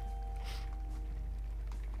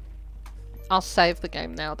 I'll save the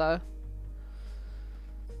game now though.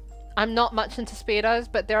 I'm not much into Speedos,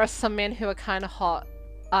 but there are some men who are kind of hot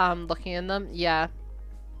looking in them. Yeah.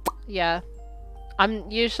 Yeah. I'm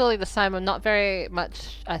usually the same. I'm not very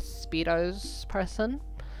much a Speedos person.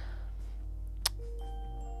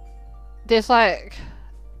 There's like...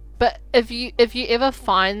 But if you ever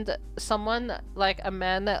find someone, like a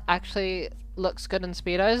man that actually looks good in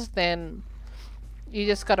Speedos, then you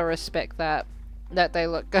just gotta respect that they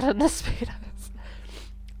look good in the Speedos.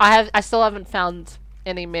 I still haven't found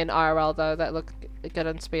any men IRL though that look good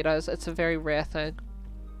in Speedos. It's a very rare thing.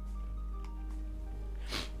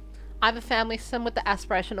 I have a family sim with the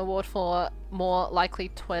Aspiration Award for more likely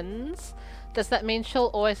twins. Does that mean she'll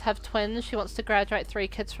always have twins? She wants to graduate 3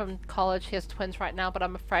 kids from college. She has twins right now, but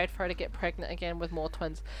I'm afraid for her to get pregnant again with more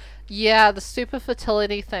twins. Yeah, the super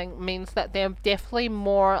fertility thing means that they're definitely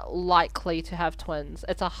more likely to have twins.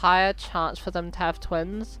 It's a higher chance for them to have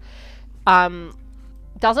twins.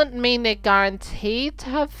 Doesn't mean they're guaranteed to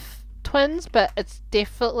have twins, but it's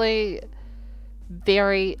definitely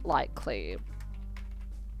very likely.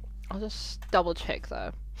 I'll just double check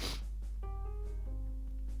though.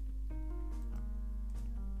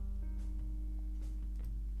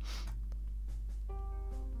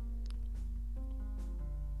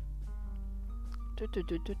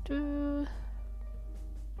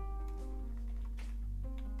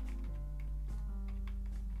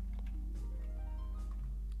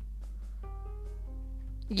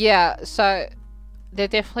 Yeah, so they're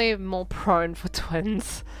definitely more prone for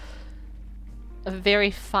twins. A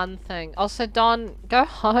very fun thing. Also, Don, go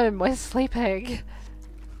home. We're sleeping.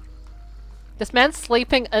 This man's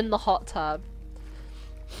sleeping in the hot tub.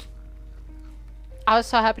 I was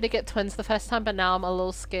so happy to get twins the first time, but now I'm a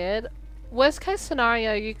little scared. Worst case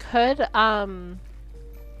scenario, you could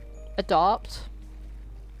adopt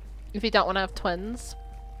if you don't want to have twins.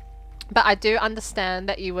 But I do understand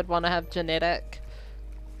that you would want to have genetic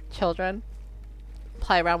children.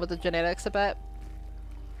 Play around with the genetics a bit.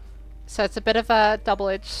 So it's a bit of a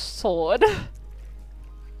double-edged sword.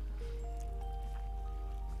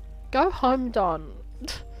 Go home, Don.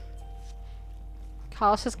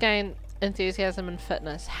 Carlos has gained enthusiasm and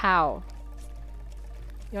fitness. How?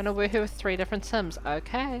 You want to woohoo with 3 different Sims?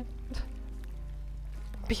 Okay.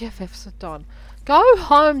 BFFs with Don. Go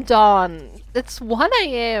home, Don! It's 1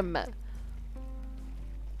 AM!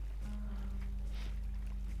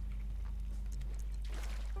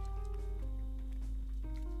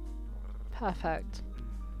 Perfect.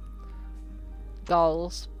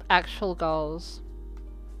 Goals. Actual goals.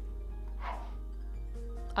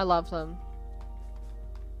 I love them.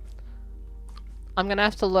 I'm gonna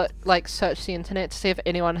have to look, like, search the internet to see if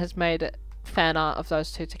anyone has made fan art of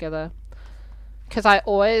those two together. Because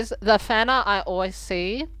the fan art I always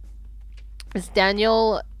see is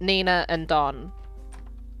Daniel, Nina, and Don.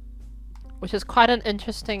 Which is quite an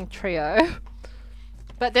interesting trio.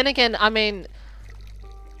 But then again, I mean,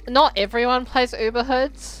 not everyone plays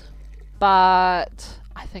Uberhoods, but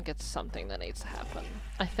I think it's something that needs to happen.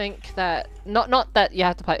 I think that, not that you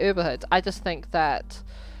have to play Uberhoods, I just think that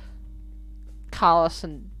Carlos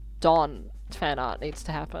and Don fan art needs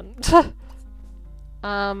to happen.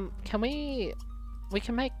 We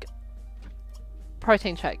can make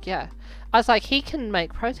protein shake, yeah. I was like, he can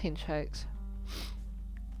make protein shakes.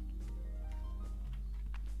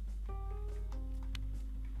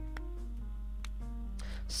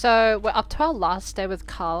 So we're up to our last day with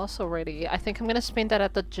Carlos already. I think I'm going to spend that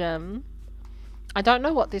at the gym. I don't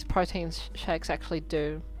know what these protein shakes actually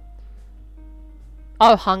do.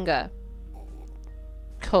 Oh, hunger.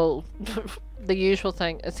 Cool. The usual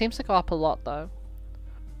thing. It seems to go up a lot though.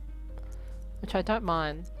 Which I don't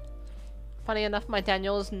mind. Funny enough, my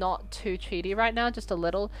Daniel is not too cheaty right now, just a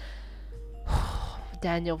little.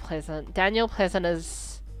 Daniel Pleasant. Daniel Pleasant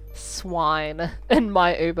is swine in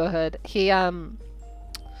my Uberhood.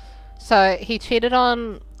 So he cheated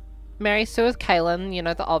on Mary Sue with Kaylin, you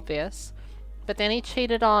know, the obvious. But then he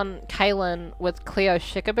cheated on Kaylin with Cleo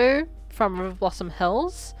Shikaboo from River Blossom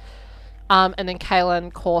Hills. And then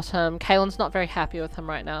Kaylin caught him. Kaylin's not very happy with him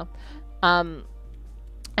right now. And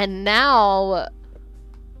now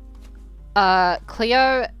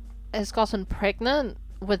Cleo has gotten pregnant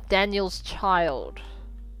with Daniel's child.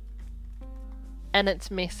 And it's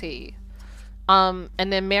messy. And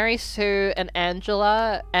then Mary Sue and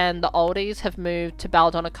Angela and the oldies have moved to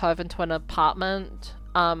Belladonna Cove into an apartment.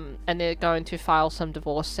 And they're going to file some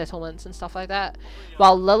divorce settlements and stuff like that.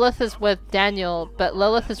 While Lilith is with Daniel, but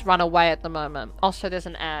Lilith has run away at the moment. Also, there's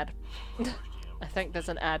an ad. I think there's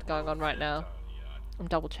an ad going on right now. I'm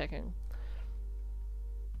double checking.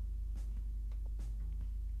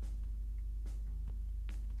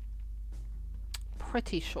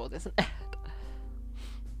 Pretty sure there's an ad.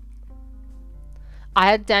 I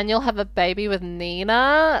had Daniel have a baby with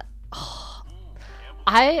Nina. Oh,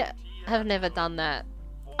 I have never done that.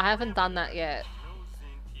 I haven't done that yet.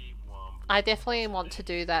 I definitely want to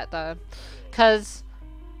do that though. Because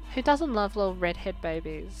who doesn't love little redhead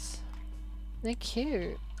babies? They're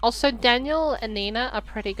cute. Also, Daniel and Nina are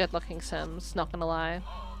pretty good looking Sims, not gonna lie.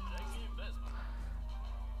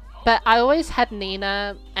 But I always had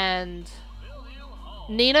Nina and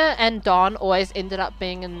Don always ended up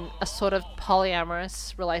being in a sort of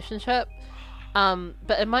polyamorous relationship.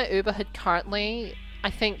 But in my Uberhood currently, I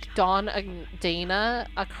think Don and Dina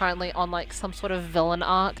are currently on like some sort of villain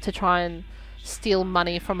arc to try and steal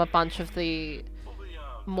money from a bunch of the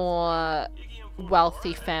more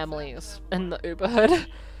wealthy families in the Uberhood.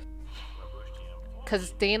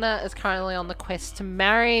 Because Dina is currently on the quest to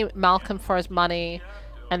marry Malcolm for his money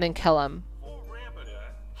and then kill him.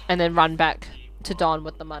 And then run back to Don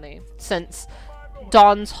with the money. Since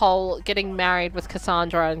Don's whole getting married with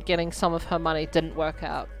Cassandra and getting some of her money didn't work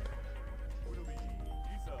out.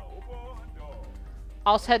 I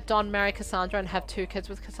also had Don marry Cassandra and have 2 kids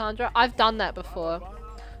with Cassandra. I've done that before.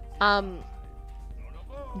 Don,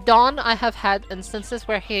 I have had instances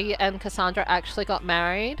where he and Cassandra actually got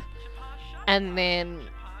married. and then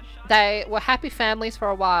they were happy families for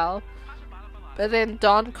a while, but then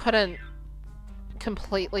Don couldn't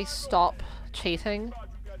completely stop cheating.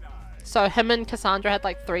 So him and Cassandra had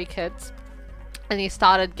like 3 kids, and he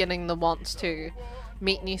started getting the wants to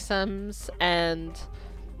meet new Sims and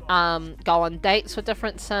go on dates with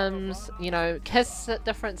different Sims, you know, kiss at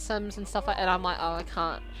different Sims and stuff like that. And I'm like, oh,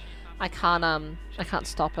 I can't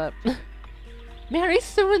stop it. Mary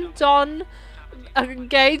Sue and Don are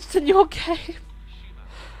engaged in your game.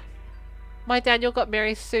 My Daniel got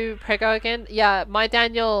Mary Sue preggo again. Yeah, my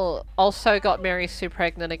Daniel also got Mary Sue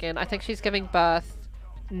pregnant again. I think she's giving birth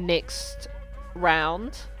next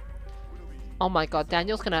round. Oh my god,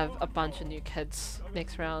 Daniel's gonna have a bunch of new kids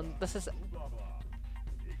next round. There's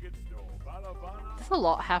a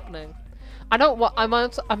lot happening. I'm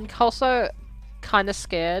also kind of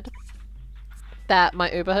scared that my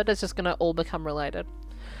Uberhood is just gonna all become related.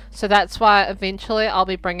 So that's why eventually I'll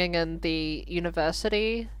be bringing in the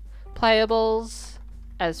university playables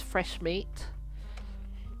as fresh meat.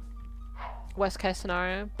 Worst case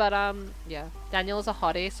scenario. But yeah, Daniel is a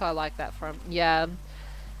hottie, so I like that for him. Yeah,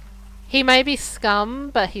 he may be scum,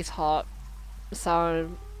 but he's hot,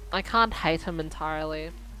 so I can't hate him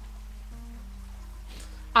entirely.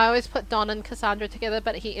 I always put Don and Cassandra together,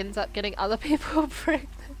 but he ends up getting other people pregnant.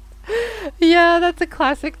 Yeah, that's a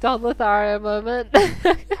classic Don Lothario moment.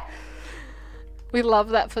 We love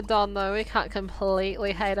that for Don though, we can't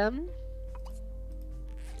completely hate him.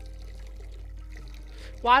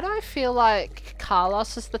 Why do I feel like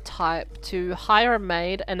Carlos is the type to hire a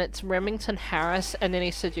maid and it's Remington Harris and then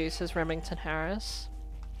he seduces Remington Harris?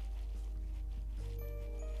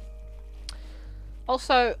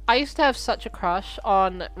 Also, I used to have such a crush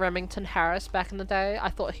on Remington Harris back in the day. I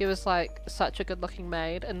thought he was like such a good looking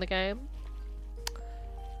maid in the game.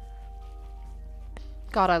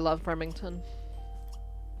 God, I love Remington.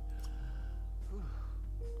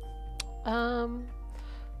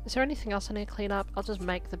 Is there anything else I need to clean up? I'll just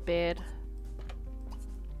make the bed.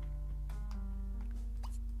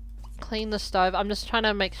 Clean the stove. I'm just trying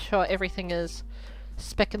to make sure everything is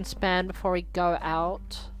spick and span before we go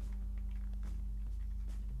out.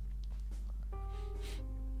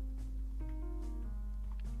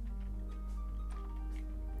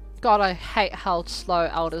 God, I hate how slow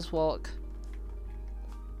elders walk.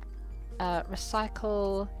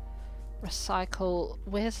 Recycle. Recycle.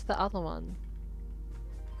 Where's the other one?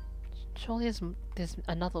 Surely there's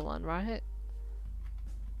another one, right?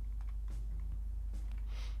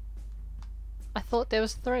 I thought there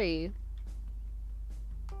was 3.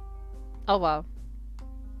 Oh well.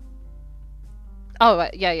 Oh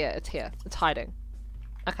wait, yeah, it's here. It's hiding.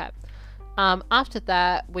 Okay. After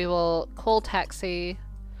that, we will call taxi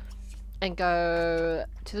and go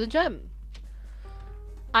to the gym.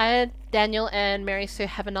 Daniel and Mary Sue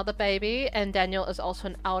have another baby, and Daniel is also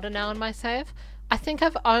an elder now in my save. I think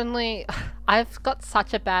I've got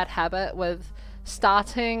such a bad habit with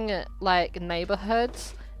starting like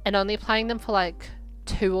neighborhoods and only playing them for like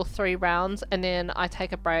 2 or 3 rounds, and then I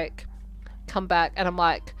take a break, come back, and I'm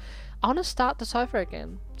like, I want to start this over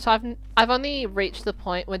again. So I've only reached the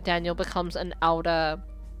point where Daniel becomes an elder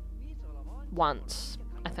once,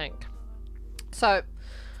 I think. So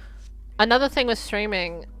another thing with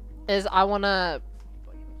streaming is I want to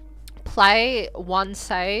play one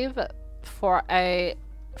save for an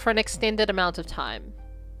extended amount of time.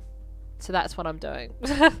 So that's what I'm doing.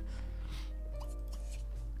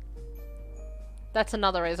 That's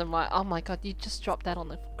another reason why. Oh my god, you just dropped that on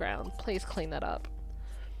the ground. Please clean that up.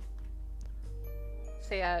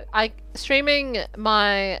 So yeah, streaming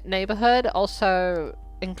my neighborhood also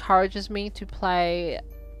encourages me to play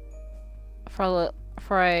for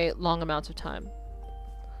a long amount of time.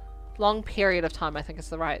 Long period of time, I think is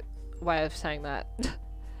the right way of saying that.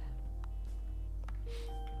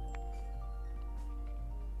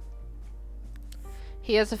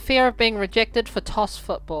 He has a fear of being rejected for toss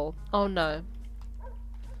football. Oh no.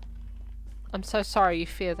 I'm so sorry you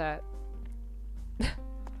fear that.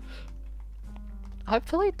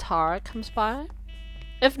 Hopefully Tara comes by.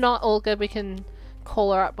 If not, all good, we can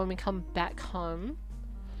call her up when we come back home.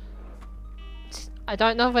 I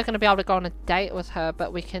don't know if we're going to be able to go on a date with her,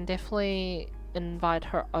 but we can definitely invite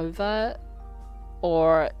her over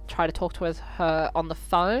or try to talk to her on the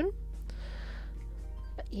phone.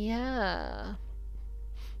 But yeah.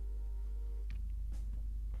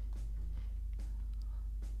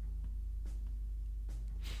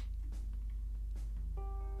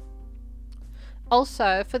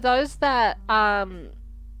 Also, for those that, oh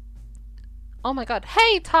my god.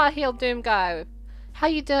 Hey, Tar Heel Doom Guy! How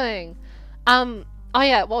you doing? Oh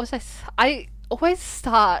yeah, what was I always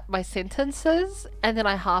start my sentences and then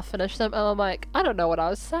I half finish them and I'm like, I don't know what I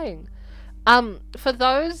was saying. For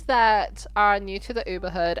those that are new to the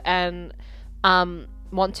Uberhood and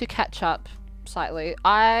want to catch up slightly,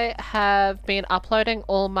 I have been uploading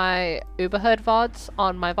all my Uberhood VODs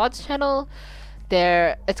on my VODs channel.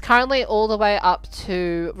 It's currently all the way up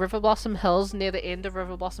to River Blossom Hills, near the end of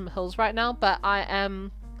River Blossom Hills right now, but I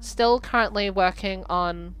am still currently working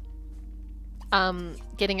on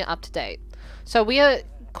getting it up to date. So we are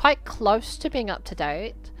quite close to being up to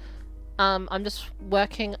date. I'm just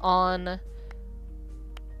working on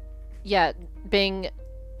being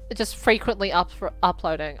just frequently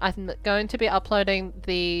uploading. I'm going to be uploading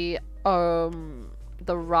the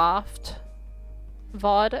raft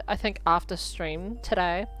VOD, I think, after stream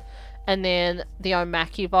today, and then the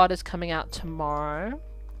Omaki VOD is coming out tomorrow.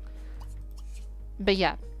 But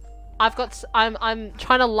yeah, I'm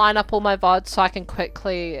trying to line up all my VODs so I can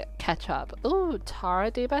quickly catch up. Ooh, Tara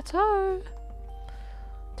Di Bateau.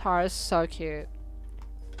 Tara's so cute.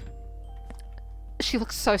 She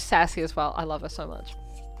looks so sassy as well. I love her so much.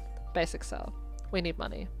 Basic sell. We need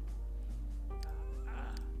money.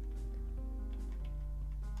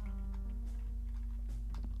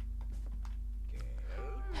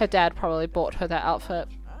 Her dad probably bought her that outfit.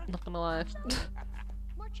 Not gonna lie.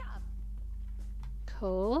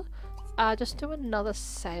 Cool. Just do another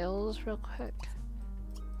sales real quick.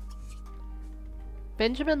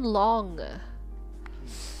 Benjamin Long.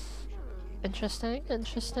 Interesting,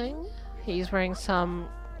 interesting. He's wearing some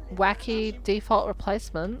wacky default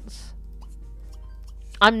replacements.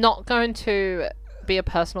 I'm not going to be a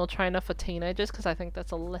personal trainer for teenagers because I think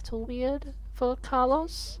that's a little weird for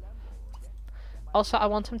Carlos. Also, I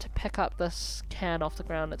want him to pick up this can off the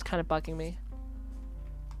ground. It's kind of bugging me.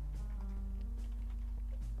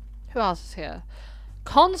 Who else is here?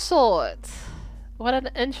 Consort! What an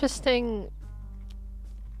interesting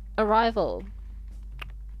arrival.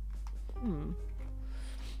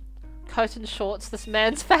 Coat and shorts. This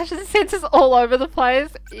man's fashion sense is all over the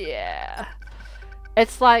place. Yeah.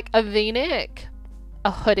 It's like a v-neck,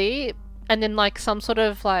 a hoodie, and then like some sort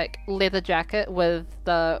of like leather jacket with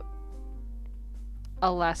the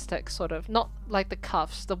elastic sort of, not like the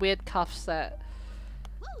cuffs, the weird cuffs that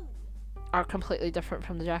are completely different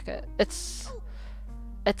from the jacket. It's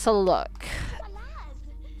a look.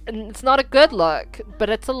 And it's not a good look, but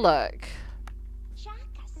it's a look.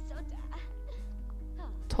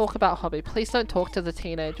 Talk about hobby. Please don't talk to the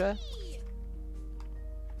teenager.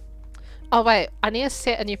 Oh wait, I need to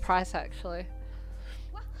set a new price actually.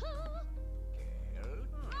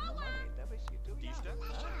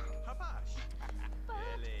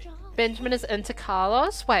 Benjamin is into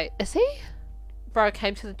Carlos. Wait, is he? Bro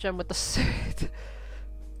came to the gym with the suit.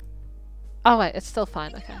 Oh wait, it's still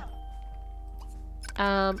fine. Okay.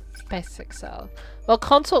 Basic sell. Well,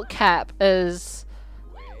 Consort Cap is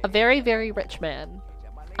a very, very rich man.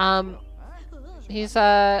 He's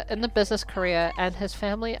in the business career, and his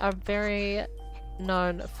family are very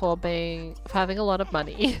known for having a lot of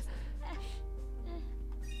money.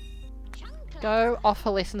 Go offer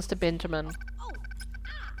lessons to Benjamin.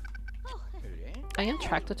 Are you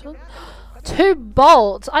attracted to him? 2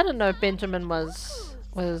 bolts! I didn't know Benjamin was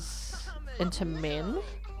into men.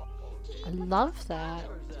 I love that.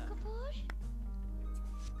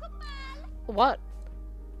 What?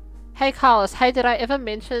 Hey Carlos, hey, did I ever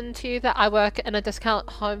mention to you that I work in a discount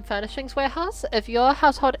home furnishings warehouse? If your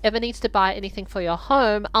household ever needs to buy anything for your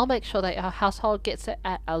home, I'll make sure that your household gets it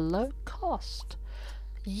at a low cost.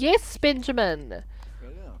 Yes, Benjamin!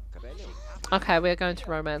 Okay, we're going to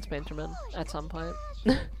romance Benjamin at some point.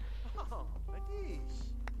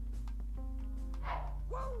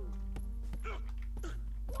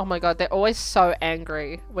 Oh my god, they're always so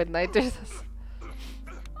angry when they do this.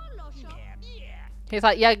 He's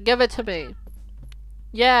like, yeah, give it to me.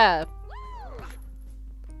 Yeah.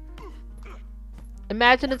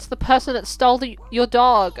 Imagine it's the person that stole your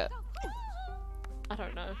dog. I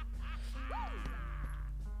don't know.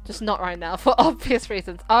 Just not right now for obvious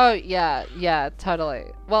reasons. Oh, yeah, totally.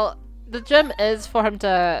 Well, the gym is for him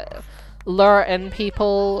to lure in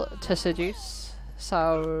people to seduce.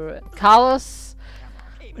 So, Carlos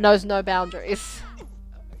knows no boundaries.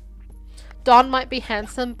 Don might be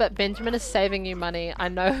handsome, but Benjamin is saving you money. I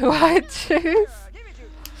know who I'd choose.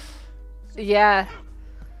 Yeah.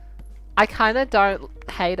 I kind of don't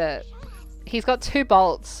hate it. He's got 2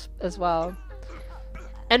 bolts as well.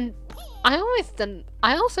 And I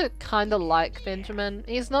also kind of like Benjamin.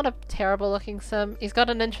 He's not a terrible looking sim. He's got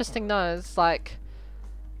an interesting nose, like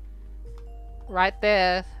right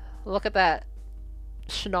there. Look at that.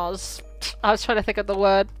 Schnoz. I was trying to think of the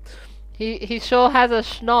word. He sure has a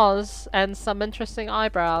schnoz and some interesting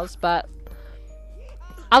eyebrows, but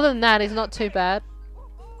other than that, he's not too bad.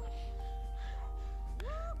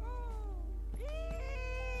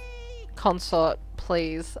 Consort,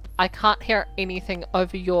 please. I can't hear anything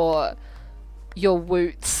over your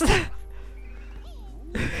woots.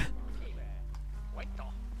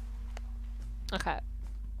 Okay.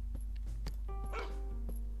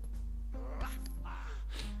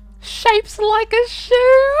 Shapes like a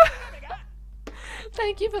shoe!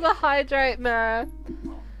 Thank you for the hydrate, Mirror.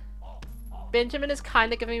 Benjamin is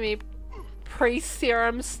kind of giving me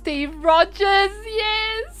pre-serum Steve Rogers,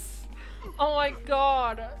 yes! Oh my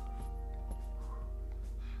god.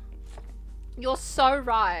 You're so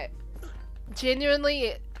right.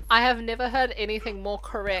 Genuinely, I have never heard anything more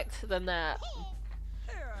correct than that.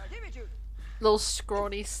 Little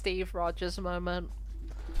scrawny Steve Rogers moment.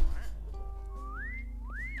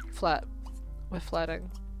 Flirt. We're flirting.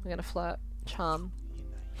 We're gonna flirt. Charm.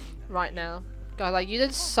 Right now. Go, like, you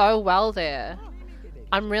did so well there.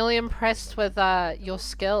 I'm really impressed with your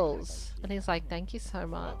skills. And he's like, thank you so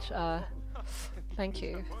much. Thank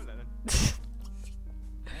you.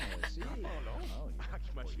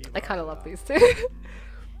 I kind of love these two.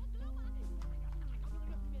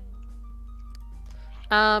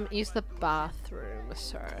 Use the bathroom,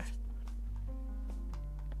 sir.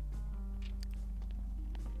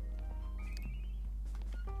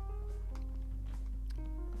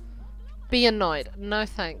 Be annoyed. No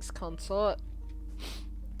thanks, consort.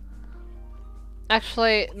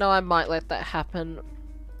 Actually, no, I might let that happen.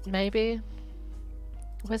 Maybe.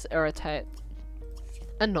 Where's irritate?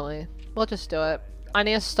 Annoy. We'll just do it. I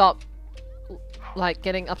need to stop, like,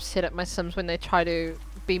 getting upset at my Sims when they try to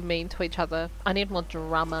be mean to each other. I need more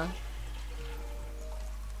drama.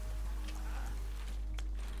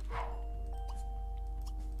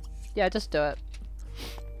 Yeah, just do it.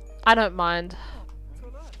 I don't mind.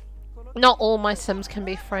 Not all my Sims can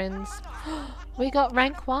be friends. We got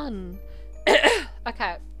rank 1.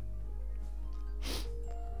 Okay.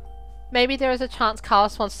 Maybe there is a chance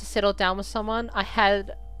Carlos wants to settle down with someone. I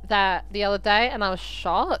had that the other day and I was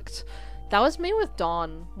shocked. That was me with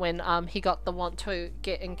Don when he got the want to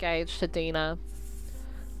get engaged to Dina.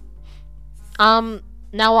 Now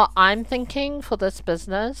what I'm thinking for this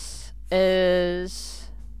business is...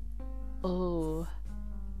 Ooh.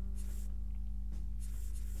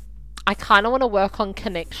 I kind of want to work on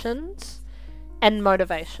connections and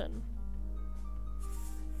motivation.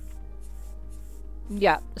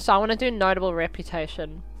 Yeah, so I want to do notable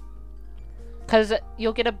reputation. Because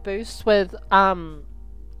you'll get a boost with all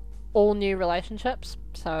new relationships.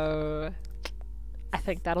 So I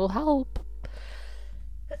think that'll help.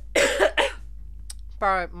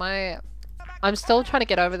 Bro, I'm still trying to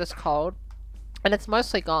get over this cold. And it's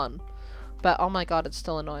mostly gone. But oh my god, it's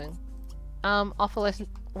still annoying. Offer lesson.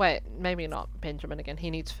 Wait, maybe not Benjamin again. He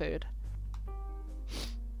needs food.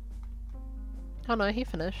 Oh no, he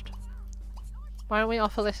finished. Why don't we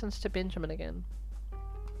offer lessons to Benjamin again?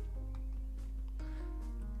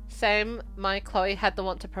 Same, my Chloe had the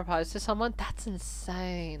want to propose to someone. That's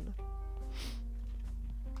insane.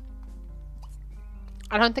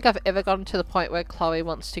 I don't think I've ever gotten to the point where Chloe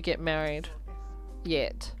wants to get married.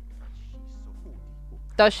 Yet.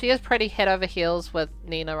 Though she is pretty head over heels with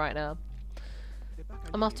Nina right now.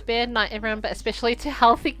 I'm off to bed. Night everyone, but especially to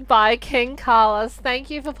healthy by King Carlos. Thank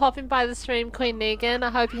you for popping by the stream, Queen Negan. I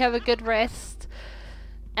hope you have a good rest.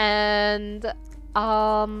 And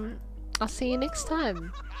I'll see you next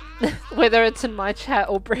time. Whether it's in my chat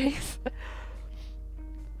or Breeze.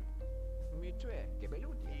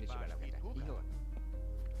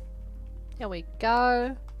 Here we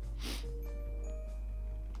go.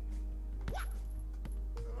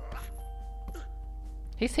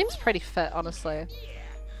 He seems pretty fit, honestly.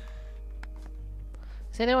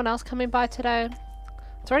 Is anyone else coming by today?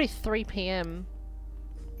 It's already 3 PM.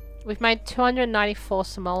 We've made 294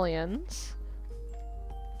 simoleons.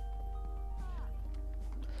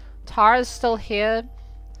 Tara's still here.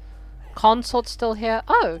 Consort's still here.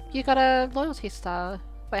 Oh, you got a loyalty star.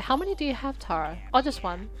 Wait, how many do you have, Tara? Oh, just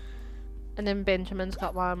one. And then Benjamin's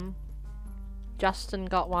got one. Justin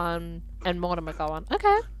got one. And Mortimer got one.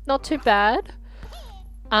 Okay, not too bad.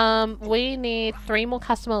 We need 3 more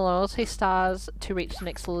customer loyalty stars to reach the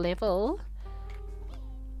next level.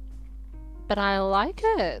 But I like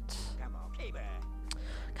it.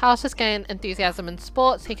 Carlos has gained enthusiasm in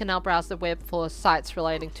sports. He can now browse the web for sites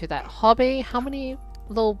relating to that hobby. How many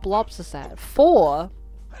little blobs is that? 4?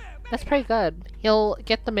 That's pretty good. He'll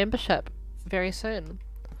get the membership very soon.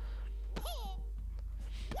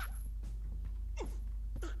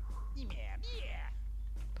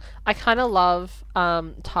 I kind of love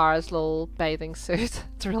Tara's little bathing suit.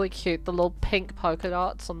 It's really cute. The little pink polka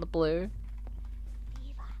dots on the blue.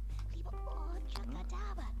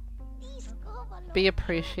 Be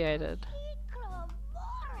appreciated.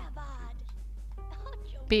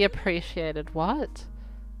 Be appreciated. What?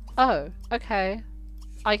 Oh, okay.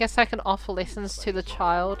 I guess I can offer lessons to the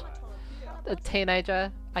child. A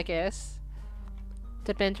teenager, I guess.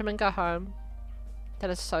 Did Benjamin go home? That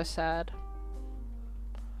is so sad.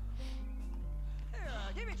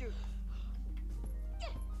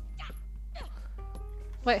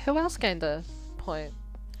 Wait, who else gained a point?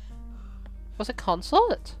 Was it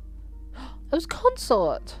Consort? It was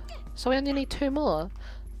Consort! So we only need 2 more.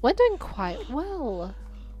 We're doing quite well.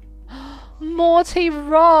 Morty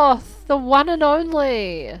Roth! The one and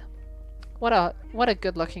only! What a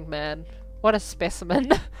good looking man. What a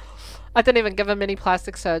specimen. I didn't even give him any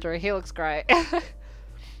plastic surgery. He looks great.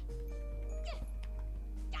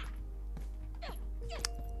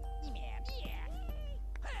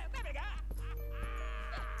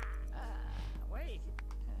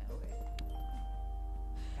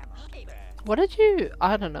 What did you...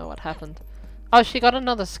 I don't know what happened. Oh, she got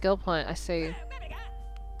another skill point, I see.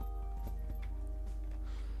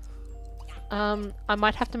 I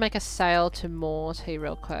might have to make a sale to Morty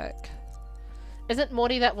real quick. Isn't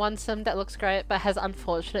Morty that one sim that looks great but has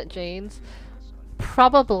unfortunate genes?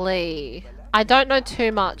 Probably. I don't know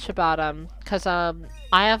too much about him because I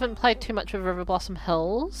haven't played too much with River Blossom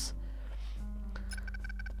Hills.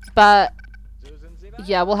 But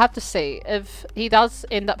yeah, we'll have to see. If he does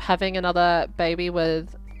end up having another baby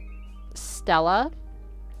with Stella,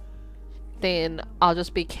 then I'll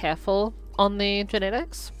just be careful on the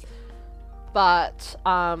genetics. But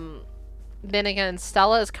then again,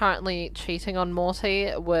 Stella is currently cheating on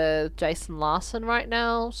Morty with Jason Larson right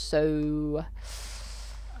now, so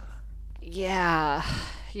yeah.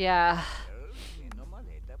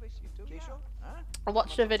 I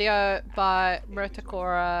watched a video by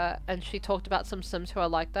Murtakora and she talked about some Sims who are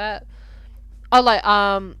like that. Oh, like,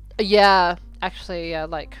 yeah, actually, yeah,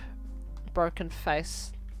 like broken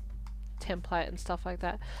face template and stuff like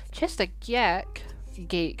that. Chester Geek,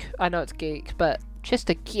 I know it's geek, but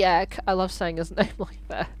Chester Geek, I love saying his name like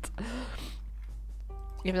that.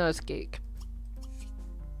 Even though it's geek.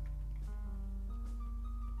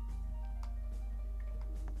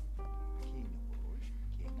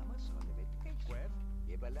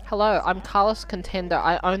 Hello, I'm Carlos Contender.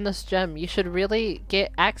 I own this gym. You should really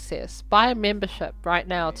get access. Buy a membership right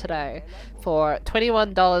now today for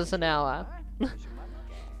 $21 an hour.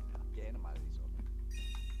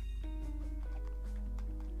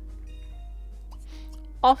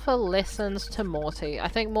 Offer lessons to Morty. I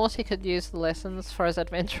think Morty could use the lessons for his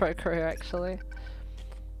adventurer career, actually.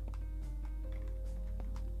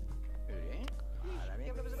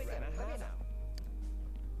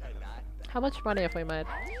 How much money have we made?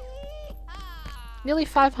 Nearly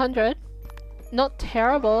 500. Not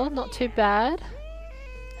terrible, not too bad.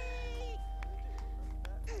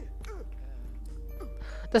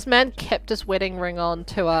 This man kept his wedding ring on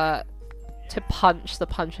to punch the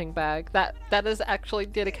punching bag. That is actually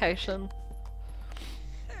dedication.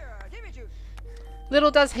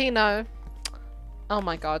 Little does he know. Oh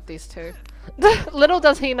my god, these two. Little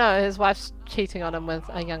does he know his wife's cheating on him with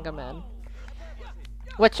a younger man.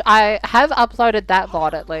 Which I have uploaded that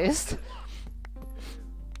VOD at least.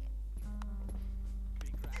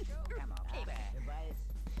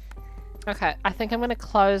 Okay, I think I'm gonna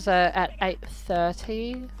close it at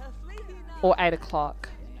 8:30 or 8 o'clock.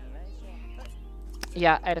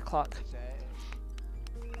 Yeah, 8 o'clock.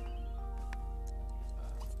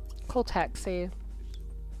 Call taxi.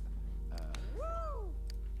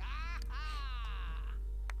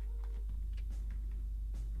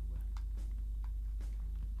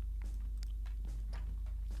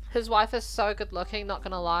 His wife is so good looking, not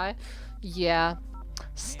gonna lie. Yeah.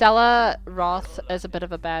 Stella Roth is a bit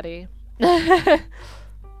of a baddie.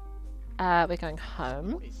 We're going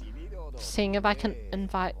home. Seeing if I can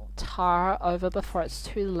invite Tara over before it's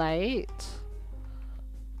too late.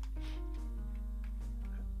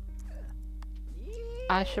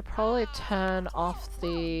 I should probably turn off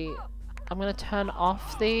the... I'm gonna turn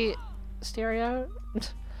off the stereo.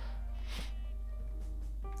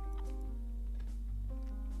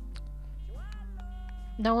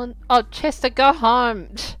 No one... Oh, Chester, go home!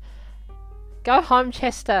 Go home,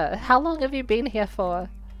 Chester! How long have you been here for?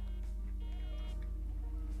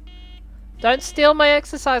 Don't steal my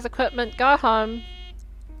exercise equipment! Go home!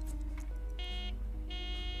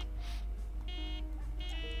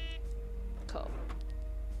 Cool.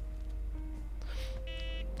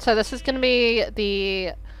 So this is gonna be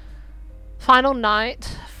the final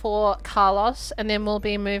night for Carlos, and then we'll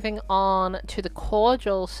be moving on to the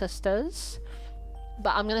Cordial sisters.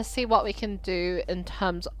 But I'm gonna see what we can do in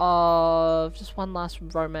terms of just one last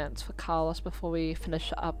romance for Carlos before we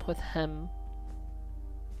finish up with him.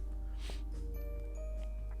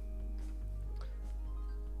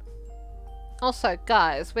 Also,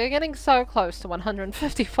 guys, we're getting so close to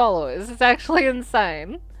 150 followers. It's actually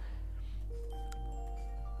insane.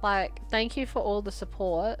 Like, thank you for all the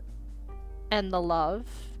support and the love.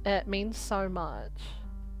 It means so much.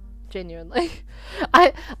 Genuinely.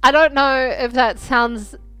 I don't know if that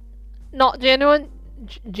sounds not genuine,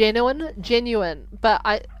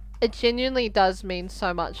 but it genuinely does mean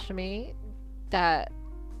so much to me that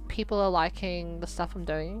people are liking the stuff I'm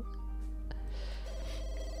doing.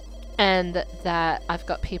 And that I've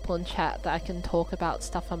got people in chat that I can talk about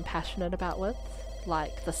stuff I'm passionate about with,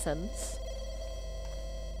 like The Sims.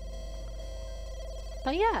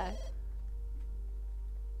 But yeah.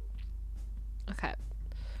 Okay.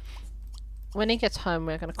 When he gets home,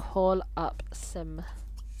 we're gonna call up Sim.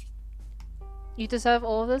 You deserve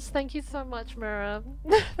all of this. Thank you so much, Mira.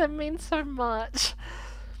 That means so much.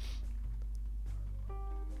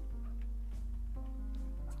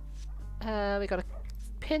 We got a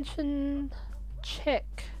pension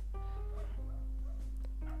check.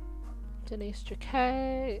 Denise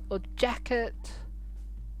Jacquet or Jacket.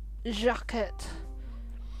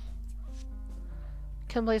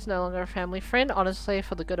 Kimberly's no longer a family friend, honestly,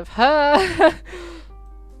 for the good of her.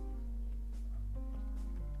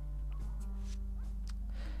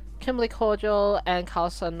 Kimberly Cordial and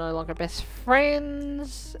Carlos are no longer best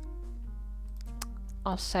friends.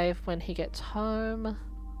 I'll save when he gets home.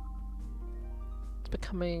 It's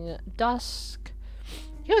becoming dusk.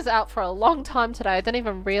 He was out for a long time today. I didn't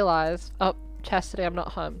even realize. Oh, Chastity, I'm not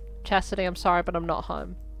home. Chastity, I'm sorry, but I'm not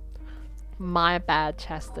home. My bad,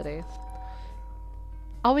 Chastity.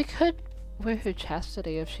 Oh, we could woohoo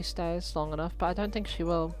Chastity if she stays long enough, but I don't think she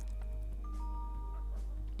will.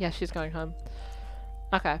 Yeah, she's going home.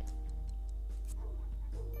 Okay.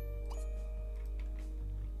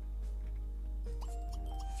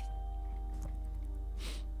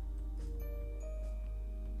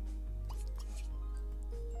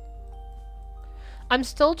 I'm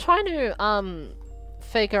still trying to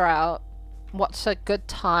figure out what's a good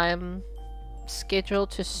time schedule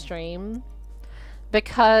to stream,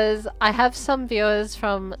 because I have some viewers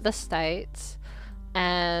from the States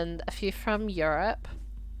and a few from Europe,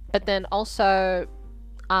 but then also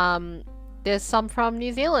there's some from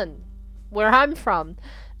New Zealand, where I'm from.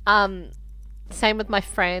 Same with my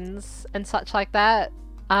friends and such like that,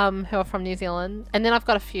 who are from New Zealand, and then I've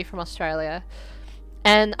got a few from Australia,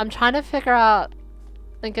 and I'm trying to figure out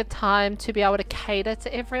a good time to be able to cater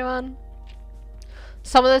to everyone.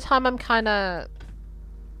 Some of the time I'm kind of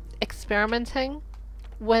experimenting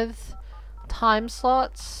with time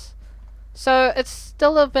slots, so it's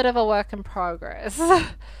still a bit of a work in progress.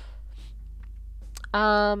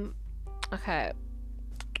 Okay.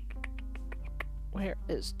 Where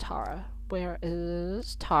is Tara? Where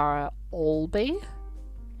is Tara Olby?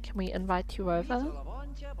 Can we invite you over?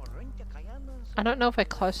 I don't know if we're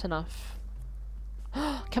close enough.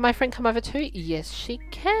 Can my friend come over too? Yes, she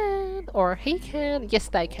can. Or he can. Yes,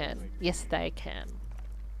 they can. Yes, they can.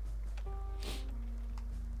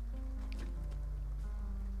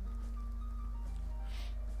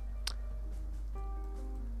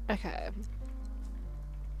 Okay.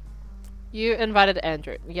 You invited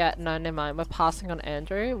Andrew. Yeah, no, never mind. We're passing on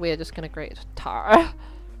Andrew. We're just gonna greet Tara.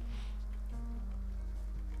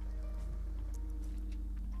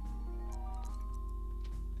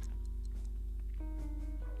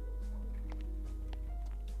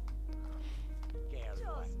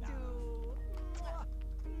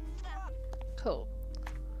 Cool.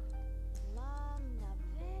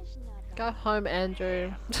 Go home,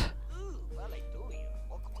 Andrew.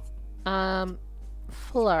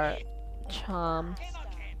 Flirt. Charm.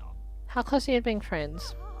 How close are you to being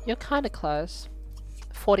friends? You're kinda close.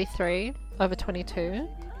 43 over 22. You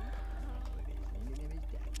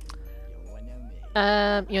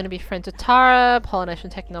wanna be friends with Tara,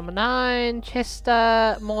 Pollination Tech number 9,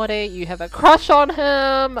 Chester, Morty, you have a crush on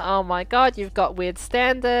him. Oh my god, you've got weird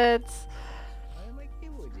standards.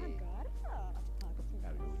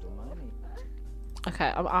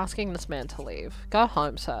 Okay, I'm asking this man to leave. Go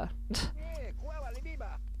home, sir.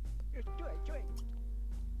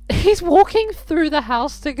 He's walking through the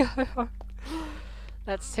house to go home.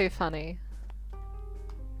 That's too funny.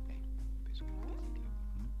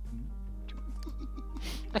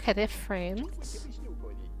 Okay, they're friends.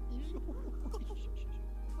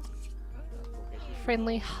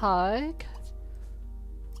 Friendly hug.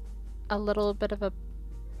 A little bit of a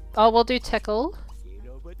Oh, we'll do tickle.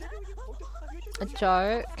 A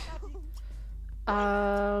joke.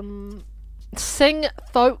 Sing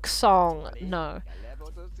folk song. No.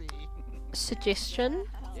 Suggestion.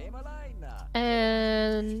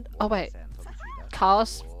 And oh wait,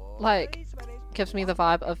 Carlos like gives me the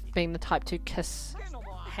vibe of being the type to kiss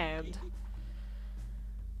hand.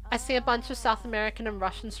 I see a bunch of South American and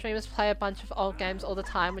Russian streamers play a bunch of old games all the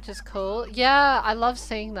time, which is cool. Yeah, I love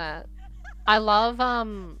seeing that. I love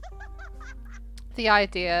the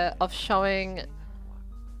idea of showing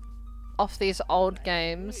off these old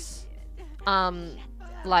games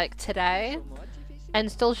like today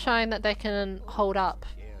and still showing that they can hold up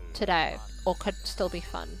today or could still be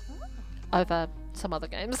fun over some other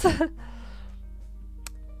games.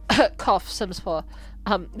 Cough, Sims 4.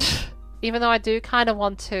 Even though I do kind of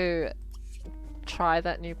want to try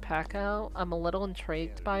that new pack out, I'm a little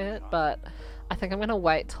intrigued by it, but I think I'm going to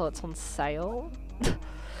wait till it's on sale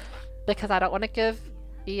because I don't want to give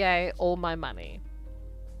EA all my money.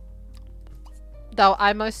 Though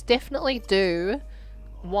I most definitely do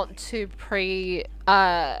want to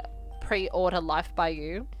pre-order Life by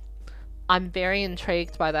You. I'm very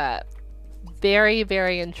intrigued by that. Very,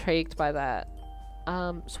 very intrigued by that.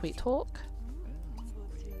 Sweet talk.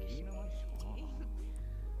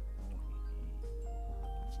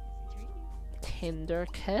 Tender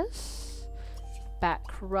kiss. Back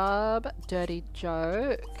rub. Dirty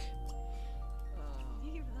joke.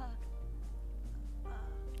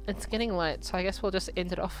 It's getting late, so I guess we'll just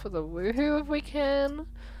end it off with a woohoo if we can.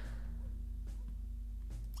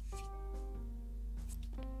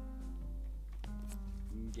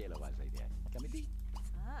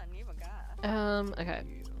 Okay.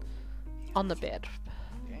 On the bed.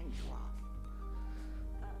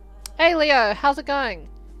 Hey Leo, how's it going?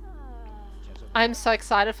 I'm so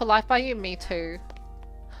excited for Life by You. Me too.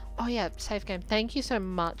 Oh yeah, save game. Thank you so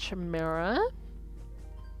much, Mirror.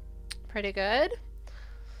 Pretty good.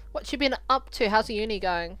 What you been up to? How's uni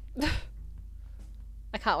going?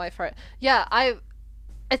 I can't wait for it. Yeah,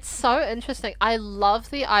 it's so interesting. I love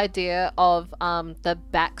the idea of the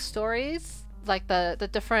backstories, like the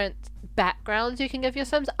different backgrounds you can give your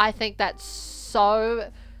Sims. I think that's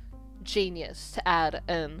so genius to add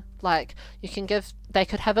in. Like you can give, they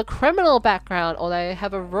could have a criminal background or they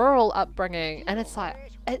have a rural upbringing, and it's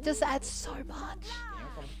like it just adds so much.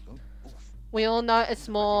 We all know it's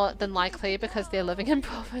more than likely because they're living in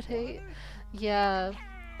poverty. Yeah,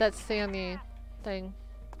 that's the only thing.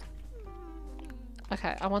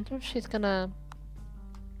 Okay, I wonder if she's gonna...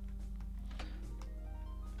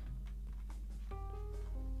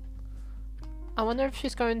 I wonder if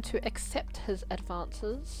she's going to accept his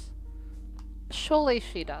advances. Surely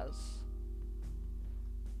she does.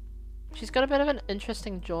 She's got a bit of an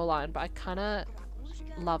interesting jawline, but I kinda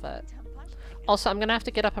love it. Also, I'm gonna have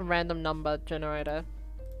to get up a random number generator.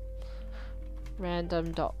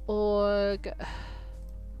 Random.org.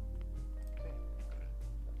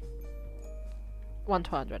 1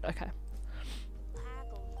 to 100, okay.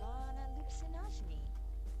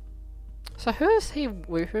 So who has he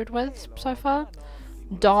woohooed with so far?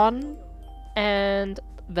 Don and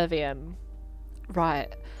Vivian.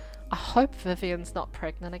 Right. I hope Vivian's not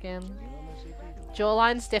pregnant again.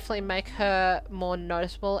 Jawlines definitely make her more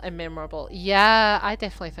noticeable and memorable. Yeah, I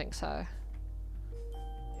definitely think so.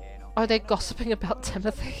 Oh, they're gossiping about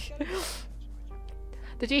Timothy.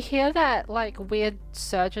 Did you hear that, like, weird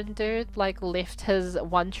surgeon dude, like, left his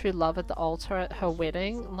one true love at the altar at her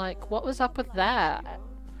wedding? Like, what was up with that?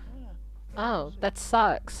 Oh, that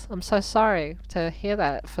sucks. I'm so sorry to hear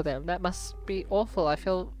that for them. That must be awful. I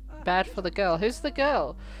feel bad for the girl. Who's the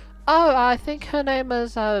girl? Oh, I think her name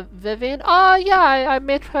is Vivian. Oh yeah, I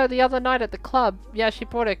met her the other night at the club. Yeah, she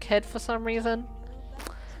brought her kid for some reason.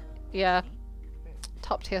 Yeah,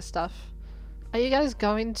 top tier stuff. Are you guys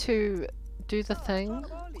going to do the thing?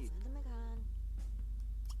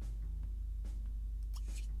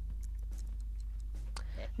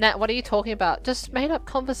 Nat, what are you talking about? Just made up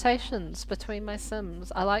conversations between my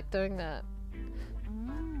Sims. I like doing that.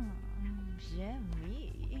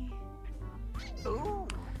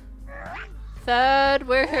 Third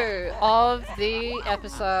woohoo of the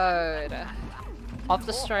episode. Of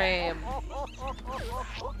the stream.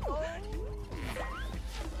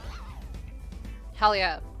 Hell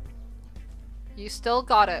yeah. You still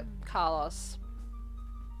got it, Carlos.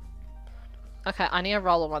 Okay, I need a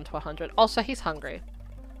roll of 1 to 100. Also, he's hungry.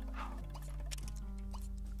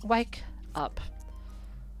 Wake up.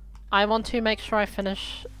 I want to make sure I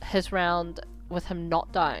finish his round with him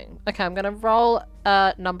not dying. Okay, I'm gonna roll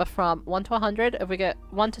a number from 1 to 100. If we get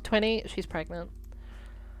 1 to 20, she's pregnant.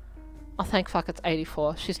 Oh, thank fuck, it's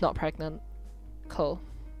 84. She's not pregnant. Cool.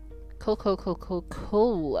 Cool, cool, cool, cool,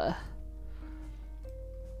 cool.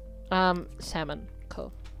 Salmon.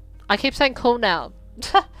 Cool. I keep saying cool now.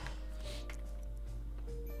 So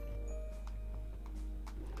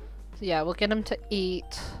yeah, we'll get him to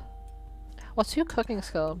eat. What's your cooking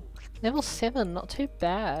skill? Level 7, not too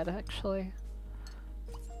bad, actually.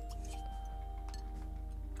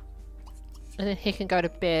 And then he can go to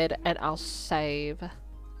bed and I'll save.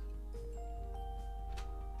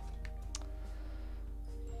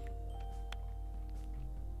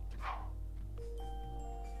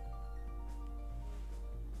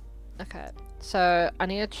 Okay, so I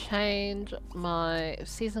need to change my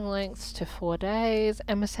season lengths to 4 days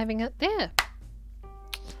and we're saving it there.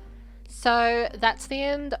 So that's the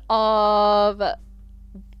end of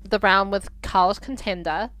the round with Carlos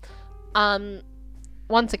Contender.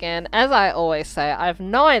 Once again, as I always say, I have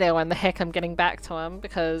no idea when the heck I'm getting back to him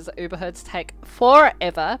because Uberhoods take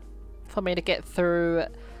forever for me to get through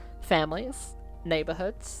families,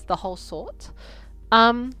 neighborhoods, the whole sort.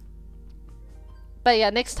 But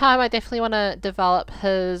yeah, next time I definitely want to develop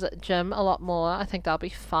his gym a lot more. I think that'll be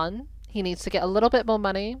fun. He needs to get a little bit more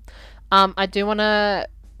money. I do want to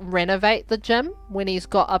renovate the gym when he's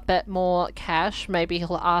got a bit more cash. Maybe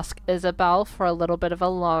he'll ask Isabel for a little bit of a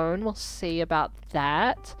loan. We'll see about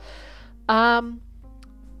that.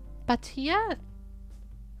 But yeah,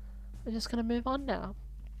 we're just gonna move on now.